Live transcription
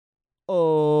Oh,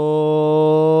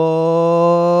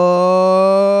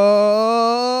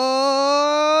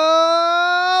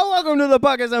 welcome to the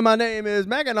podcast, and my name is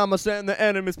Mac, and I'ma send the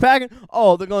enemies packing.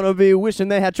 Oh, they're gonna be wishing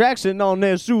they had traction on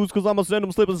their shoes, cause I'ma send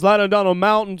them slipping, sliding down a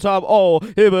mountaintop. Oh,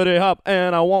 hippity hop,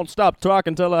 and I won't stop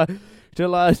talking till right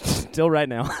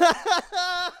now.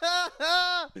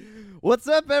 What's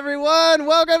up, everyone?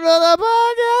 Welcome to the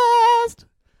podcast.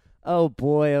 Oh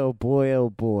boy, oh boy, oh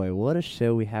boy. What a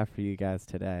show we have for you guys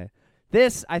today.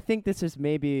 I think this is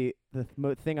maybe the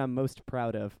thing I'm most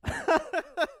proud of.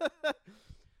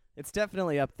 It's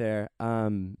definitely up there.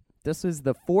 This is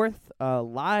the fourth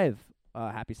live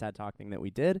Happy Sad Talk thing that we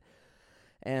did.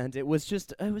 And it was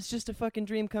just a fucking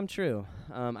dream come true.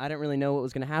 I didn't really know what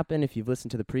was going to happen. If you've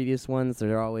listened to the previous ones,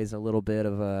 they're always a little bit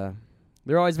of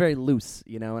they're always very loose,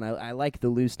 you know, and I like the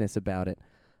looseness about it.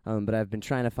 But I've been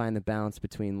trying to find the balance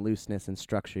between looseness and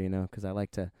structure, you know, because I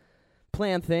like to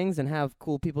plan things and have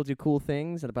cool people do cool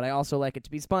things, but I also like it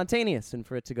to be spontaneous and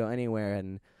for it to go anywhere.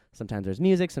 And sometimes there's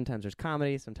music, sometimes there's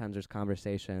comedy, sometimes there's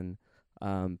conversation.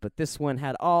 But this one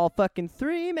had all fucking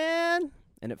three, man.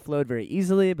 And it flowed very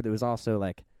easily, but it was also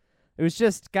like, it was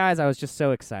just, guys, I was just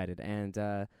so excited. And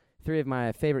three of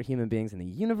my favorite human beings in the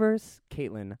universe,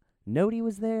 Caitlin Nody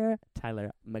was there,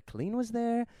 Tyler McLean was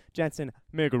there, Jensen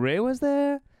McRae was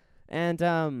there, and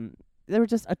there were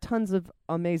just tons of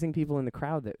amazing people in the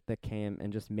crowd that came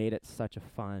and just made it such a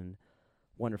fun,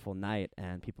 wonderful night.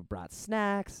 And people brought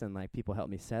snacks, and like people helped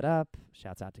me set up.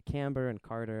 Shouts out to Camber and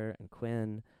Carter and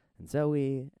Quinn and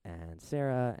Zoe and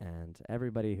Sarah and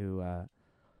everybody who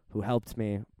helped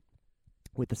me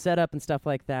with the setup and stuff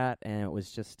like that. And it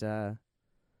was just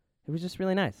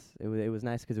really nice. It was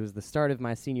nice because it was the start of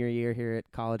my senior year here at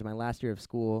college, my last year of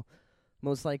school,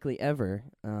 most likely ever.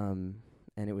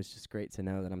 And it was just great to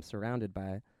know that I'm surrounded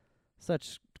by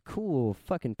such cool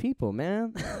fucking people,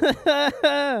 man.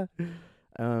 Yeah,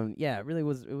 it really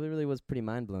was pretty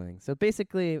mind-blowing. So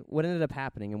basically what ended up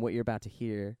happening and what you're about to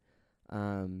hear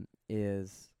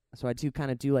is, so I do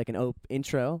kind of do like an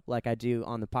intro like I do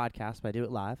on the podcast, but I do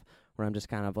it live, where I'm just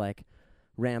kind of like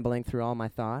rambling through all my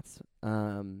thoughts.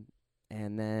 And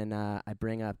then I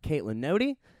bring up Caitlin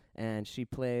Nody, and she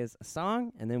plays a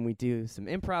song, and then we do some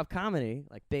improv comedy,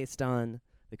 like based on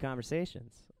the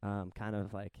conversations, kind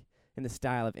of like in the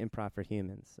style of Improv for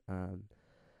Humans.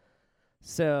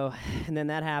 So, and then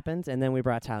that happened, and then we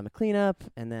brought Tyler McLean up,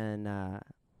 and then,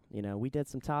 we did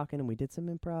some talking, and we did some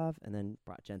improv, and then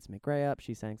brought Jensen McRae up.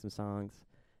 She sang some songs,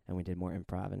 and we did more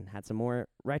improv and had some more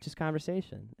righteous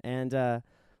conversation. And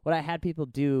what I had people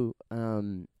do,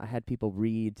 I had people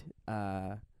read,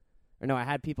 I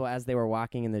had people, as they were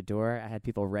walking in the door, I had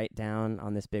people write down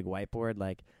on this big whiteboard,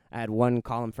 like, I had one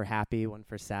column for happy, one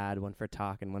for sad, one for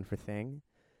talk, and one for thing.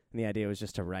 And the idea was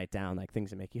just to write down, like, things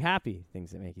that make you happy,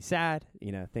 things that make you sad,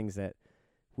 you know, things that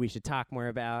we should talk more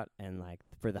about. And, like,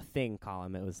 for the thing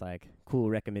column, it was, like, cool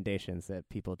recommendations that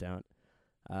people don't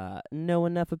know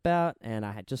enough about. And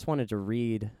I just wanted to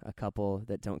read a couple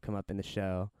that don't come up in the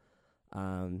show.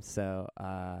 Because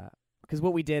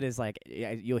what we did is, like,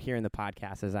 you'll hear in the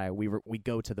podcast as we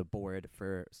go to the board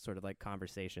for sort of like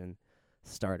conversation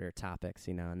starter topics,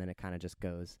 you know, and then it kind of just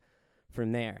goes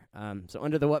from there. So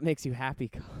under the what makes you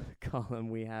happy column,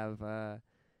 we have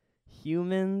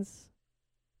humans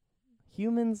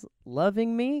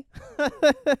loving me.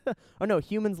 Oh no,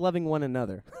 humans loving one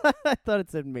another. I thought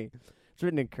it said me. It's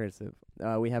written in cursive.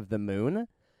 We have the moon.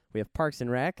 We have Parks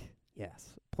and Rec.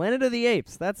 Yes. Planet of the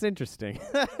Apes. That's interesting.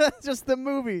 Just the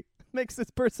movie makes this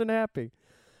person happy.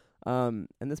 And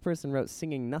this person wrote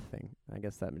singing nothing. I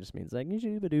guess that just means like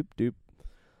doop doop.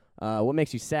 What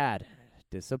makes you sad?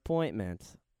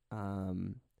 Disappointment.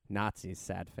 Nazis,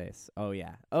 sad face. Oh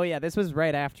yeah. This was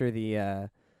right after the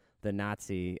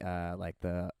Nazi, like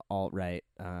the alt-right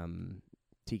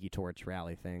Tiki Torch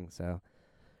rally thing. So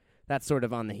that's sort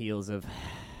of on the heels of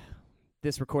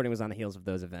this recording was on the heels of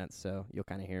those events. So you'll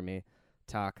kind of hear me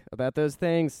talk about those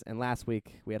things. And last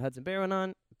week we had Hudson Barrow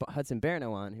on,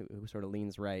 who sort of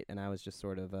leans right, and I was just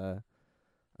sort of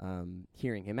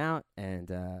hearing him out. And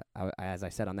as I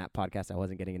said on that podcast, I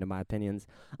wasn't getting into my opinions.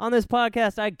 On this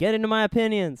podcast, I get into my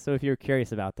opinions. So if you're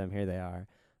curious about them, here they are.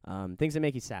 Things that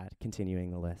make you sad,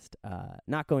 continuing the list.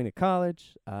 Not going to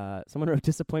college. Someone wrote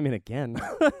disappointment again.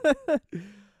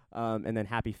 And then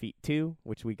Happy Feet 2,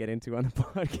 which we get into on the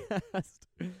podcast.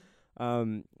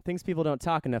 Things people don't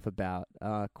talk enough about.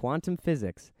 Quantum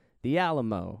physics. The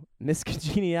Alamo.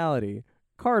 Miscongeniality.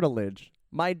 Cartilage.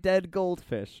 My dead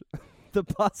goldfish. The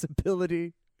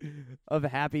possibility of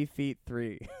Happy Feet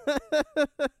 3.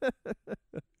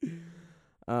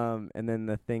 And then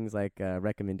the things like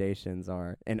recommendations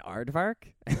are an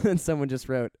aardvark. And someone just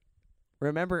wrote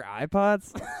Remember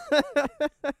iPods?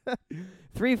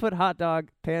 3-foot hot dog,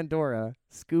 Pandora,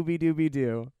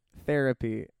 Scooby-Dooby-Doo,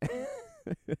 therapy.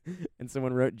 And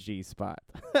someone wrote G-spot.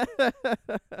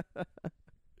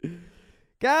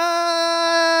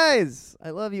 Guys,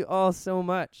 I love you all so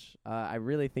much. I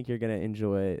really think you're going to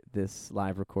enjoy this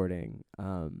live recording.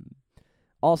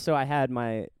 Also, I had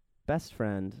my best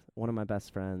friend, one of my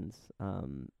best friends,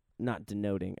 not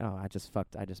denoting. Oh, I just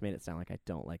made it sound like I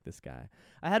don't like this guy.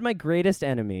 I had my greatest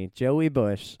enemy, Joey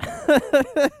Bush.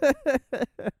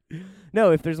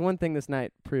 No, if there's one thing this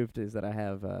night proved is that I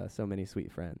have so many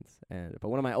sweet friends. But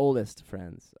one of my oldest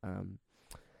friends,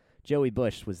 Joey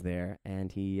Bush, was there,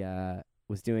 and he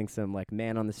was doing some like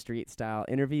man on the street style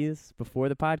interviews before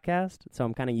the podcast. So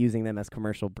I'm kind of using them as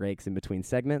commercial breaks in between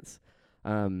segments.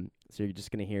 So you're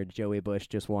just gonna hear Joey Bush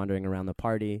just wandering around the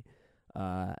party,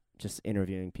 just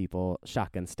interviewing people,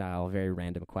 shotgun style, very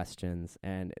random questions,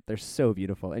 and they're so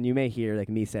beautiful. And you may hear like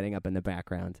me setting up in the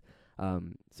background.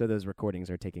 So those recordings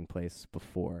are taking place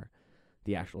before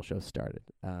the actual show started.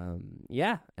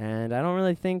 Yeah, and I don't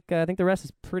really think I think the rest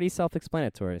is pretty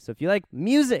self-explanatory. So if you like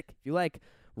music, if you like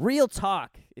real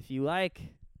talk, if you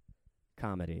like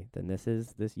comedy, then this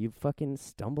you fucking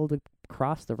stumbled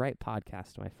across the right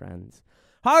podcast, my friends.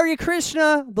 Hare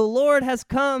Krishna, the Lord has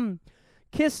come.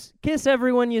 Kiss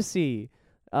everyone you see.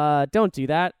 Don't do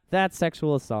that. That's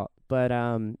sexual assault. But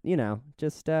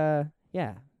just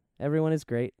yeah, everyone is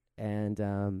great, and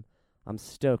I'm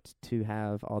stoked to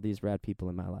have all these rad people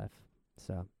in my life.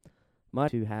 So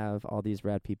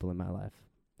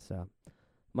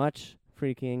much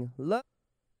freaking love.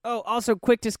 Oh, also,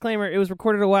 quick disclaimer, it was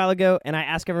recorded a while ago, and I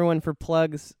asked everyone for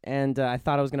plugs, and I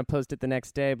thought I was going to post it the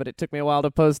next day, but it took me a while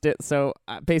to post it, so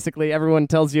basically everyone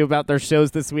tells you about their shows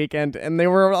this weekend, and they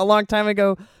were a long time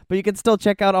ago, but you can still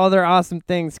check out all their awesome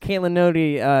things. Caitlin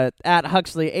Nody, at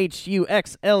Huxley,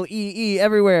 Huxlee,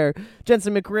 everywhere.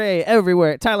 Jensen McRae,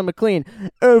 everywhere. Tyler McLean,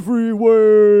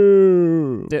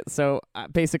 everywhere. So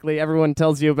basically everyone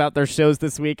tells you about their shows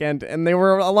this weekend, and they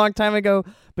were a long time ago,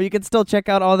 but you can still check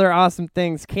out all their awesome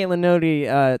things. Caitlin Nody,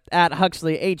 at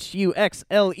Huxley,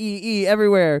 Huxlee,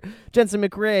 everywhere. Jensen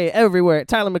McRae, everywhere.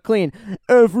 Tyler McLean,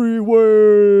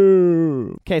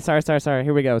 everywhere. Okay, sorry.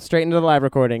 Here we go. Straight into the live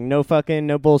recording. No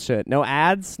bullshit. No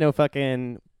ads. No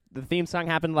fucking... The theme song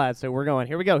happened live, so we're going.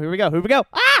 Here we go.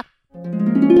 Ah!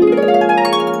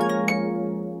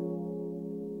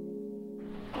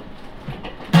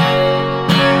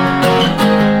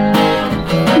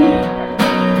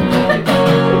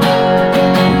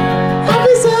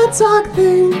 Talk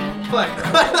thing. What?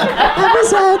 Happy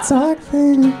sad talk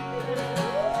thing.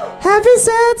 Happy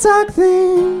sad talk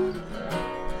thing.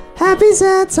 Happy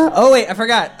sad talk. Oh wait, I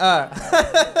forgot.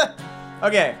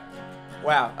 Okay.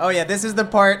 Wow. Oh yeah, this is the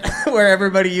part where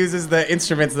everybody uses the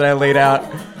instruments that I laid out.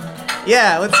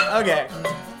 Yeah, let's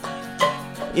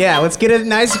get a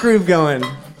nice groove going.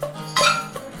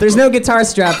 There's no guitar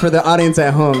strap for the audience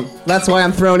at home. That's why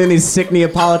I'm throwing in these sick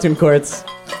Neapolitan chords.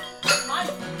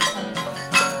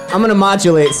 I'm gonna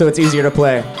modulate so it's easier to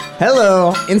play.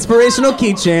 Hello, inspirational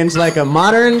key change like a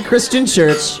modern Christian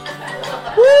church.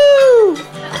 Woo!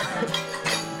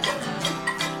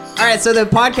 All right, so the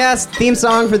podcast theme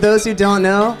song, for those who don't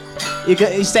know, you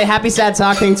say Happy Sad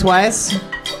Talk Thing twice,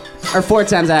 or 4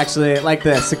 times actually, like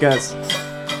this. It goes,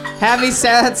 Happy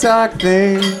Sad Talk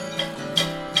Thing,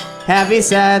 Happy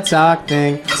Sad Talk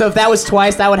Thing. So if that was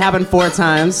twice, that would happen 4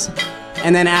 times,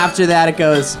 and then after that it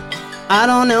goes, I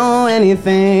don't know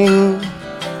anything.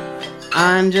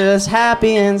 I'm just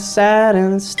happy and sad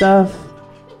and stuff.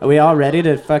 Are we all ready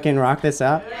to fucking rock this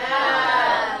out?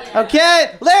 Yeah!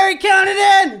 Okay, Larry, count it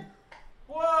in!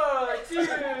 1, 2, 3,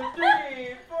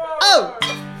 4. Oh!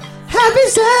 Happy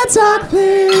sad talk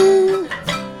thing.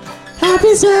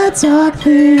 Happy sad talk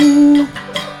thing.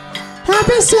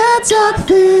 Happy sad talk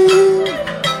thing.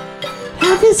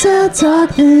 Happy sad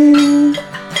talk thing.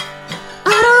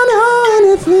 I don't know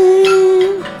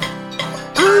anything.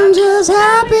 I'm just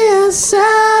happy and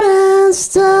sad and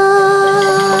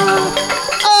stuff.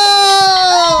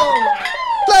 Oh!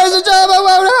 Ladies and gentlemen,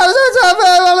 welcome to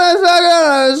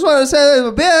I just want to say this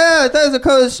a bit. Thanks for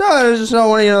coming to the show. I just don't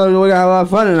want to, we got a lot of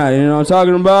fun tonight. You know what I'm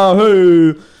talking about?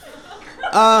 Hey.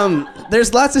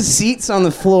 There's lots of seats on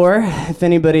the floor if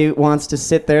anybody wants to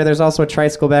sit there. There's also a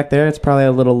tricycle back there. It's probably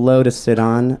a little low to sit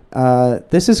on.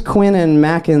 This is Quinn and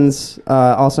Mackins,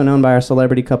 also known by our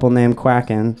celebrity couple named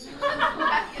Quacken.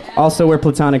 Also, we're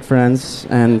platonic friends,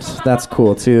 and that's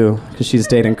cool, too, because she's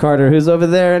dating Carter, who's over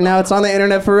there, and now it's on the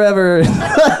internet forever.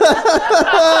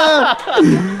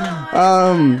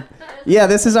 Yeah,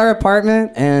 this is our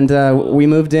apartment, and we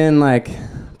moved in, like,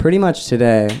 pretty much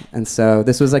today. And so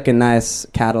this was like a nice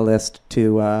catalyst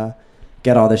to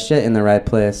get all the shit in the right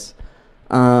place.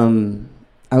 I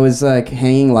was like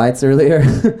hanging lights earlier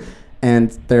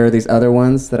and there are these other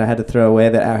ones that I had to throw away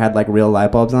that had like real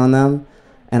light bulbs on them.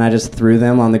 And I just threw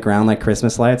them on the ground like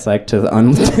Christmas lights, like to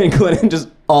untangle it, and just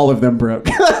all of them broke.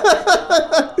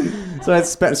 So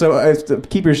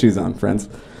keep your shoes on, friends.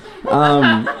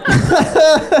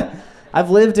 I've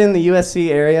lived in the USC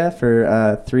area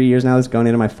for 3 years now. This is going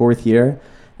into my 4th year,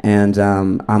 and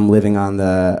I'm living on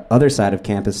the other side of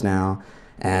campus now.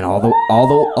 And all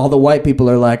the white people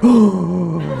are like,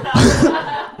 "Oh,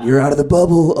 you're out of the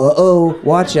bubble. Uh-oh,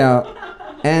 watch out."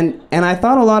 And I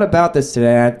thought a lot about this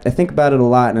today. I think about it a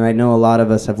lot, and I know a lot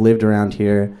of us have lived around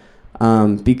here,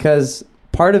 because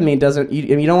part of me doesn't.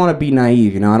 You don't want to be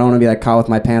naive, you know. I don't want to be like caught with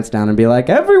my pants down and be like,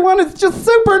 everyone is just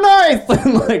super nice.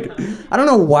 And like, I don't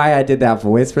know why I did that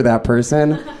voice for that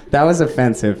person. That was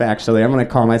offensive, actually. I'm gonna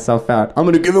call myself out. I'm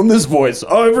gonna give him this voice.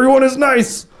 Oh, everyone is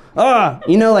nice.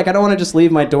 You know, like I don't want to just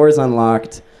leave my doors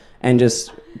unlocked and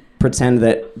just pretend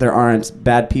that there aren't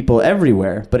bad people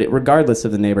everywhere, but regardless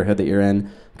of the neighborhood that you're in,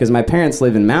 because my parents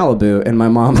live in Malibu and my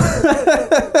mom's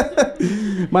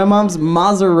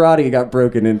Maserati got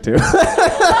broken into.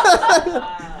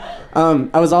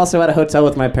 I was also at a hotel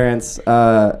with my parents.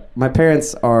 My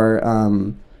parents are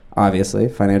obviously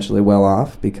financially well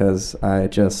off because I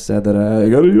just said that I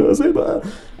got a USA buy.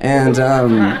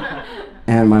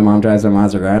 And my mom drives a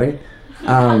Maserati.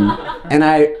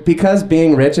 And because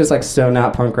being rich is like so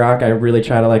not punk rock, I really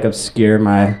try to like obscure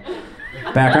my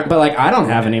background. But like I don't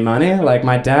have any money. Like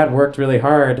my dad worked really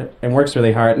hard and works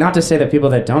really hard. Not to say that people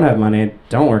that don't have money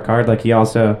don't work hard. Like he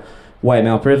also, white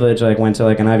male privilege, like went to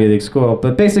like an Ivy League school.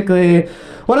 But basically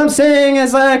what I'm saying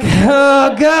is like,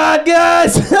 oh God,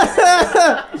 guys.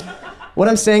 What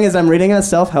I'm saying is I'm reading a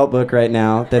self-help book right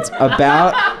now that's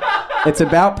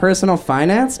about personal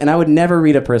finance, and I would never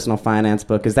read a personal finance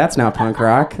book because that's not punk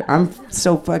rock. I'm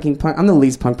so fucking punk. I'm the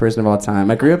least punk person of all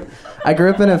time. I grew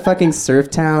up in a fucking surf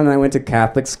town, and I went to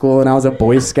Catholic school, and I was a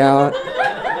Boy Scout,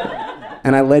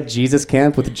 and I led Jesus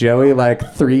camp with Joey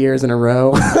like 3 years in a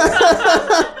row.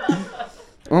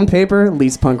 On paper,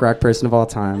 least punk rock person of all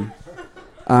time.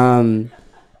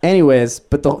 Anyways,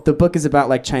 but the book is about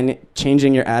like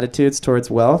changing your attitudes towards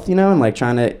wealth, you know, and like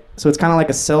so it's kind of like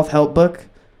a self-help book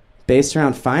based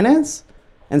around finance.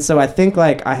 And so I think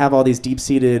like I have all these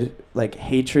deep-seated like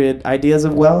hatred ideas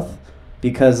of wealth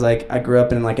because like I grew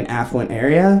up in like an affluent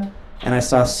area and I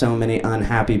saw so many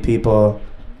unhappy people,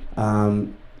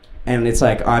 and it's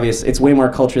like obvious, it's way more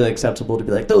culturally acceptable to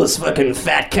be like those fucking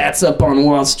fat cats up on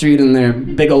Wall Street in their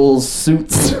big old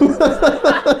suits.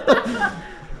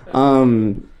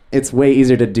 It's way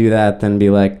easier to do that than be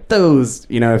like those,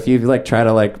 you know, if you like try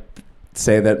to like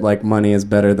say that like money is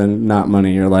better than not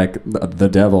money, you're like the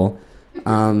devil,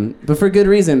 but for good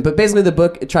reason. But basically the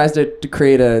book, it tries to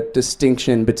create a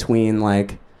distinction between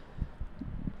like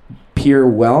pure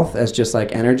wealth as just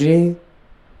like energy,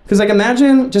 because like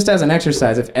imagine just as an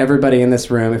exercise, if everybody in this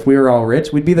room, if we were all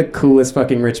rich, we'd be the coolest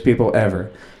fucking rich people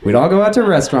ever. We'd all go out to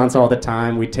restaurants all the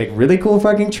time. We'd take really cool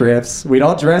fucking trips. We'd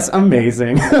all dress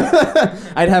amazing.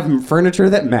 I'd have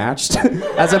furniture that matched,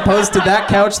 as opposed to that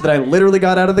couch that I literally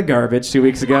got out of the garbage 2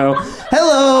 weeks ago.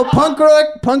 Hello, punk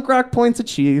rock points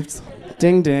achieved.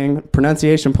 Ding ding,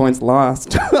 pronunciation points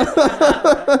lost.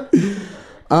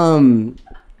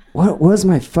 What was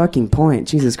my fucking point?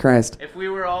 Jesus Christ. If we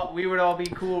would all be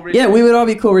cool rich. Yeah, we would all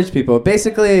be cool rich people.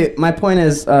 Basically, my point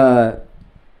is,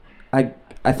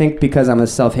 I think because I'm a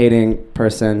self-hating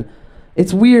person,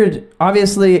 it's weird.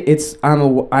 Obviously,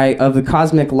 of the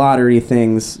cosmic lottery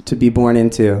things to be born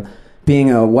into, being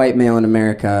a white male in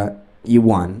America, you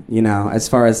won, you know, as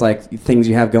far as like things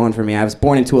you have going for me. I was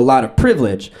born into a lot of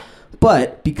privilege,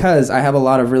 but because I have a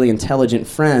lot of really intelligent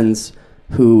friends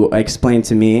who explain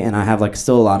to me, and I have like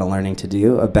still a lot of learning to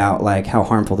do about like how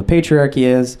harmful the patriarchy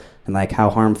is and like how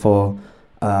harmful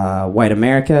white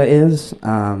America is,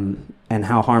 and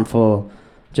how harmful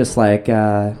just like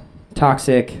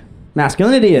toxic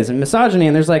masculinity is and misogyny.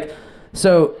 And there's like,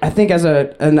 so I think as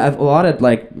a lot of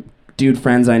like dude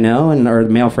friends I know or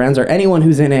male friends or anyone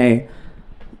who's in a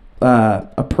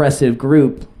oppressive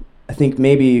group, I think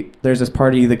maybe there's this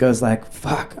part of you that goes like,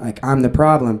 fuck, like I'm the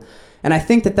problem. And I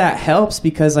think that helps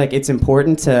because like it's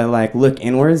important to like look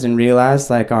inwards and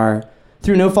realize like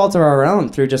through no fault of our own,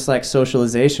 through just like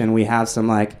socialization, we have some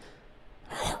like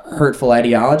hurtful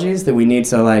ideologies that we need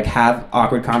to like have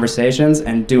awkward conversations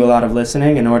and do a lot of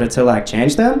listening in order to like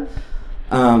change them.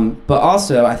 But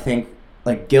also I think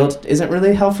like guilt isn't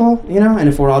really helpful, you know? And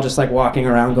if we're all just like walking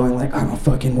around going like, I'm a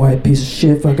fucking white piece of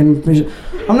shit,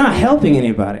 I'm not helping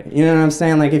anybody. You know what I'm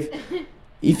saying? Like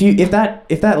if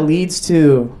that leads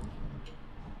to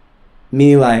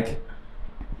me like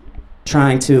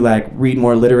trying to like read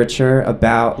more literature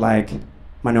about like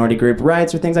minority group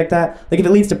rights or things like that, like if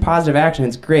it leads to positive action,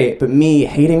 it's great. But me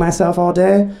hating myself all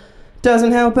day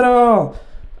doesn't help at all.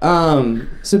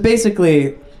 So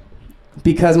basically,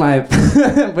 because my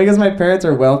because my parents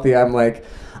are wealthy, I'm like,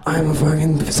 I'm a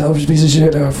fucking selfish piece of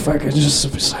shit. Oh fuck! I'm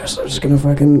just gonna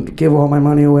fucking give all my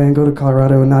money away and go to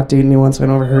Colorado and not date anyone so I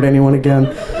don't ever hurt anyone again.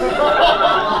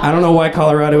 I don't know why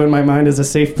Colorado in my mind is a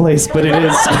safe place, but it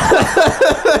is.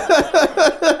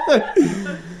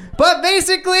 But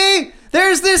basically,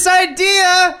 there's this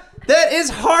idea that is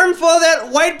harmful that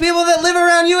white people that live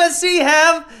around USC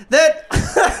have, that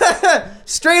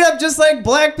straight up just like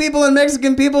black people and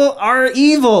Mexican people are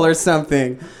evil or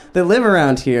something that live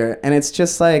around here. And it's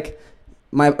just like,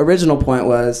 my original point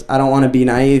was, I don't want to be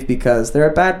naive because there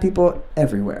are bad people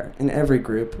everywhere, in every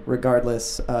group,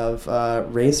 regardless of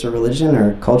race or religion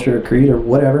or culture or creed or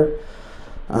whatever.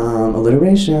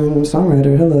 Alliteration,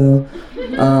 songwriter, hello.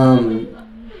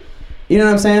 You know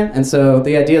what I'm saying? And so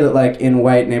the idea that like in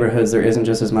white neighborhoods there isn't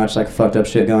just as much like fucked up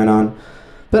shit going on.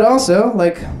 But also,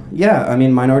 like, yeah, I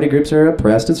mean, minority groups are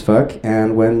oppressed as fuck,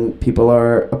 and when people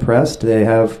are oppressed, they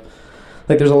have,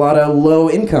 like, there's a lot of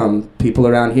low-income people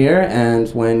around here, and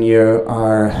when you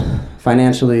are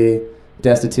financially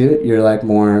destitute, you're, like,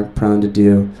 more prone to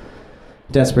do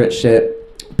desperate shit.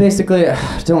 Basically,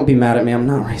 don't be mad at me, I'm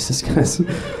not racist, guys,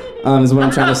 is what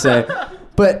I'm trying to say.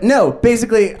 But no,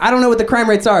 basically, I don't know what the crime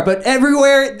rates are, but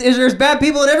everywhere there's bad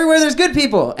people and everywhere there's good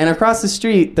people. And across the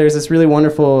street, there's this really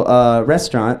wonderful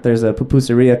restaurant. There's a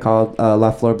pupuseria called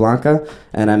La Flor Blanca,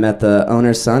 and I met the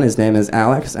owner's son. His name is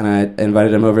Alex, and I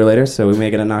invited him over later, so we may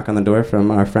get a knock on the door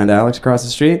from our friend Alex across the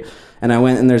street. And I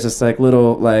went, and there's this like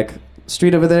little like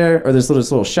street over there, or there's this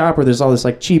little shop where there's all this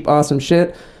like cheap, awesome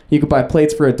shit. You could buy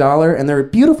plates for $1, and they're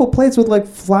beautiful plates with like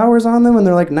flowers on them, and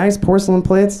they're like nice porcelain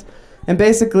plates. And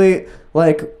basically,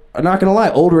 like, I'm not gonna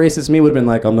lie, old racist me would have been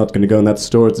like, I'm not gonna go in that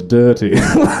store, it's dirty.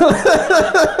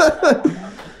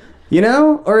 You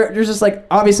know? Or you're just like,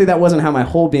 obviously that wasn't how my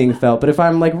whole being felt, but if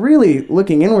I'm like really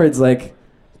looking inwards, like,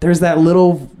 there's that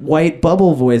little white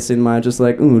bubble voice in my just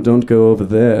like, ooh, don't go over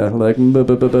there, like,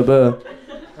 buh.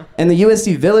 And the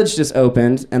USC Village just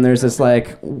opened, and there's this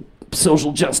like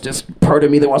social justice part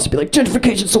of me that wants to be like,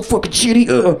 gentrification's so fucking shitty,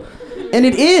 And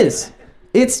it is.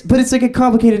 But it's like a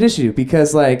complicated issue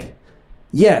because like,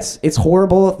 yes, it's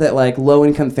horrible that like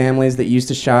low-income families that used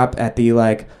to shop at the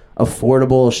like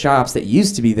affordable shops that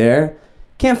used to be there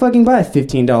can't fucking buy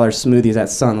 $15 smoothies at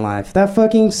Sun Life. That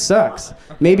fucking sucks.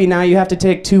 Maybe now you have to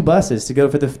take 2 buses to go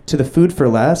to the food for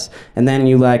less, and then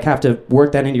you like have to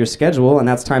work that into your schedule, and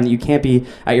that's time that you can't be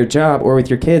at your job or with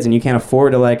your kids, and you can't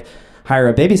afford to like hire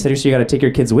a babysitter, so you got to take your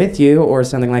kids with you or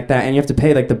something like that, and you have to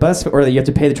pay like the bus, or you have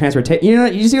to pay the transportation. You know,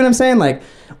 you see what I'm saying? Like,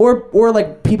 or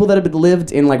like people that have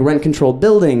lived in like rent-controlled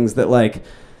buildings that like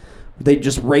they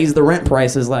just raise the rent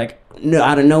prices like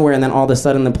out of nowhere, and then all of a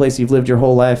sudden the place you've lived your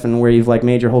whole life and where you've like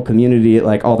made your whole community,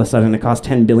 like all of a sudden it costs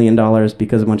 $10 billion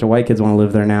because a bunch of white kids want to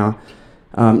live there now.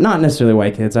 Not necessarily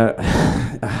white kids.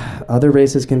 Other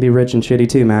races can be rich and shitty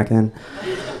too, Mackin.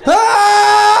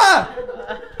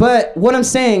 But what I'm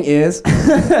saying is,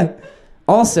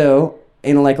 also,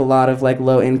 in like a lot of like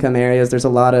low-income areas, there's a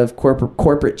lot of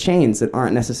corporate chains that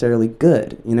aren't necessarily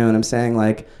good. You know what I'm saying?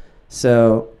 Like,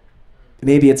 so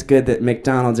maybe it's good that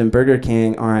McDonald's and Burger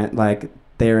King aren't like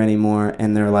there anymore,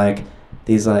 and they're like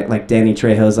these like Danny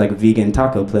Trejo's like vegan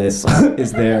taco place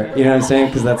is there. You know what I'm saying?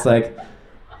 Because that's like,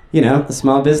 you know, a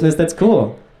small business that's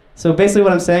cool. So basically,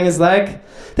 what I'm saying is like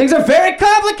things are very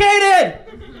complicated.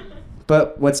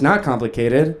 But what's not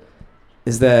complicated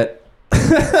is that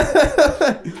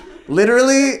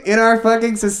literally in our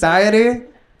fucking society,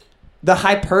 the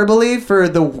hyperbole for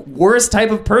the worst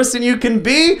type of person you can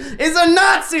be is a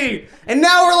Nazi! And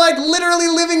now we're like literally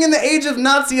living in the age of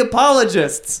Nazi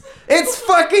apologists. It's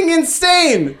fucking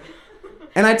insane!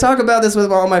 And I talk about this with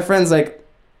all my friends, like,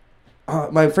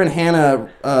 my friend Hannah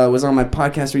was on my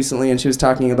podcast recently, and she was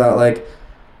talking about like,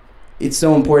 it's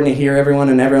so important to hear everyone,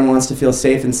 and everyone wants to feel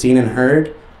safe and seen and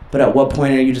heard. But at what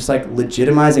point are you just like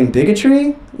legitimizing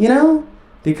bigotry, you know?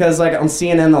 Because like on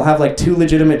CNN, they'll have like 2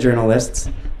 legitimate journalists,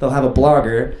 they'll have a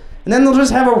blogger, and then they'll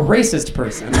just have a racist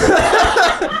person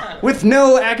with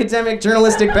no academic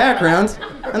journalistic background.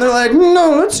 And they're like,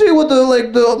 no, let's see what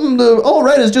the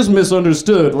alt-right is just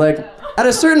misunderstood. Like, at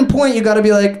a certain point, you gotta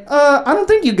be like, I don't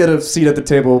think you get a seat at the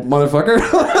table, motherfucker.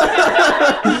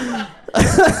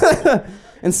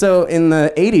 And so in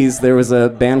the 80s, there was a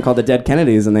band called the Dead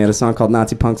Kennedys, and they had a song called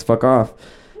Nazi Punks Fuck Off.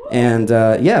 And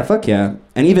yeah, fuck yeah.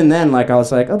 And even then, like, I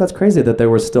was like, oh, that's crazy that there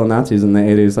were still Nazis in the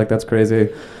 80s. Like, that's crazy.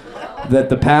 That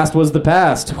the past was the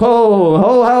past.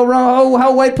 Whoa, how wrong,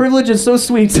 how white privilege is so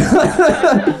sweet.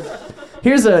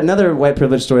 Here's another white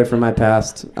privilege story from my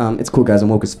past. It's cool, guys. I'm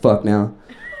woke as fuck now.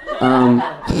 No,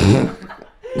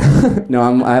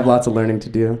 I have lots of learning to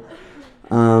do.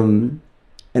 And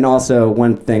also,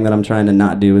 one thing that I'm trying to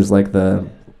not do is like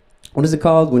what is it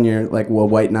called when you're like a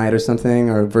white knight or something,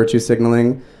 or virtue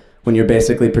signaling, when you're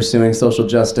basically pursuing social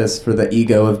justice for the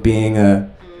ego of being a,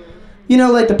 you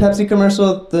know, like the Pepsi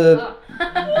commercial,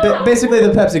 basically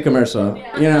the Pepsi commercial.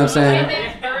 You know what I'm saying?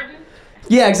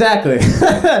 Yeah, exactly.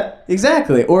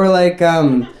 Exactly. Or like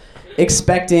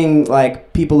expecting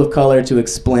like people of color to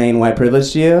explain white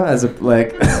privilege to you as a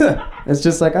like it's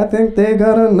just like, I think they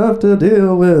got enough to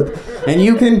deal with and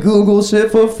you can Google shit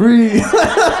for free.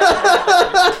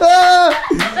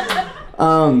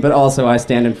 But also I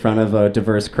stand in front of a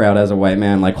diverse crowd as a white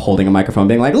man, like holding a microphone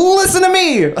being like, listen to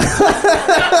me.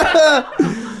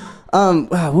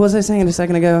 What was I saying a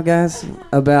second ago, guys?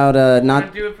 About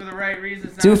not do it for the right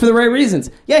reasons. Do it for the right reasons.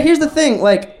 Yeah, here's the thing,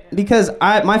 like, because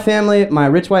my family, my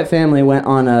rich white family, went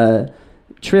on a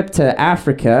trip to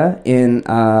Africa in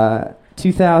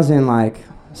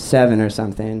 2007 or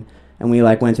something, and we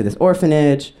like went to this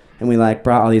orphanage, and we like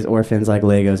brought all these orphans like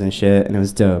Legos and shit, and it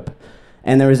was dope.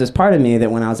 And there was this part of me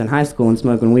that when I was in high school and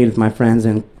smoking weed with my friends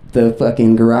in the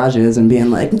fucking garages and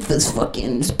being like, this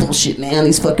bullshit, man.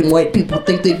 These fucking white people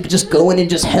think they just go in and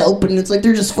just help, and it's like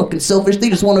they're just fucking selfish.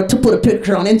 They just want to put a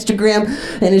picture on Instagram,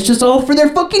 and it's just all for their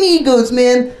fucking egos,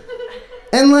 man.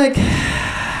 And like,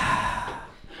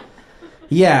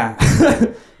 yeah,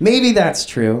 maybe that's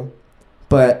true,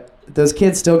 but those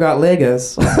kids still got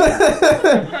Legos.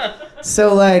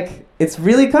 So like, it's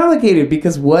really complicated,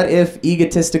 because what if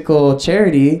egotistical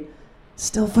charity is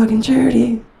still fucking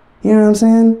charity? You know what I'm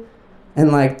saying?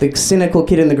 And like the cynical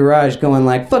kid in the garage going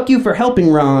like, fuck you for helping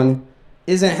wrong,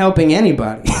 isn't helping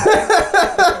anybody.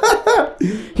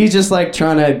 He's just like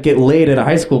trying to get laid at a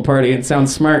high school party and sound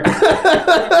smart.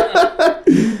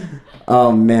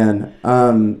 Oh man.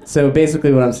 So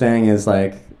basically what I'm saying is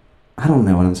like, I don't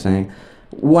know what I'm saying.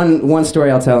 One story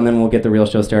I'll tell, and then we'll get the real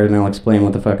show started, and I'll explain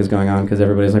what the fuck is going on, because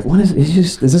everybody's like,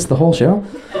 is this the whole show?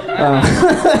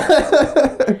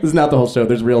 This is not the whole show.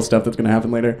 There's real stuff that's going to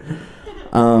happen later.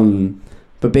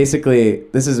 But basically,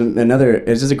 it's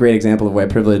just a great example of white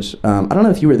privilege. I don't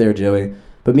know if you were there, Joey,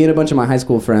 but me and a bunch of my high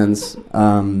school friends,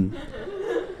 I'm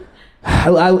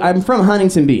from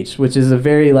Huntington Beach, which is a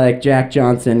very like Jack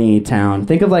Johnson-y town.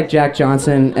 Think of like Jack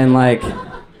Johnson and like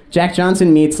Jack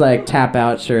Johnson meets like Tap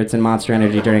Out shirts and Monster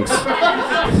Energy drinks.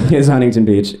 Is Huntington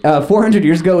Beach. 400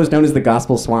 years ago, it was known as the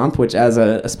Gospel Swamp, which as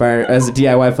a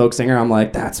DIY folk singer, I'm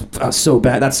like, that's so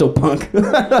bad, that's so punk.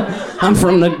 I'm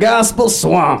from the Gospel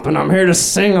Swamp, and I'm here to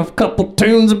sing a couple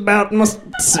tunes about my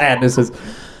sadnesses.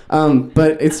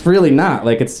 But it's really not.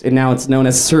 Like, now it's known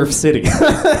as Surf City.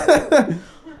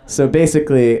 So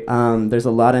basically, there's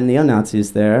a lot of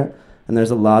neo-Nazis there, and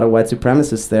there's a lot of white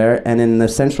supremacists there, and in the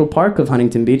Central Park of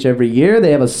Huntington Beach every year,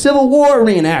 they have a Civil War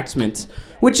reenactment,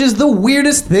 which is the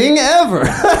weirdest thing ever.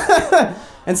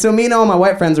 And so me and all my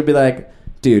white friends would be like,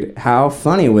 dude, how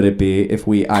funny would it be if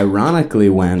we ironically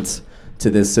went to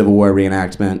this Civil War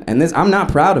reenactment? And this, I'm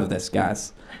not proud of this,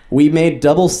 guys. We made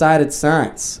double-sided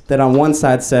signs that on one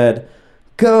side said,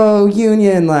 go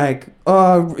Union, like,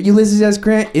 oh, Ulysses S.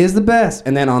 Grant is the best.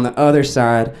 And then on the other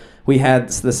side, we had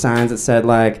the signs that said,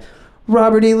 like,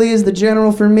 Robert E. Lee is the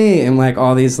general for me. And, like,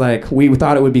 all these, like, we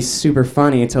thought it would be super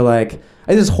funny to, like,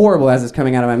 this is horrible as it's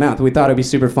coming out of my mouth. We thought it would be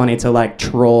super funny to, like,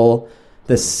 troll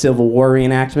the Civil War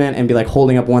reenactment and be, like,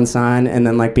 holding up one sign and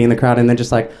then, like, be in the crowd and then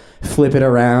just, like, flip it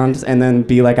around and then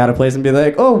be, like, out of place and be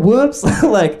like, oh, whoops.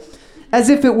 Like, as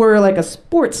if it were, like, a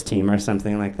sports team or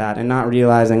something like that, and not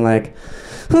realizing, like,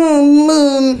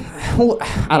 I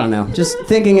don't know, just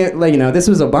thinking it, like, you know, this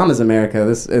was Obama's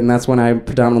America, and that's when I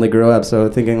predominantly grew up, so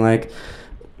thinking, like,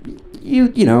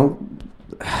 you know,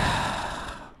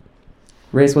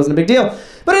 race wasn't a big deal,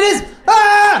 but it is.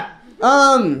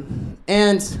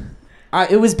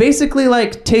 It was basically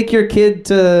like, take your kid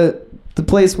to the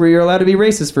place where you're allowed to be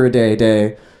racist for a day.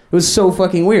 It was so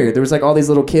fucking weird. There was like all these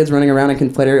little kids running around in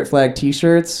Confederate flag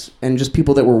T-shirts, and just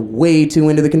people that were way too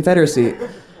into the Confederacy. Wow.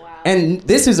 And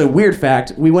this is a weird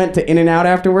fact. We went to In-N-Out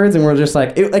afterwards, and we're just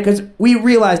like, cause we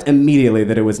realized immediately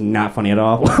that it was not funny at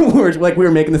all. we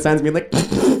were making the signs and being like,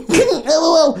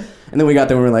 LOL. And then we got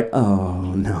there and we were like,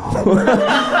 oh, no.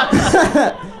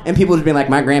 And people would be like,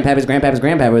 my grandpappy's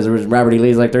grandpapa was Robert E.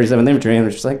 Lee's like 37th Infantry. And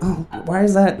it's just like, oh, why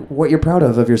is that what you're proud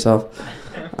of yourself?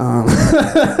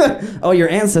 Oh, your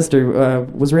ancestor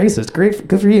was racist. Great,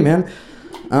 good for you, man.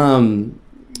 So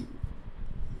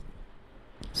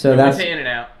We that's went to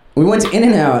In-N-Out. we went to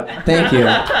In-N-Out. Thank you,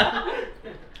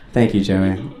 thank you,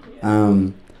 Joey.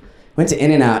 Went to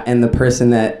In-N-Out, and the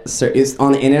person that is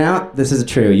on the In-N-Out. This is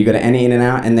true. You go to any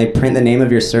In-N-Out, and they print the name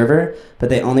of your server, but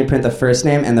they only print the first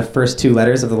name and the first 2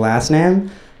 letters of the last name.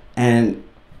 And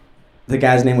the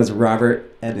guy's name was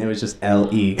Robert, and it was just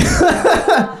L-E.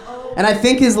 And I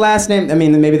think his last name, I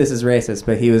mean, maybe this is racist,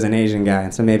 but he was an Asian guy,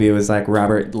 and so maybe it was like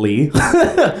Robert Lee,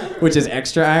 which is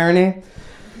extra irony.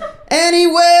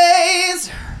 Anyways,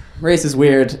 race is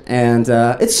weird, and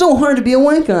it's so hard to be a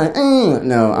white guy.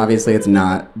 No, obviously it's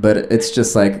not, but it's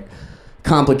just like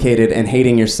complicated, and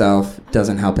hating yourself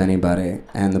doesn't help anybody,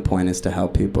 and the point is to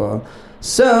help people.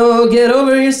 So get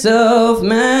over yourself,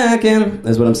 Mackin.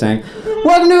 That's what I'm saying.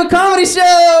 Welcome to a comedy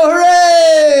show!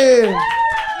 Hooray!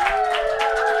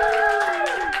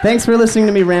 Thanks for listening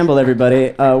to me ramble,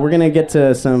 everybody. We're gonna get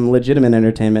to some legitimate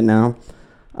entertainment now.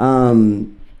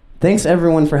 Thanks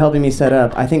everyone for helping me set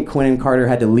up. I think Quinn and Carter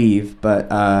had to leave, but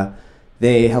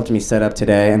they helped me set up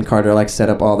today, and Carter like set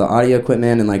up all the audio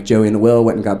equipment, and like Joey and Will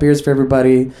went and got beers for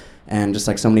everybody, and just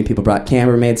like so many people brought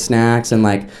Camber-made snacks, and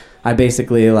like I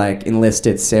basically like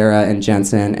enlisted Sarah and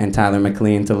Jensen and Tyler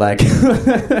McLean to like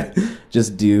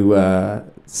just do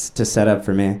to set up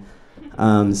for me.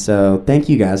 So thank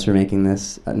you guys for making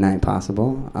this night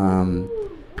possible.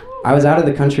 I was out of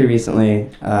the country recently.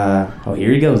 Oh,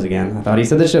 here he goes again. I thought he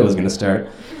said the show was going to start.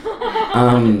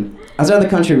 I was out of the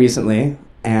country recently,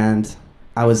 and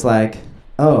I was like,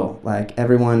 oh, like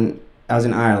everyone, I was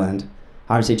in Ireland,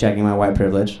 obviously checking my white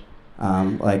privilege.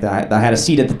 Like I had a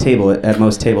seat at the table at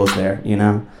most tables there, you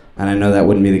know? And I know that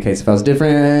wouldn't be the case if I was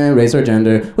different, race or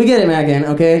gender. We get it, Mackin,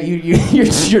 okay?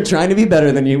 You're trying to be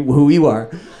better than who you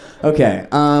are. Okay,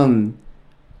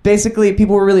 basically,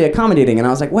 people were really accommodating, and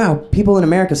I was like, wow, people in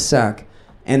America suck.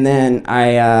 And then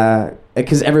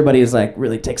because everybody is like,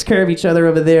 really takes care of each other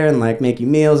over there, and like make you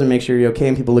meals and make sure you're okay,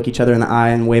 and people look each other in the eye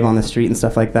and wave on the street and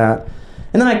stuff like that.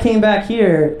 And then I came back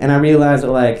here, and I realized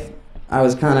that like, I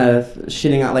was kind of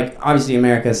shitting on, like, obviously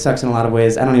America sucks in a lot of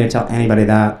ways. I don't need to tell anybody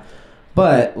that.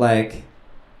 But like,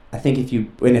 I think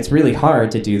and it's really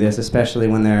hard to do this, especially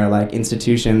when there are like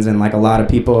institutions and like a lot of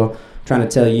people trying to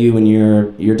tell you and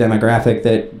your demographic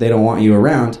that they don't want you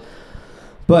around.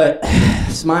 But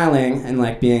smiling and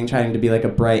like trying to be like a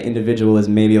bright individual is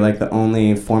maybe like the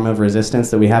only form of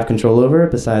resistance that we have control over,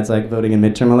 besides like voting in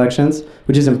midterm elections,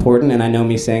 which is important. And I know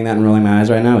me saying that and rolling my eyes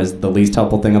right now is the least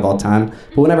helpful thing of all time.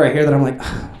 But whenever I hear that, I'm like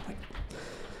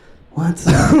what?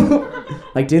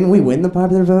 Like, didn't we win the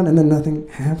popular vote and then nothing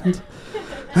happened?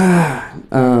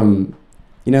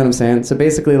 You know what I'm saying? So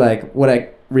basically, like, what I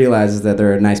realize is that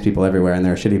there are nice people everywhere and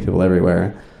there are shitty people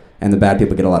everywhere. And the bad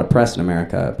people get a lot of press in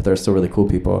America, but there are still really cool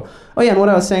people. Oh yeah, and what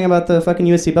I was saying about the fucking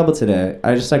USC bubble today,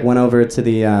 I just like went over to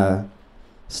the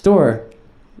store,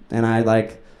 and I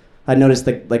noticed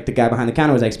the guy behind the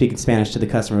counter was like speaking Spanish to the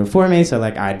customer before me, so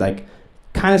like I'd like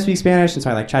kind of speak Spanish, and so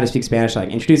I like tried to speak Spanish, like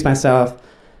introduce myself,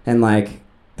 and like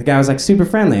the guy was like super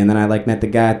friendly, and then I like met the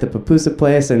guy at the pupusa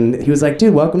place, and he was like,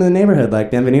 dude, welcome to the neighborhood,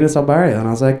 like bienvenidos al barrio, and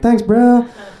I was like, thanks, bro,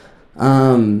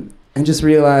 and just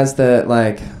realized that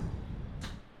like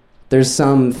there's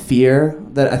some fear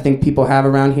that I think people have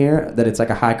around here, that it's like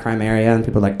a high crime area, and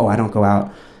people are like, oh, I don't go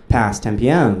out past 10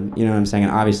 p.m., you know what I'm saying?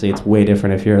 And obviously it's way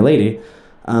different if you're a lady.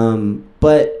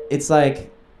 But it's like,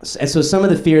 and so some of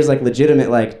the fear is like legitimate,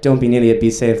 like don't be an idiot,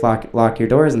 be safe, lock your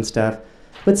doors and stuff.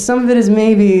 But some of it is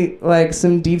maybe like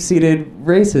some deep-seated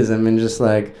racism and just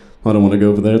like, I don't want to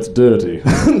go over there, it's dirty.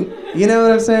 You know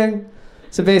what I'm saying?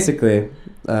 So basically,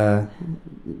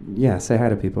 yeah, say hi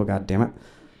to people, god damn it.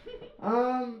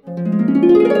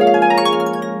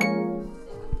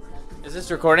 Is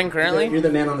this recording currently? You're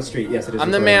the man on the street. Yes, it is.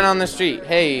 I'm the man on the street.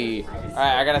 Hey, all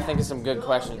right, I gotta think of some good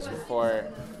questions before.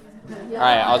 All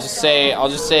right, I'll just say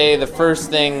the first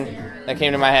thing that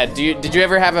came to my head. Did you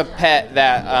ever have a pet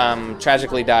that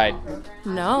tragically died?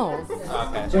 No.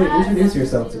 Okay. Joey, introduce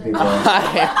yourself to people.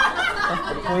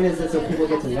 Hi. The point is that so people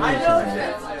get to know each other.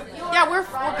 Yeah, we're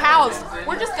pals.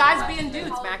 We're just guys being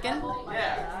dudes, Mackin.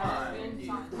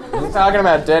 I'm talking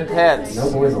about dead pets.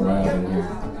 No boys allowed in here.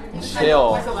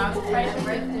 Chill.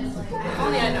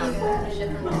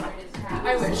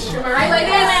 I wish. Am I right,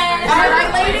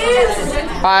 ladies?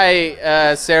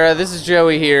 Hi, Sarah. This is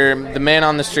Joey here, the man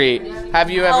on the street. Have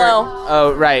you ever? Hello.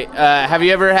 Oh, right. Have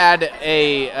you ever had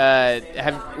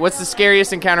what's the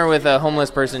scariest encounter with a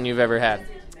homeless person you've ever had?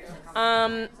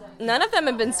 None of them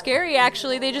have been scary,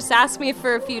 actually. They just ask me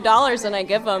for a few dollars and I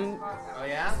give them.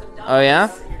 Oh yeah.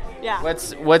 Yeah.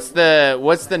 What's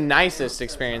the nicest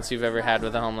experience you've ever had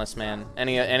with a homeless man?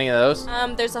 Any of those?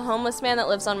 There's a homeless man that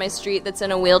lives on my street that's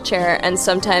in a wheelchair, and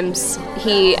sometimes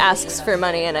he asks for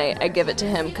money, and I give it to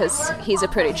him because he's a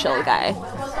pretty chill guy.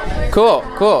 Cool.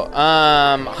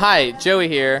 Hi, Joey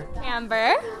here.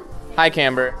 Amber. Hi,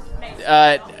 Camber.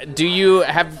 Do you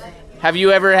have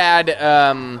you ever had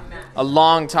a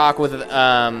long talk with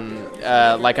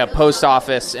like a post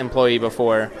office employee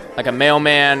before, like a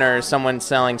mailman or someone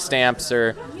selling stamps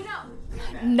or?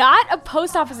 Not a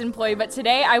post office employee, but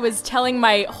today I was telling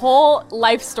my whole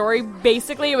life story.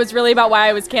 Basically, it was really about why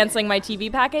I was canceling my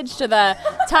TV package to the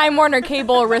Time Warner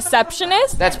Cable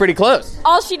receptionist. That's pretty close.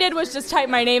 All she did was just type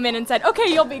my name in and said,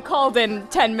 "Okay, you'll be called in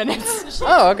 10 minutes."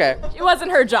 Oh, okay. It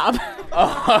wasn't her job.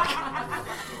 Oh,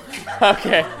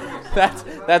 okay.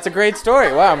 That's a great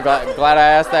story. Wow, I'm glad I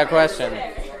asked that question.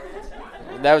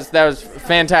 That was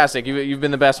fantastic. You've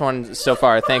been the best one so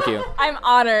far. Thank you. I'm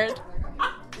honored.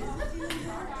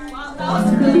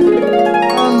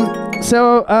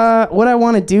 So what I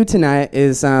want to do tonight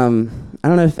is I don't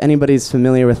know if anybody's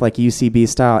familiar with like UCB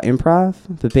style improv,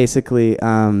 but basically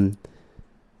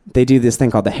they do this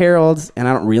thing called the Heralds, and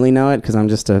I don't really know it because I'm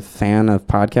just a fan of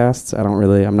podcasts.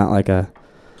 I'm not like a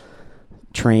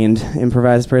trained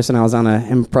improvised person. I was on an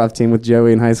improv team with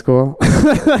Joey in high school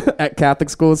at Catholic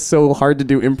school. It's so hard to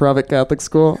do improv at Catholic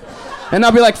school, and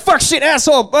I'll be like, "Fuck, shit,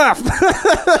 asshole."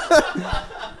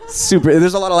 Super.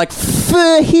 There's a lot of like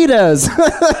fajitas.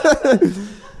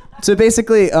 So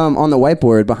basically, on the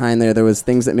whiteboard behind there was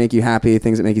things that make you happy,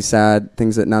 things that make you sad,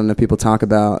 things that not enough people talk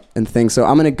about, and things. So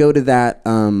I'm gonna go to that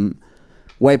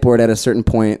whiteboard at a certain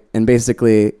point, and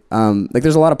basically, like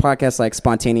there's a lot of podcasts like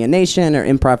Spontanea Nation or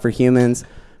Improv for Humans,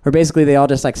 where basically they all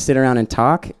just like sit around and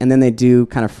talk, and then they do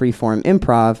kind of free-form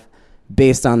improv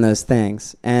based on those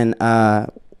things. And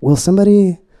where's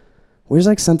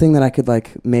like something that I could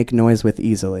like make noise with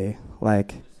easily?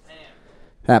 Like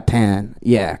that pan.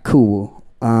 Yeah, cool.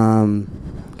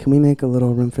 Can we make a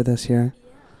little room for this here?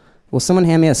 Will someone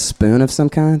hand me a spoon of some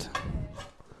kind?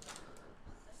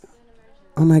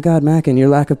 Oh my God, Mackin, your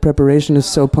lack of preparation is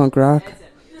so punk rock.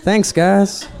 Thanks,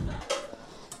 guys.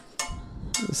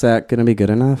 Is that gonna be good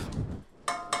enough?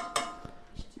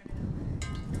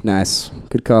 Nice.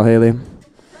 Good call, Haley.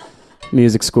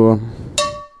 Music school.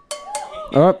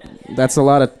 Oh, that's a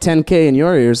lot of 10K in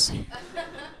your ears.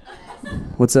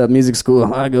 What's up, music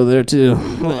school? I go there too.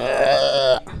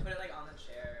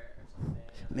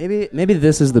 Maybe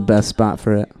this is the best spot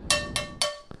for it.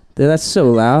 That's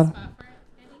so loud.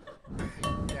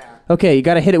 Okay, you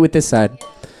gotta hit it with this side.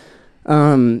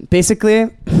 Basically,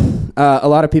 a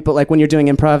lot of people, like when you're doing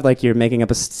improv, like you're making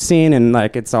up a scene and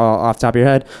like it's all off the top of your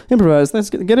head. Improvise, let's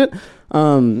get it.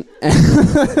 And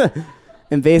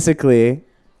basically,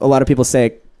 a lot of people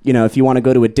say, you know, if you want to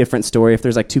go to a different story, if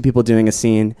there's like two people doing a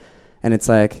scene and it's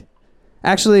like,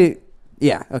 actually,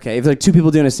 yeah, okay. If like two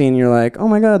people doing a scene, you're like, oh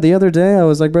my God, the other day I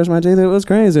was like brushing my teeth, it was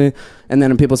crazy. And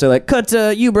then people say like, cut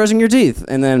to you brushing your teeth.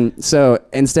 And then, so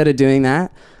instead of doing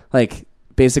that, like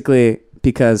basically,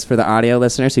 because for the audio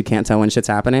listeners who can't tell when shit's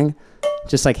happening,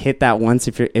 just like hit that once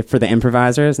if for the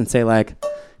improvisers and say like,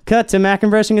 cut to Mac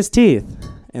and brushing his teeth.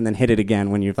 And then hit it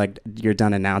again when you're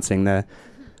done announcing the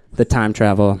time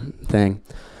travel thing.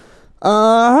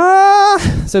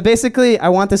 So basically, I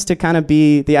want this to kind of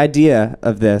be the idea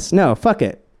of this. No, fuck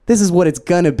it. This is what it's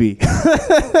gonna be.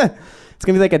 It's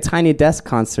gonna be like a Tiny Desk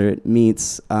concert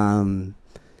meets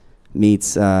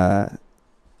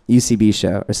UCB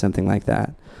show or something like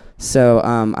that. So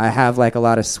I have like a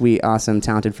lot of sweet, awesome,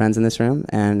 talented friends in this room,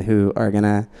 and who are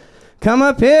gonna come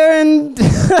up here and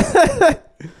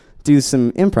do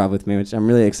some improv with me, which I'm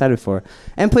really excited for,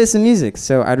 and play some music.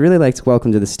 So I'd really like to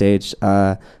welcome to the stage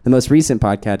the most recent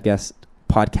podcast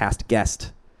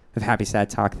guest of Happy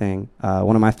Sad Talk Thing,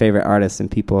 one of my favorite artists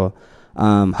and people,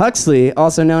 Huxley,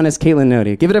 also known as Caitlin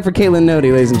Nody. Give it up for Caitlin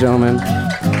Nody, ladies and gentlemen.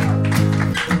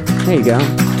 There you go.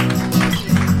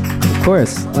 Of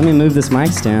course. Let me move this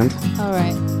mic stand. All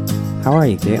right. How are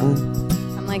you, Caitlin?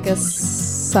 I'm like a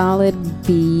solid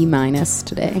B-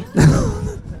 today.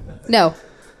 No.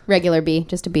 Regular B,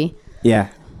 just a B. Yeah.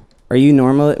 Are you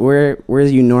normal? Where are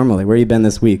you normally? Where have you been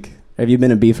this week? Have you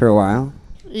been a B for a while?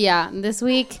 Yeah, this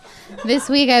week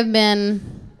I've been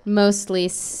mostly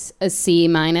a C-.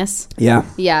 Yeah.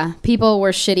 Yeah, people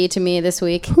were shitty to me this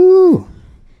week. Woo.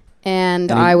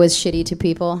 And I was shitty to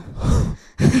people.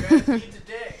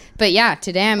 But yeah,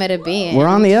 today I'm at a B. We're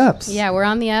on the ups. Yeah, we're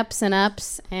on the ups,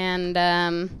 and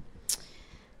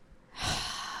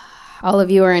all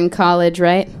of you are in college,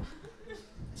 right?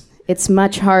 It's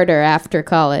much harder after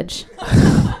college.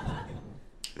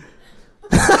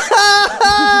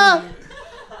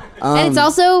 And it's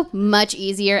also much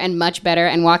easier and much better.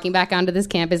 And walking back onto this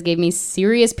campus gave me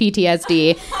serious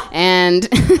PTSD. And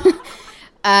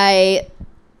I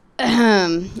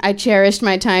cherished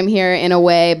my time here in a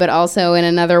way, but also in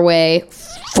another way.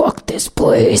 Fuck this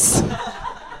place.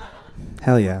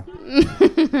 Hell yeah.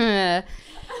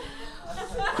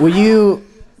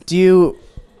 Do you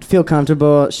feel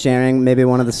comfortable sharing maybe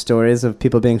one of the stories of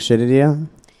people being shitty to you?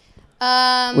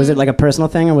 Was it like a personal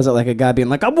thing, or was it like a guy being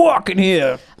like, I'm walking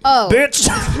here, bitch?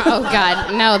 Oh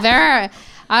God, no. There are.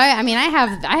 I mean, I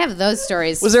have those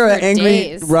stories. Was there an for angry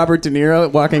days. Robert De Niro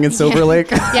walking in Silver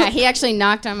Lake? Yeah, he actually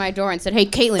knocked on my door and said, "Hey,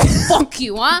 Caitlin, fuck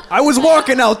you, huh?" I was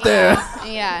walking out there.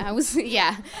 Yeah, I was.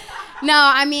 Yeah. No,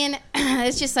 I mean,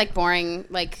 it's just like boring.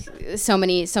 Like so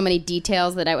many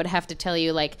details that I would have to tell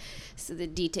you. Like so the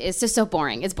detail. It's just so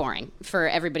boring. It's boring for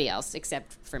everybody else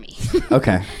except for me.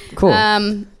 Okay, cool.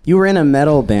 You were in a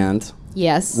metal band.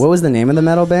 Yes. What was the name of the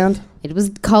metal band? It was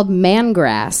called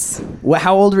Mangrass.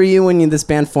 How old were you when this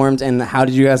band formed, and how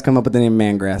did you guys come up with the name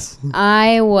Mangrass?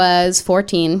 I was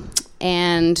 14,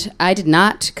 and I did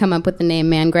not come up with the name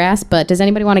Mangrass, but does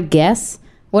anybody want to guess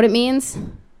what it means? Does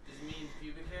it mean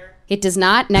pubic hair? It does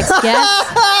not. Next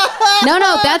guess.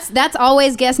 No, that's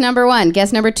always guess number one.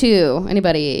 Guess number two.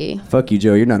 Anybody? Fuck you,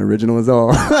 Joe. You're not original at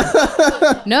all.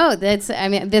 No,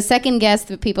 the second guess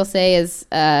that people say is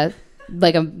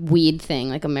like a weed thing,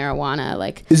 like a marijuana,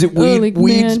 like. Is it weed?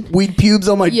 Weed pubes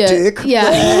on my dick? Yeah,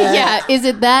 yeah. Is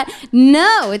it that?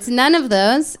 No, it's none of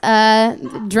those.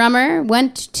 Drummer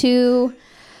went to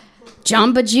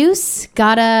Jamba Juice,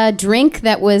 got a drink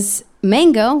that was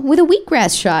mango with a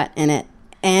wheatgrass shot in it,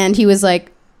 and he was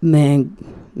like, Mangrass.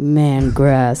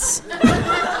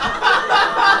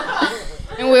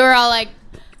 And we were all like,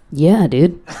 yeah,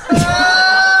 dude.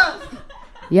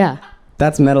 Yeah.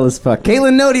 That's metal as fuck.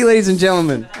 Caitlin Nody, ladies and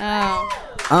gentlemen.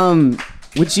 Oh.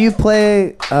 Would you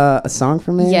play a song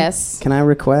for me? Yes. Can I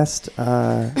request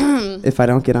if I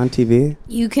don't get on TV?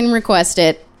 You can request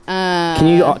it. Can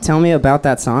you tell me about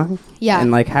that song? Yeah. And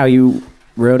like how you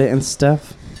wrote it and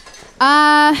stuff? Okay.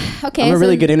 I'm a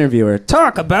really good interviewer.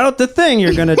 Talk about the thing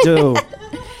you're gonna do.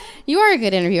 You are a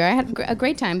good interviewer. I had a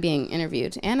great time being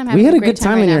interviewed, and I'm having We had a great good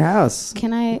time right in your now. house.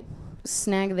 Can I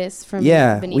snag this from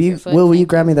Will beneath your foot? you Thank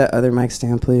grab me that other mic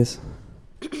stand, please?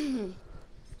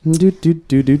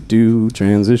 do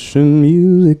transition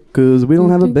music, cause we don't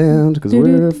have a band, cause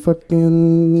we're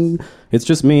fucking. It's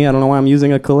just me. I don't know why I'm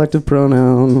using a collective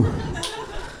pronoun.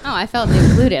 Oh, I felt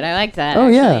included. I like that. Oh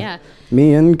actually, yeah.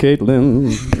 Me and Caitlin.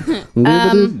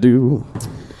 Do.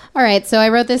 All right, so I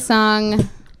wrote this song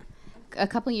a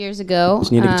couple years ago.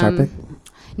 Do you need a guitar pick?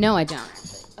 No, I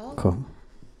don't. Cool.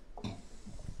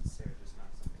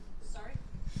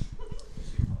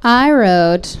 I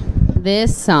wrote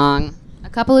this song a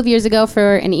couple of years ago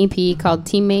for an EP called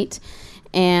Teammate,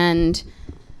 and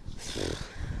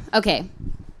okay,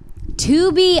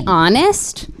 to be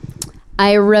honest,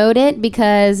 I wrote it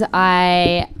because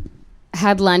I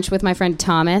had lunch with my friend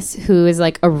Thomas, who is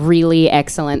like a really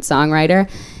excellent songwriter,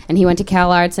 and he went to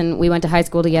Cal Arts, and we went to high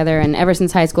school together, and ever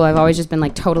since high school I've always just been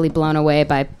like totally blown away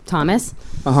by Thomas.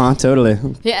 Totally.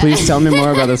 Yeah. Please tell me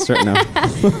more about this right now.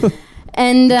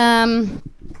 And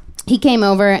he came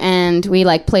over and we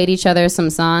like played each other some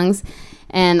songs,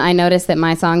 and I noticed that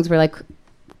my songs were like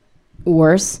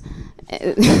worse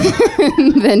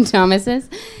than Thomas's,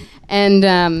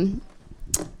 and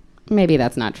maybe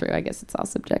that's not true. I guess it's all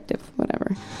subjective.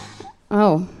 Whatever.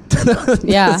 Oh,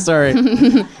 yeah. Sorry.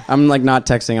 I'm like not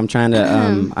texting. I'm trying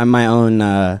to. I'm my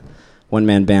own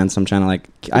one-man band, so I'm trying to like.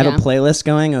 I have a playlist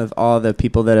going of all the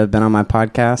people that have been on my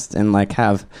podcast and like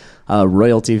have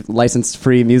royalty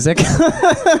license-free music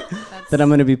that I'm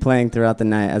going to be playing throughout the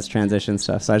night as transition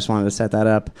stuff. So I just wanted to set that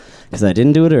up because I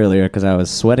didn't do it earlier because I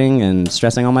was sweating and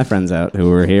stressing all my friends out who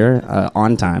were here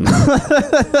on time.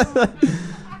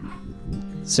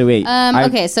 So wait.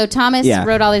 Okay, so Thomas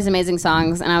wrote all these amazing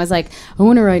songs, and I was like, I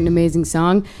want to write an amazing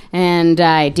song, and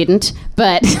I didn't,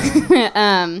 but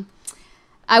I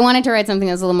wanted to write something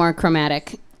that was a little more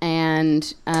chromatic,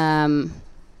 and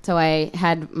so I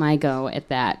had my go at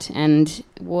that. And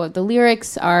the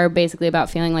lyrics are basically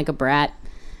about feeling like a brat,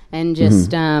 and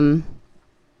just, man,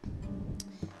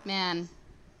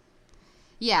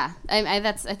 yeah,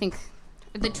 that's, I think,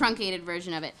 the truncated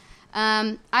version of it.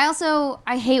 I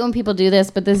hate when people do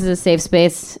this, but this is a safe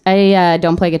space. I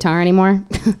don't play guitar anymore.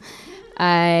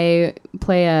 I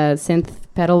play a synth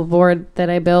pedal board that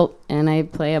I built, and I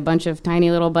play a bunch of tiny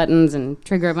little buttons and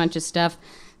trigger a bunch of stuff.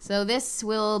 So this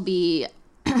will be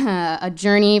a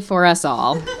journey for us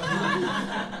all.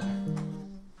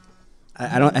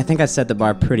 I think I set the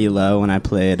bar pretty low when I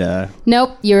played.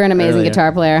 Nope, you're an amazing earlier.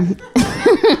 guitar player.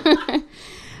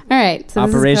 right. So this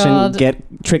is Operation called-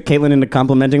 trick Caitlin into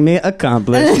complimenting me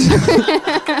accomplished.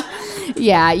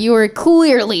 Yeah, you were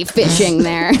clearly fishing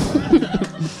there.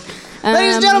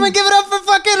 Ladies and gentlemen, give it up for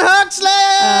fucking Huxley!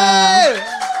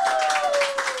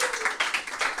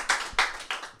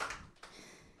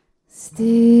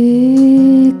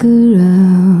 Stick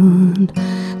around,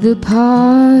 the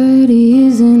party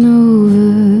isn't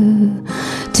over.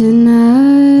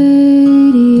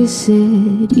 Tonight you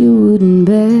said you wouldn't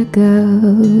back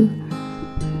out.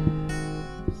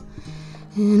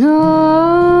 And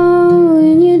all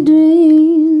in your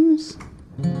dreams,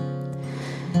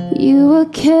 you were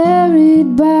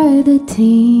carried by the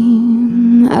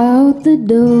team out the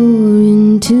door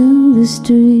into the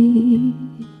street.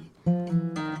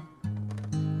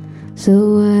 So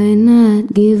why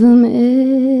not give them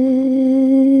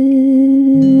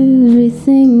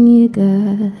everything you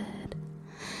got?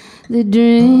 The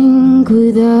drink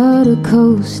without a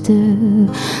coaster,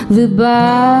 the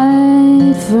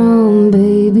bite from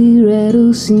baby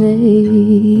rattlesnake.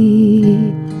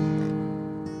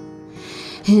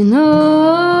 And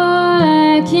all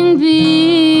I can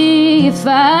be if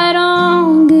I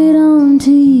don't get on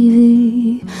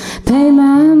TV, pay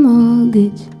my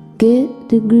mortgage, get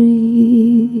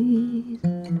degrees.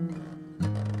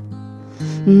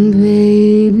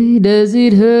 Baby, does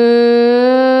it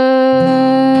hurt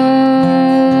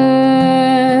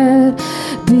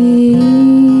being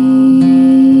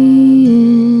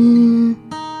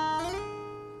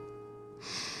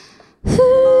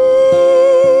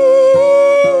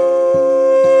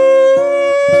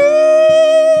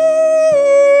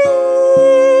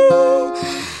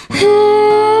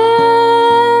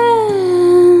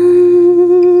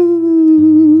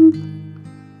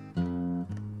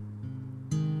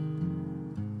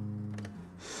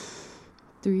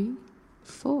Three,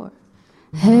 four.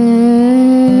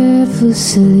 Half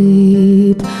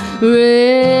asleep,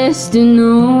 resting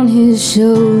on his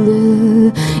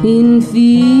shoulder. In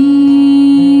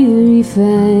fear, he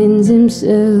finds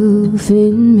himself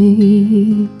in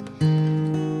me.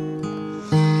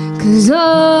 'Cause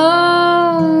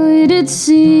all it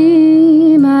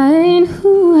seem I ain't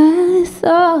who I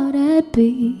thought I'd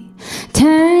be.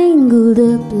 Tangled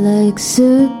up like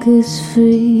circus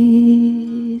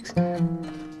freaks.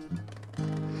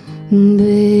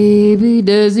 Baby,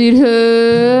 does it hurt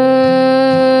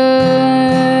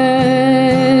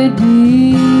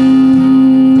being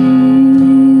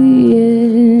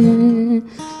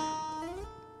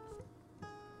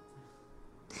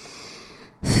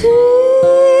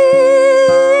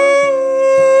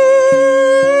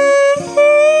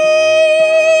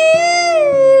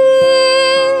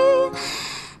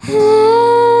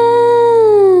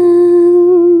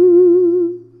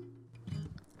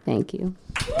Thank you.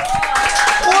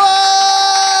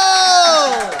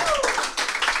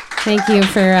 Thank you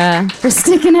for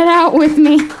sticking it out with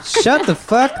me. Shut the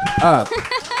fuck up.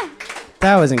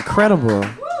 That was incredible.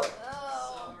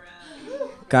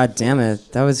 God damn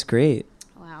it. That was great.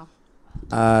 Wow.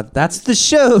 That's the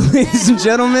show, ladies and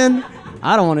gentlemen.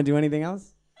 I don't want to do anything else.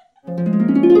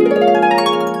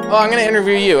 Oh, I'm gonna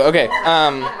interview you. Okay.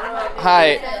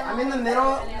 Hi. I'm in the middle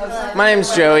of... My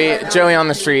name's Joey. Joey on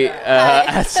the street,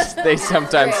 as they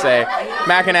sometimes say.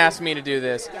 Mackin asked me to do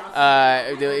this.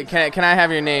 Can I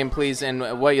have your name, please,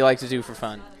 and what you like to do for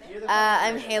fun?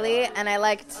 I'm Haley, and I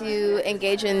like to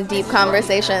engage in deep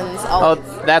conversations. Oh,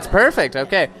 that's perfect.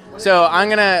 Okay. So I'm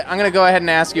gonna go ahead and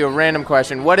ask you a random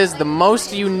question. What is the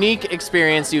most unique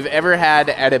experience you've ever had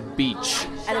at a beach?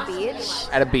 At a beach?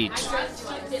 At a beach.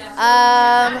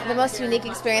 The most unique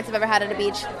experience I've ever had at a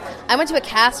beach. I went to a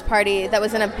cast party that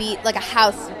was in a beach, like a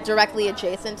house directly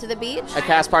adjacent to the beach. A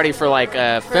cast party for like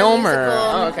a film or?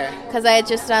 Oh, okay. Because I had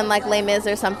just done like Les Mis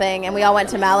or something, and we all went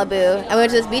to Malibu, and we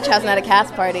went to this beach house and had a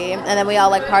cast party, and then we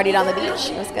all like partied on the beach.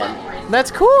 It was good.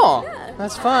 That's cool.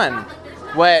 That's fun.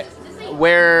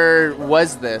 Where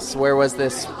was this? Where was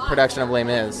this production of Les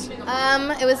Mis?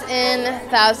 It was in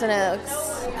Thousand Oaks.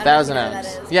 Thousand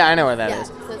Oaks. Yeah, I know where that is.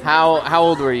 So How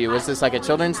old were you? Was this like a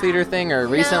children's theater thing or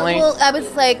recently? No, well, I was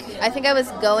like, I think I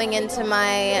was going into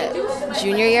my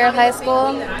junior year of high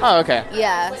school. Oh, okay.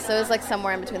 Yeah, so it was like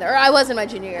somewhere in between there. Or I was in my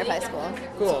junior year of high school.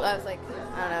 Cool. So I was like,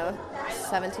 I don't know,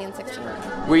 17, 16.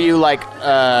 Were you like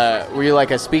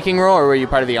a speaking role or were you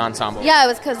part of the ensemble? Yeah, I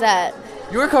was Cosette.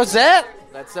 You were Cosette?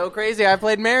 That's so crazy. I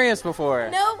played Marius before.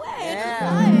 No way.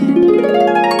 Yeah.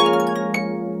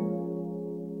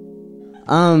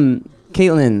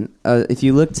 Caitlin, if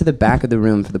you look to the back of the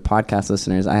room for the podcast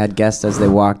listeners, I had guests as they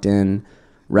walked in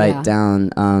write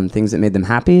down things that made them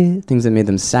happy, things that made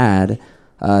them sad,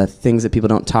 things that people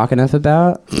don't talk enough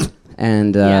about,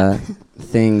 and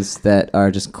things that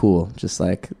are just cool, just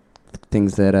like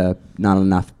things that not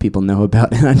enough people know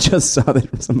about, and I just saw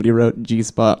that somebody wrote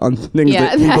G-spot on things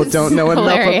that people don't know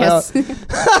hilarious. enough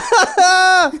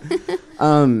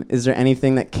about. Is there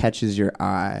anything that catches your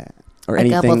eye, or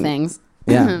anything? A couple things.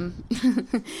 Yeah.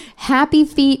 Happy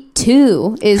Feet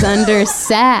 2 is under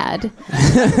sad.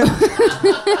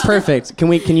 Perfect.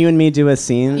 Can you and me do a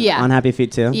scene Yeah. on Happy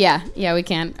Feet 2? Yeah, we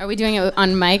can. Are we doing it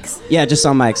on mics? Yeah, just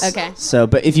on mics. Okay. So,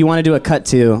 but if you want to do a cut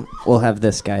too, we'll have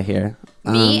this guy here.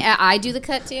 Me? I do the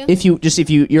cut too? If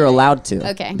you're allowed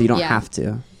to. Okay, But you don't yeah. have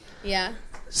to. Yeah.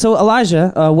 So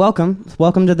Elijah, welcome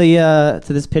to the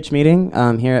to this pitch meeting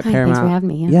here at Hi, Paramount. thanks for having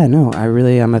me, yeah. Yeah, no,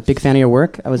 I'm a big fan of your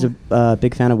work. I was a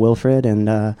big fan of Wilfred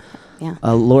and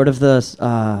Lord of the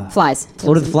Flies.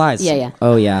 Lord of the Flies. Yeah.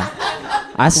 Oh yeah,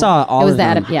 I saw all was of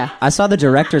that, them. yeah. I saw the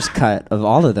director's cut of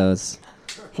all of those.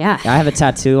 Yeah. I have a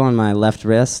tattoo on my left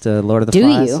wrist, Lord of the Do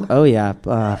Flies. you? Oh yeah.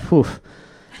 Whew.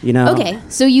 You know. Okay,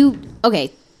 so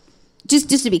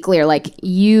just to be clear, like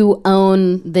you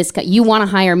own this cut. You want to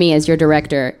hire me as your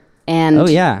director, and Oh,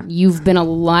 yeah. you've been a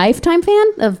lifetime fan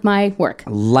of my work.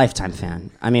 Lifetime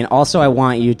fan. I mean, also I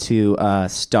want you to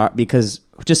start because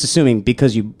I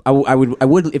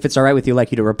would if it's all right with you,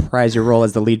 like you to reprise your role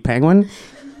as the lead penguin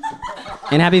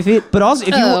in Happy Feet. But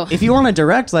also if you want to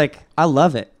direct, like I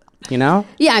love it. You know.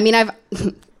 Yeah, I mean, I've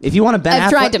If you want to Ben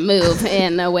tried Affleck- to move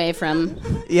in away from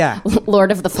Yeah.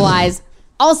 Lord of the Flies.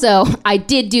 Also, I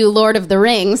did do Lord of the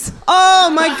Rings. Oh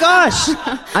my gosh!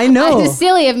 I know.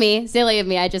 Silly of me.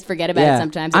 I just forget about Yeah. it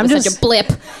sometimes. I'm It was just- such a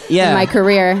blip Yeah. in my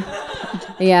career.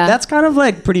 Yeah. That's kind of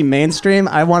like pretty mainstream.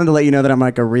 I wanted to let you know that I'm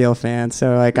like a real fan.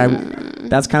 So like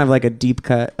that's kind of like a deep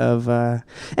cut of.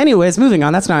 Anyways, moving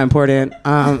on. That's not important.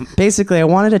 Basically, I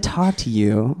wanted to talk to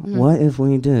you. What if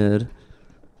we did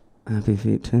Happy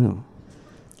Feet 2?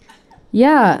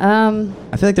 Yeah.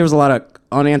 I feel like there was a lot of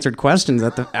unanswered questions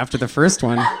after the first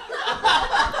one.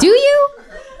 Do you?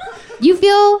 You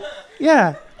feel?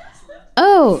 Yeah.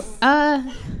 Oh. I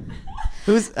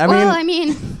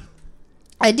mean,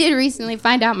 I did recently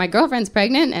find out my girlfriend's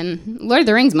pregnant, and Lord of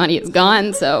the Rings money is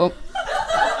gone. So.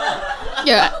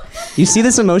 Yeah. you see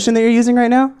this emotion that you're using right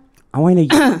now? I want you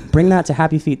to bring that to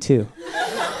Happy Feet 2.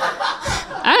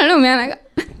 I don't know, man.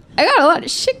 I got a lot of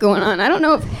shit going on. I don't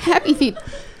know if Happy Feet.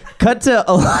 Cut to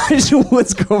Elijah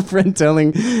Wood's girlfriend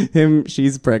telling him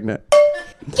she's pregnant.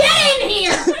 Get in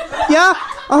here! Yeah?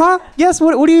 Yes,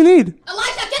 what do you need?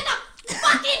 Elijah, get the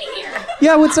fuck in here!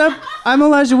 Yeah, what's up? I'm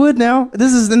Elijah Wood now.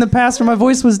 This is in the past where my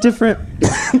voice was different.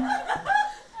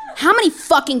 How many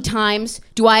fucking times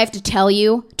do I have to tell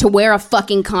you to wear a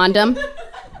fucking condom?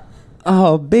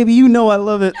 Oh, baby, you know I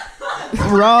love it.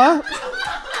 Raw.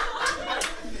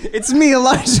 It's me,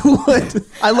 Elijah Wood.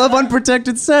 I love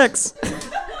unprotected sex.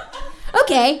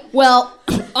 Okay, well,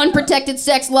 unprotected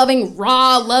sex loving,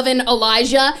 raw loving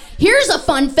Elijah. Here's a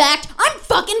fun fact. I'm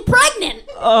fucking pregnant.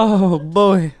 Oh,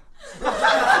 boy.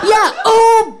 Yeah,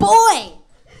 oh boy.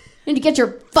 Need to get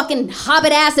your fucking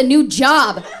hobbit ass a new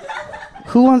job.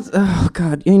 Who wants... Oh,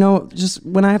 God. You know, just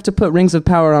when I have to put rings of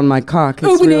power on my cock,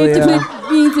 it's really...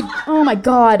 Oh my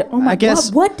God. Oh my I guess,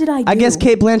 God. What did I do? I guess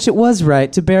Kate Blanchett was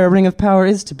right. To bear a ring of power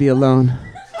is to be alone.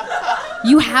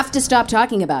 You have to stop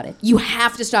talking about it. You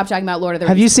have to stop talking about Lord of the Rings.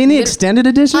 Have you seen the extended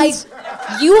editions?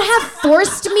 You have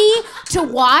forced me to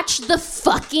watch the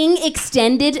fucking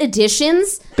extended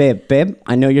editions. Babe,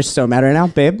 I know you're so mad right now.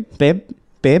 Babe,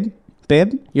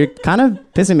 you're kind of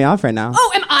pissing me off right now.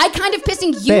 Oh, am I kind of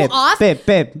pissing you off? Babe.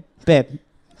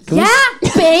 Can Yeah,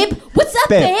 babe. What's up,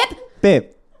 babe? Babe.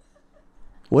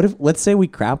 What if, let's say we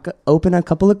crack open a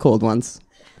couple of cold ones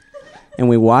and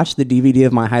we watch the DVD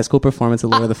of my high school performance of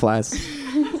Lord of the Flies.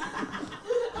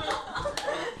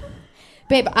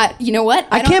 Babe, you know what?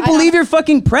 I can't believe you're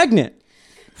fucking pregnant.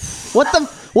 What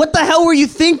the hell were you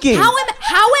thinking? How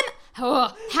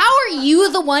are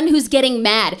you the one who's getting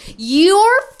mad?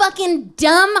 Your fucking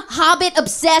dumb hobbit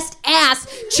obsessed ass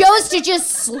chose to just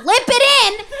slip it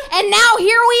in, and now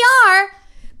here we are,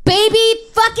 baby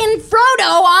fucking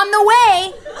Frodo on the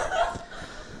way.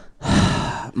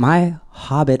 My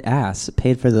hobbit ass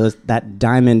paid for that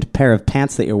diamond pair of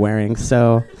pants that you're wearing,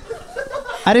 so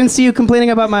I didn't see you complaining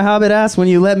about my hobbit ass when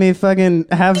you let me fucking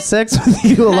have sex with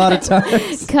you a lot of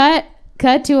times. Cut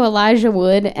to Elijah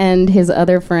Wood and his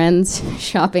other friends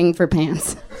shopping for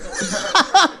pants.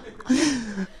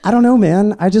 I don't know,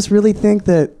 man. I just really think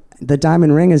that the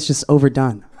diamond ring is just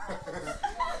overdone.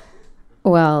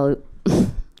 Well,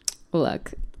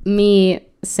 look, me,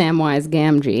 Samwise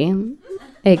Gamgee,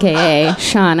 a.k.a.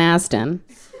 Sean Astin,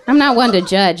 I'm not one to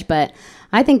judge, but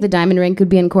I think the diamond ring could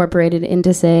be incorporated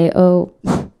into, say,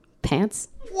 pants.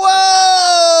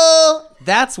 Whoa!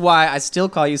 That's why I still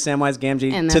call you Samwise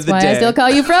Gamgee And to that's the why day. I still call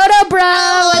you Frodo, bro.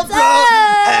 What's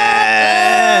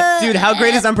up? Dude, how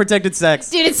great is unprotected sex?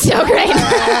 Dude, it's so great.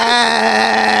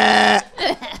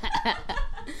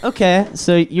 Okay,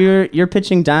 so you're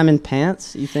pitching Diamond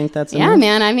Pants. You think that's Yeah,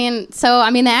 man. I mean,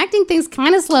 the acting thing's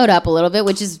kind of slowed up a little bit,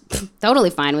 which is totally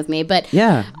fine with me. But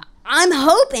Yeah. I'm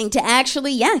hoping to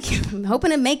actually, I'm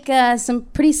hoping to make some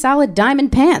pretty solid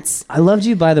Diamond Pants. I loved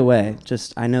you, by the way.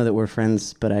 Just I know that we're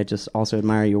friends, but I just also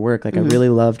admire your work. Like I really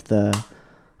loved the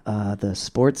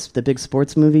big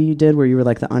sports movie you did where you were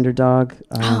like the underdog.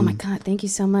 Oh my God, thank you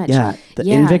so much. Yeah,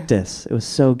 the Invictus. It was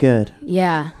so good.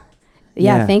 Yeah,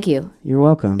 Yeah. thank you. You're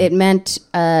welcome. It meant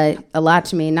a lot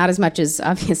to me, not as much as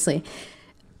obviously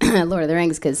Lord of the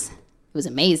Rings, because it was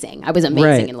amazing. I was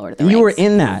amazing in Lord of the Rings. You were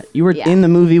in that. You were Yeah. in the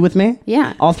movie with me?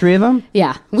 Yeah. All three of them?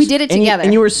 Yeah, we did it And together.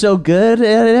 you were so good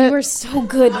at it? You were so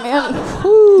good, man.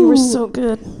 You were so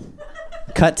good.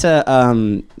 Cut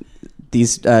to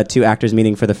these two actors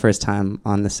meeting for the first time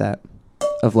on the set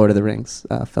of Lord of the Rings,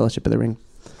 Fellowship of the Ring.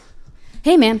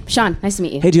 Hey, man. Sean, nice to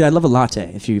meet you. Hey, dude, I'd love a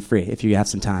latte if you're free, if you have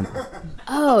some time.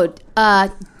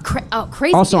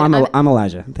 Crazy. Also, dude. I'm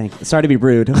Elijah. Thank you. Sorry to be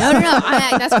rude. No.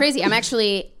 That's crazy. I'm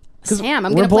actually Sam.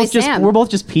 I'm going to play Sam. We're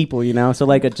both just people, you know? So,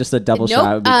 like, just a double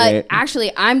shot would be great.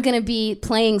 Actually, I'm going to be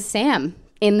playing Sam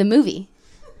in the movie.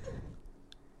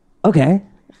 Okay.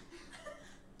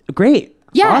 Great.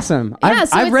 Yeah. Awesome. Yeah,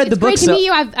 I've read the book. Great to meet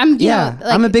you.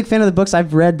 I'm a big fan of the books.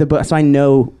 I've read the book, so I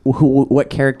know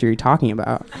what character you're talking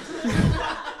about.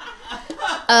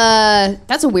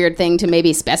 That's a weird thing to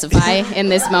maybe specify in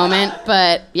this moment,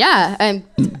 but yeah,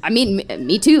 I mean,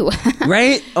 me too.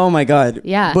 Right? Oh my God.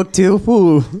 Yeah. Book 2.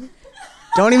 Ooh.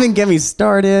 Don't even get me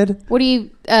started. What do you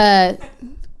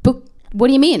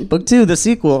mean? Book 2, the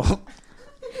sequel.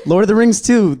 Lord of the Rings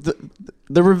 2,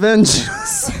 the Revenge.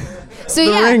 So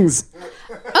the Rings.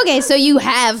 Okay, so you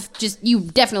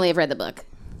definitely have read the book.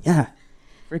 Yeah.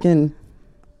 Freaking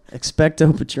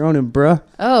Expecto Patronum, bruh.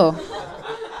 Oh.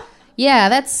 Yeah,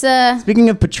 that's Speaking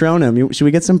of Patronum, should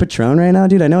we get some Patron right now,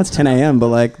 dude? I know it's 10 a.m., but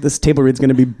like this table read's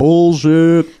gonna be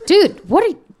bullshit. Dude,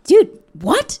 what?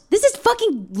 This is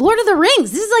fucking Lord of the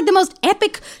Rings. This is like the most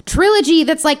epic trilogy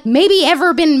that's like maybe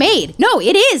ever been made. No,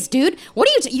 it is, dude. What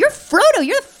are you you're Frodo,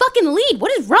 you're the fucking lead.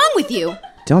 What is wrong with you?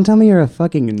 Don't tell me you're a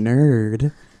fucking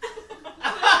nerd.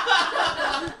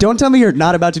 Don't tell me you're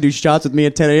not about to do shots with me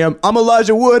at 10 a.m. I'm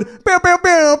Elijah Wood. Bow, bow,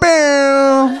 bow,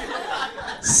 bow.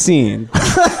 Scene.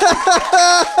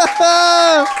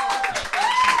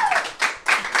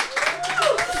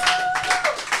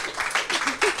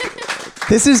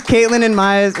 This is Caitlin and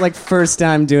Maya's like first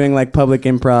time doing like public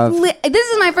improv. This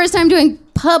is my first time doing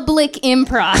public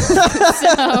improv.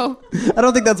 So I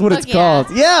don't think that's what it's yeah. called.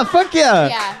 Yeah, fuck yeah.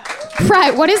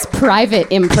 yeah. What is private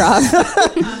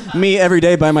improv? Me every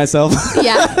day by myself.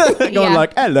 Yeah. Going Yeah.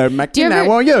 like, hello, Mackie, you ever-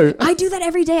 how are you? I do that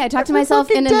every day. I talk to myself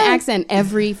in an accent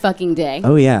every fucking day.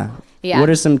 Oh yeah. Yeah. What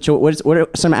are some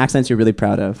accents you're really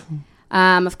proud of?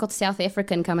 I've got South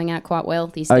African coming out quite well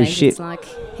these Oh, days. shit.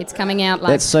 It's coming out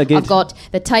like That's so good. I've got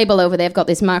the table over there. I've got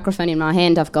this microphone in my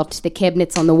hand. I've got the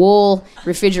cabinets on the wall,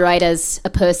 refrigerators, a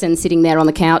person sitting there on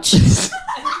the couch.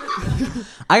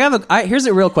 Here's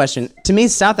a real question. To me,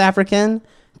 South African,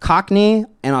 Cockney,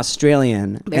 and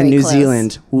Australian, Very and New close.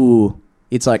 Zealand. Ooh.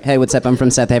 It's like, hey, what's up? I'm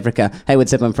from South Africa. Hey,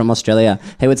 what's up? I'm from Australia.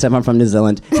 Hey, what's up? I'm from New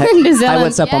Zealand. Hey, New Zealand, Hey,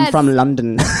 what's up? I'm yes. from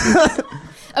London.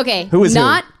 Okay, Who is who?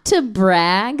 not to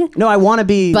brag, No, I want to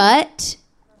be. but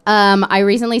I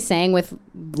recently sang with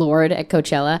Lorde at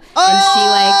Coachella, Oh! and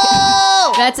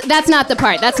she like that's not the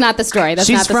part. That's not the story. That's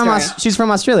not the story. She's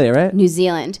from Australia, right? New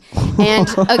Zealand, and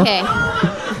okay.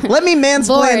 Let me mansplain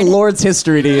Lorde. Lord's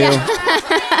history to you.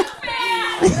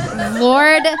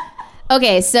 Lorde.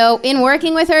 Okay, so in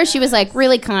working with her, she was like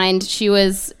really kind. She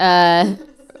was,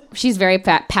 she's very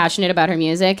passionate about her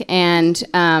music, and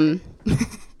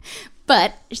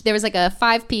but there was like a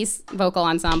 5-piece vocal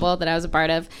ensemble that I was a part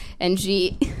of, and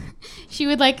she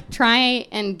would like try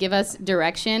and give us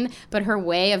direction, but her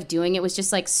way of doing it was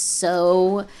just like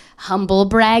so humble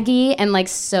braggy and like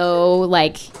so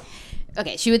like,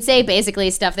 okay, she would say basically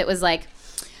stuff that was like,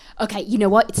 okay, you know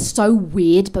what? It's so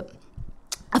weird, but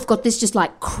I've got this just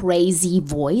like crazy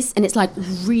voice and it's like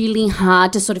really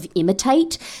hard to sort of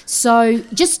imitate. So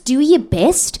just do your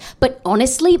best. But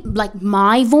honestly, like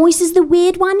my voice is the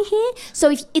weird one here. So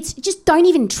if it's just don't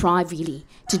even try really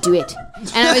to do it.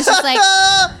 And I was just like,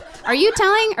 are you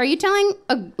telling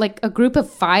a group of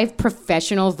 5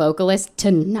 professional vocalists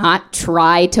to not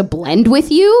try to blend with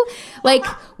you? Like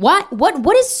what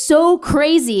is so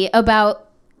crazy about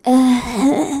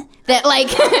that like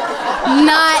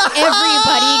not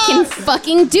everybody can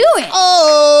fucking do it.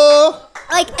 Oh,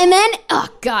 And then, oh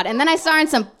God, and then I saw her in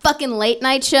some fucking late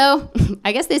night show.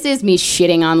 I guess this is me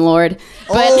shitting on Lorde.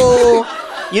 But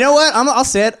you know what? I'll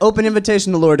say it. Open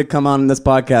invitation to Lorde to come on this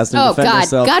podcast and defend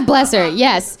herself. God bless her,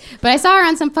 yes. But I saw her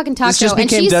on some fucking talk show. This just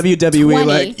became and she's WWE, 20.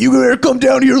 like, you better come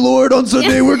down to your Lorde on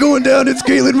Sunday. We're going down. It's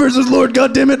Caitlyn versus Lorde,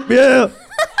 goddammit. Yeah.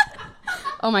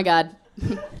 Oh my God.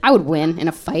 I would win in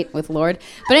a fight with Lorde.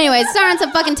 But anyway, saw her on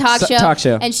some fucking talk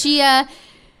show. And she,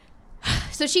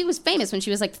 so she was famous when she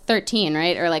was like 13,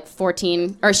 right? Or like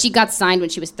 14. Or she got signed when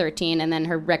she was 13, and then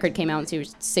her record came out when she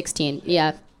was 16.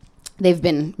 Yeah. They've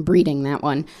been breeding that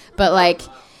one. But like,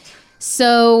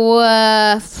 so,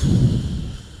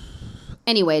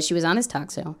 anyway, she was on his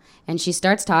talk show, and she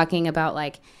starts talking about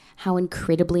like how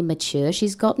incredibly mature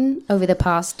she's gotten over the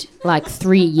past like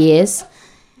 3 years.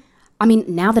 I mean,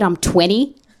 now that I'm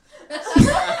 20,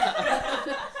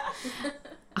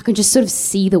 I can just sort of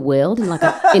see the world in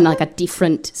like a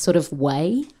different sort of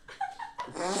way.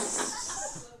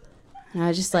 And I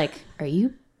was just like, are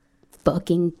you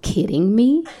fucking kidding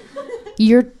me?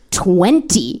 You're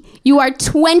 20. You are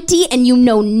 20 and you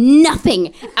know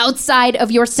nothing outside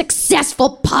of your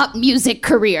successful pop music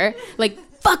career. Like,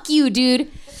 fuck you,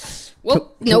 dude.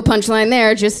 Well, no punchline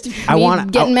there. Just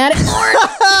getting mad at Lorde.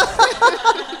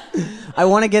 I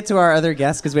want to get to our other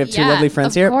guests because we have two lovely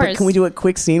friends of here. course. But can we do a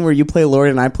quick scene where you play Lorde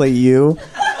and I play you,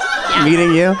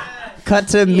 meeting you? Cut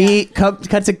to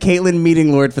Caitlyn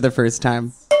meeting Lorde for the first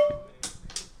time.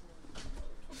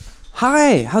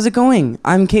 Hi, how's it going?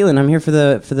 I'm Caitlyn. I'm here for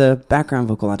the background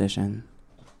vocal audition.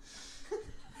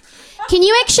 Can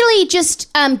you actually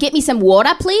just get me some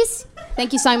water, please?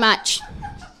 Thank you so much.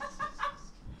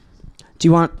 Do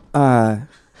you want? I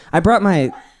brought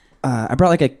like a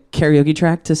karaoke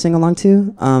track to sing along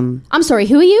to. I'm sorry.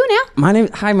 Who are you now? My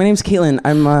name's Caitlyn.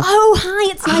 I'm. Oh,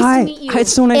 hi. It's nice to meet you. Hi,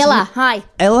 it's so nice. Ella. Hi.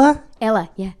 Ella.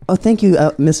 Ella. Yeah. Oh, thank you,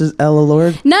 Mrs. Ella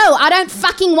Lorde. No, I don't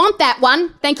fucking want that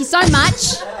one. Thank you so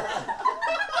much.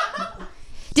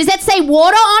 Does that say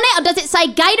water on it, or does it say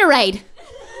Gatorade?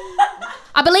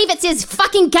 I believe it says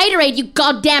fucking Gatorade, you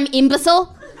goddamn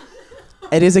imbecile.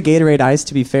 It is a Gatorade Ice,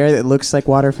 to be fair. It looks like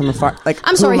water from afar. Like,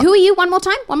 I'm sorry, who are you? One more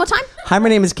time? Hi, my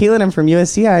name is Caitlyn. I'm from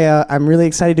USC. I'm really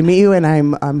excited to meet you, and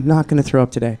I'm not going to throw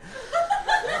up today.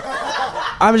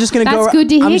 I'm just going to go. That's good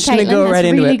to hear, I'm just going to go right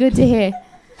into it. That's really good to hear.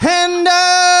 And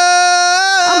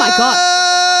oh my God.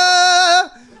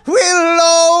 We'll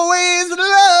always love you.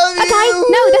 Okay,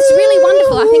 no, that's really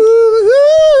wonderful. I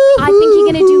think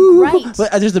you're going to do great.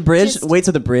 Wait, there's the bridge. Wait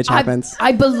till the bridge happens.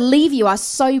 I believe you. I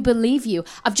so believe you.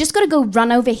 I've just got to go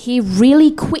run over here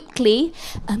really quickly.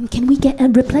 Can we get a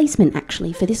replacement,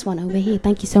 actually, for this one over here?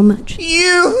 Thank you so much.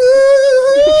 Okay,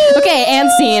 and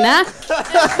scene,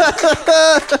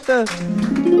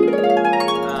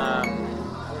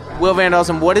 Will Van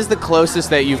Dalsen, what is the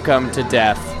closest that you've come to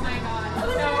death?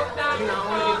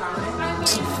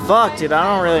 Fuck, dude,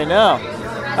 I don't really know.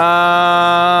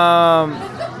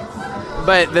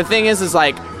 But the thing is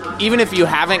like, even if you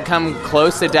haven't come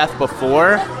close to death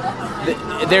before,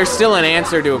 there's still an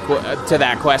answer to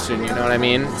that question. You know what I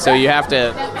mean? So you have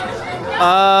to.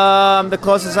 The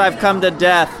closest I've come to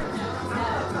death.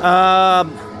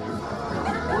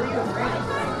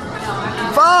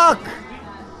 Fuck.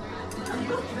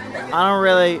 I don't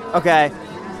really. Okay.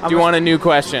 Do you want a new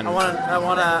question? I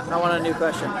want a new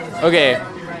question. Okay.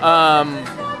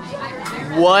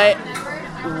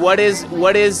 What is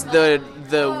the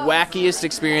wackiest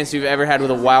experience you've ever had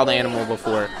with a wild animal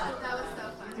before?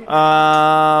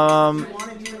 Am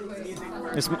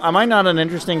I not an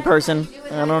interesting person?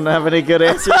 I don't have any good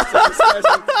answers to this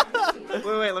question.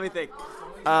 Wait, let me think.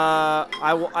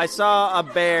 I saw a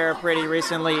bear pretty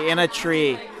recently in a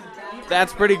tree.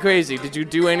 That's pretty crazy. Did you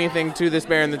do anything to this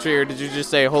bear in the tree, or did you just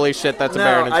say, holy shit, that's a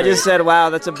bear in a tree? I just said, wow,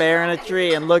 that's a bear in a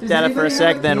tree, and looked at it for a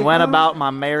sec, then went about my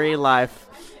merry life.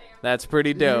 That's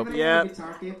pretty dope. Yeah.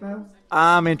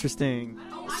 I'm interesting.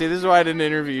 See, this is why I didn't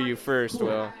interview you first,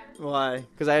 Will. Why?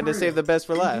 Because I had to save the best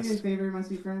for last.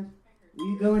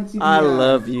 I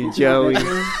love you, Joey.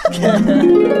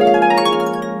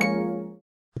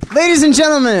 Ladies and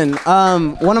gentlemen,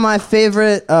 one of my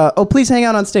favorite. Please hang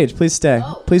out on stage. Please stay.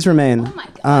 Please remain. Oh my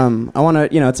God. I want to.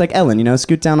 It's like Ellen.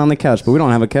 Scoot down on the couch, but we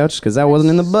don't have a couch because that wasn't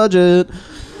in the budget.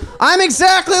 I'm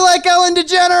exactly like Ellen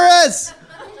DeGeneres.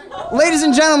 Ladies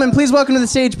and gentlemen, please welcome to the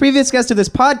stage previous guest of this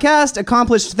podcast,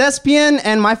 accomplished thespian,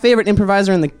 and my favorite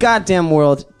improviser in the goddamn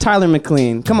world, Tyler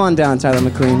McLean. Come on down, Tyler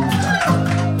McLean.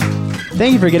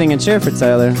 Thank you for getting a chair for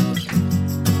Tyler.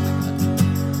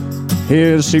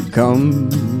 Here she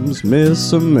comes,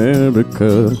 Miss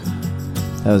America.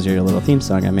 That was your little theme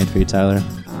song I made for you, Tyler.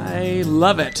 I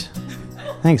love it.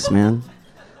 Thanks, man.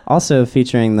 Also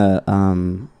featuring the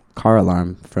car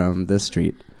alarm from this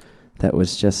street that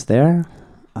was just there.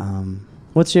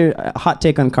 What's your hot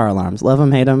take on car alarms? Love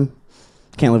them, hate them?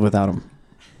 Can't live without them.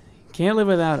 Can't live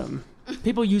without them.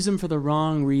 People use them for the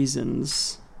wrong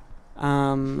reasons.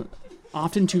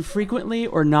 Often too frequently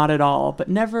or not at all, but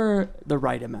never the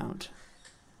right amount.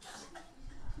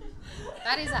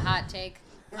 That is a hot take.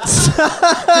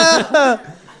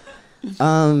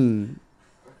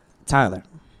 Tyler,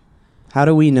 how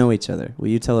do we know each other? Will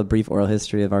you tell a brief oral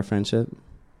history of our friendship?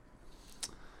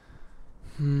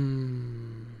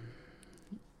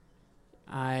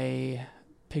 I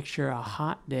picture a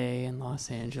hot day in Los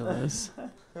Angeles.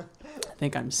 I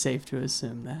think I'm safe to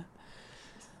assume that.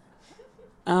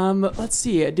 Let's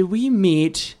see. Did we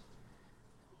meet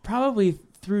probably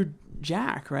through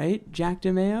Jack, right? Jack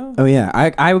DeMeo? Oh, yeah.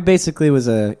 I basically was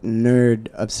a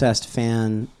nerd-obsessed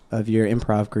fan of your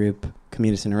improv group,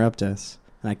 Cometus Interruptus.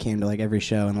 And I came to like every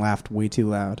show and laughed way too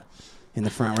loud in the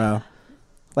front row.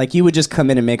 Like you would just come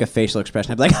in and make a facial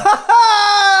expression. I'd be like, ha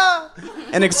ha!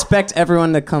 And expect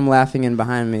everyone to come laughing in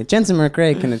behind me. Jensen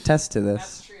McRae can attest to this.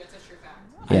 That's true. It's a true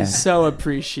fact. I so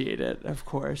appreciate it, of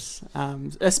course.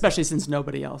 Especially since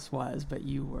nobody else was, but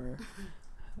you were.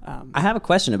 I have a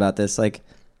question about this. Like,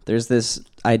 there's this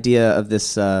idea of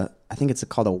this, I think it's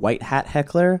called a white hat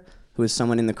heckler, who is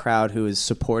someone in the crowd who is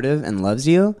supportive and loves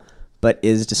you, but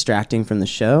is distracting from the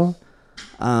show.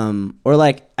 Or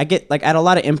like, I get, like, at a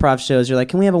lot of improv shows, you're like,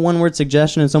 can we have a one-word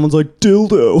suggestion? And someone's like,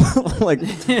 dildo. Like,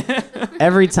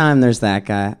 every time there's that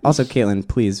guy. Also, Caitlin,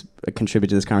 please contribute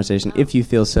to this conversation if you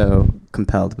feel so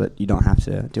compelled, but you don't have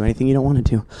to do anything you don't want to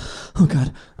do. Oh,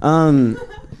 God.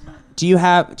 Do you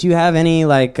have any,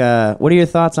 like, what are your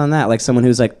thoughts on that? Like, someone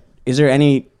who's like, do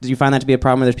you find that to be a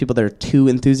problem where there's people that are too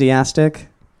enthusiastic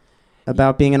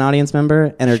about being an audience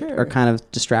member and are kind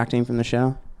of distracting from the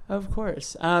show? Of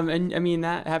course. And I mean,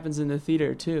 that happens in the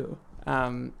theater too.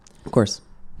 Of course.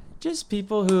 Just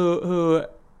people who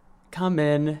come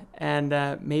in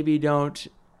and maybe don't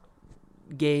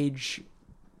gauge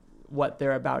what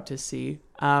they're about to see.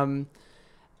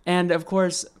 And of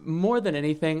course, more than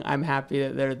anything, I'm happy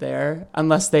that they're there,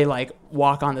 unless they like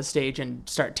walk on the stage and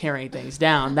start tearing things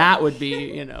down. That would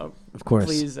be, of course.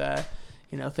 Please,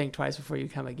 think twice before you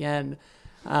come again.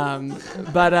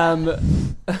 But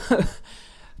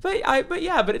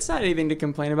it's not anything to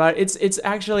complain about. It's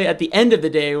actually at the end of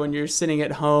the day when you're sitting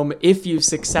at home, if you've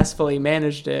successfully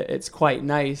managed it, it's quite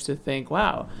nice to think,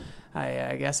 wow,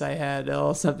 I guess I had a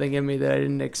little something in me that I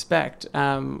didn't expect.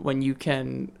 When you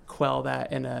can quell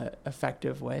that in a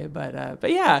effective way, but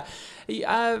yeah, in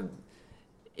an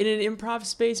improv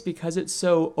space, because it's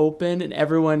so open and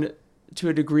everyone to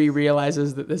a degree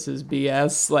realizes that this is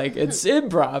BS, like it's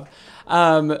improv.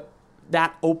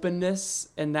 That openness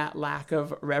and that lack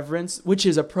of reverence, which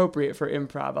is appropriate for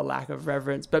improv, a lack of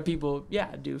reverence. But people,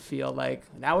 do feel like,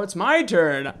 now it's my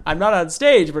turn. I'm not on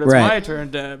stage, but it's my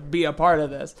turn to be a part of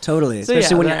this. Totally. So,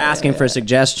 especially when you're asking for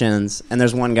suggestions and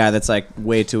there's one guy that's like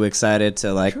way too excited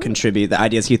to like contribute the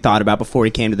ideas he thought about before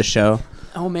he came to the show.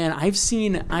 Oh man, I've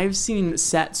seen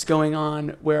sets going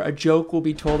on where a joke will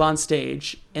be told on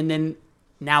stage and then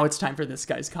now it's time for this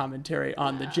guy's commentary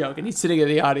on the joke. And he's sitting in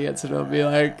the audience and it'll be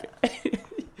like,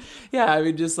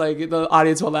 just like the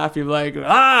audience will laugh. You'll be like,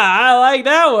 I like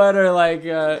that one. Or like,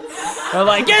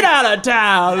 get out of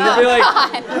town. And it'll be like,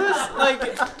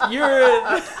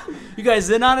 you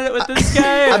guys in on it with this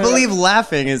guy? I believe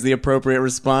laughing is the appropriate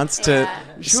response to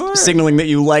signaling that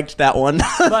you liked that one.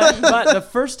 but the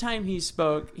first time he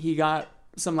spoke, he got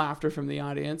some laughter from the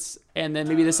audience, and then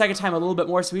maybe the second time a little bit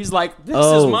more, so he's like, this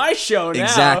is my show now.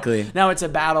 Exactly. Now it's a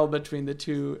battle between the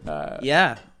two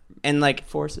and like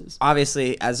forces.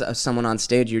 Obviously, as someone on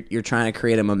stage, you're trying to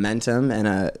create a momentum and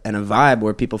a vibe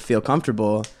where people feel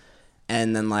comfortable,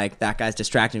 and then like that guy's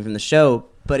distracting from the show.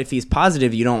 But if he's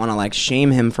positive, you don't want to like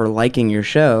shame him for liking your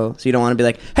show, so you don't want to be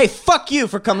like, hey, fuck you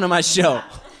for coming to my show.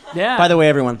 Yeah. By the way,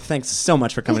 everyone, thanks so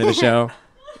much for coming to the show.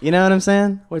 You know what I'm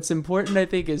saying? What's important, I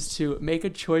think, is to make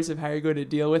a choice of how you're going to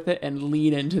deal with it and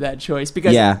lean into that choice.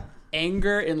 Because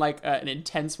anger in like an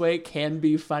intense way can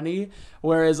be funny,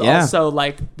 whereas also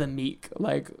like the meek,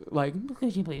 like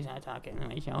could you please not talk in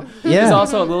my show? Is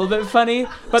also a little bit funny.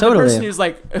 But the person who's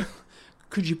like,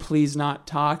 could you please not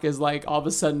talk? Is like all of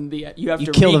a sudden you have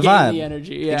to kill regain the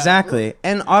energy. Yeah. Exactly,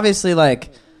 and obviously like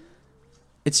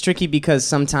it's tricky because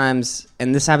sometimes,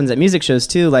 and this happens at music shows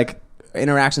too, like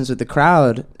interactions with the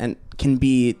crowd and can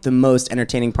be the most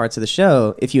entertaining parts of the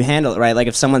show if you handle it right. Like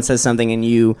if someone says something and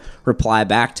you reply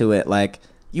back to it, like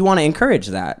you want to encourage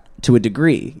that to a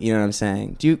degree. You know what I'm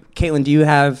saying? Caitlin,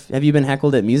 have you been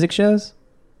heckled at music shows?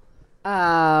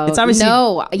 It's obviously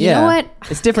no. You know what?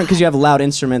 It's different because you have loud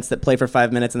instruments that play for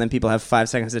 5 minutes, and then people have 5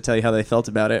 seconds to tell you how they felt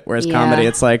about it. Whereas Yeah. comedy,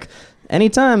 it's like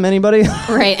anytime, anybody.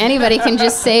 Right. Anybody can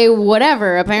just say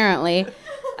whatever, apparently.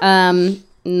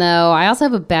 No, I also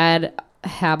have a bad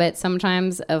habit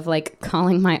sometimes of like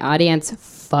calling my audience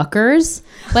fuckers.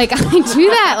 Like I do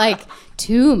that like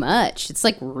too much. It's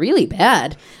like really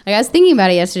bad. Like I was thinking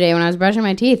about it yesterday when I was brushing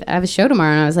my teeth. I have a show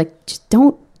tomorrow and I was like, just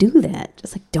don't do that.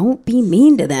 Just like don't be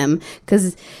mean to them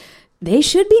because they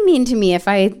should be mean to me if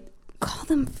I call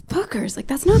them fuckers. Like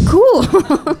that's not cool.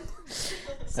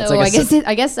 So like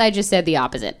I guess I just said the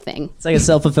opposite thing. It's like a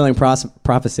self-fulfilling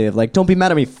prophecy of like, don't be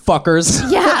mad at me,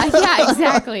 fuckers. Yeah,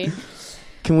 exactly.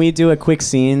 Can we do a quick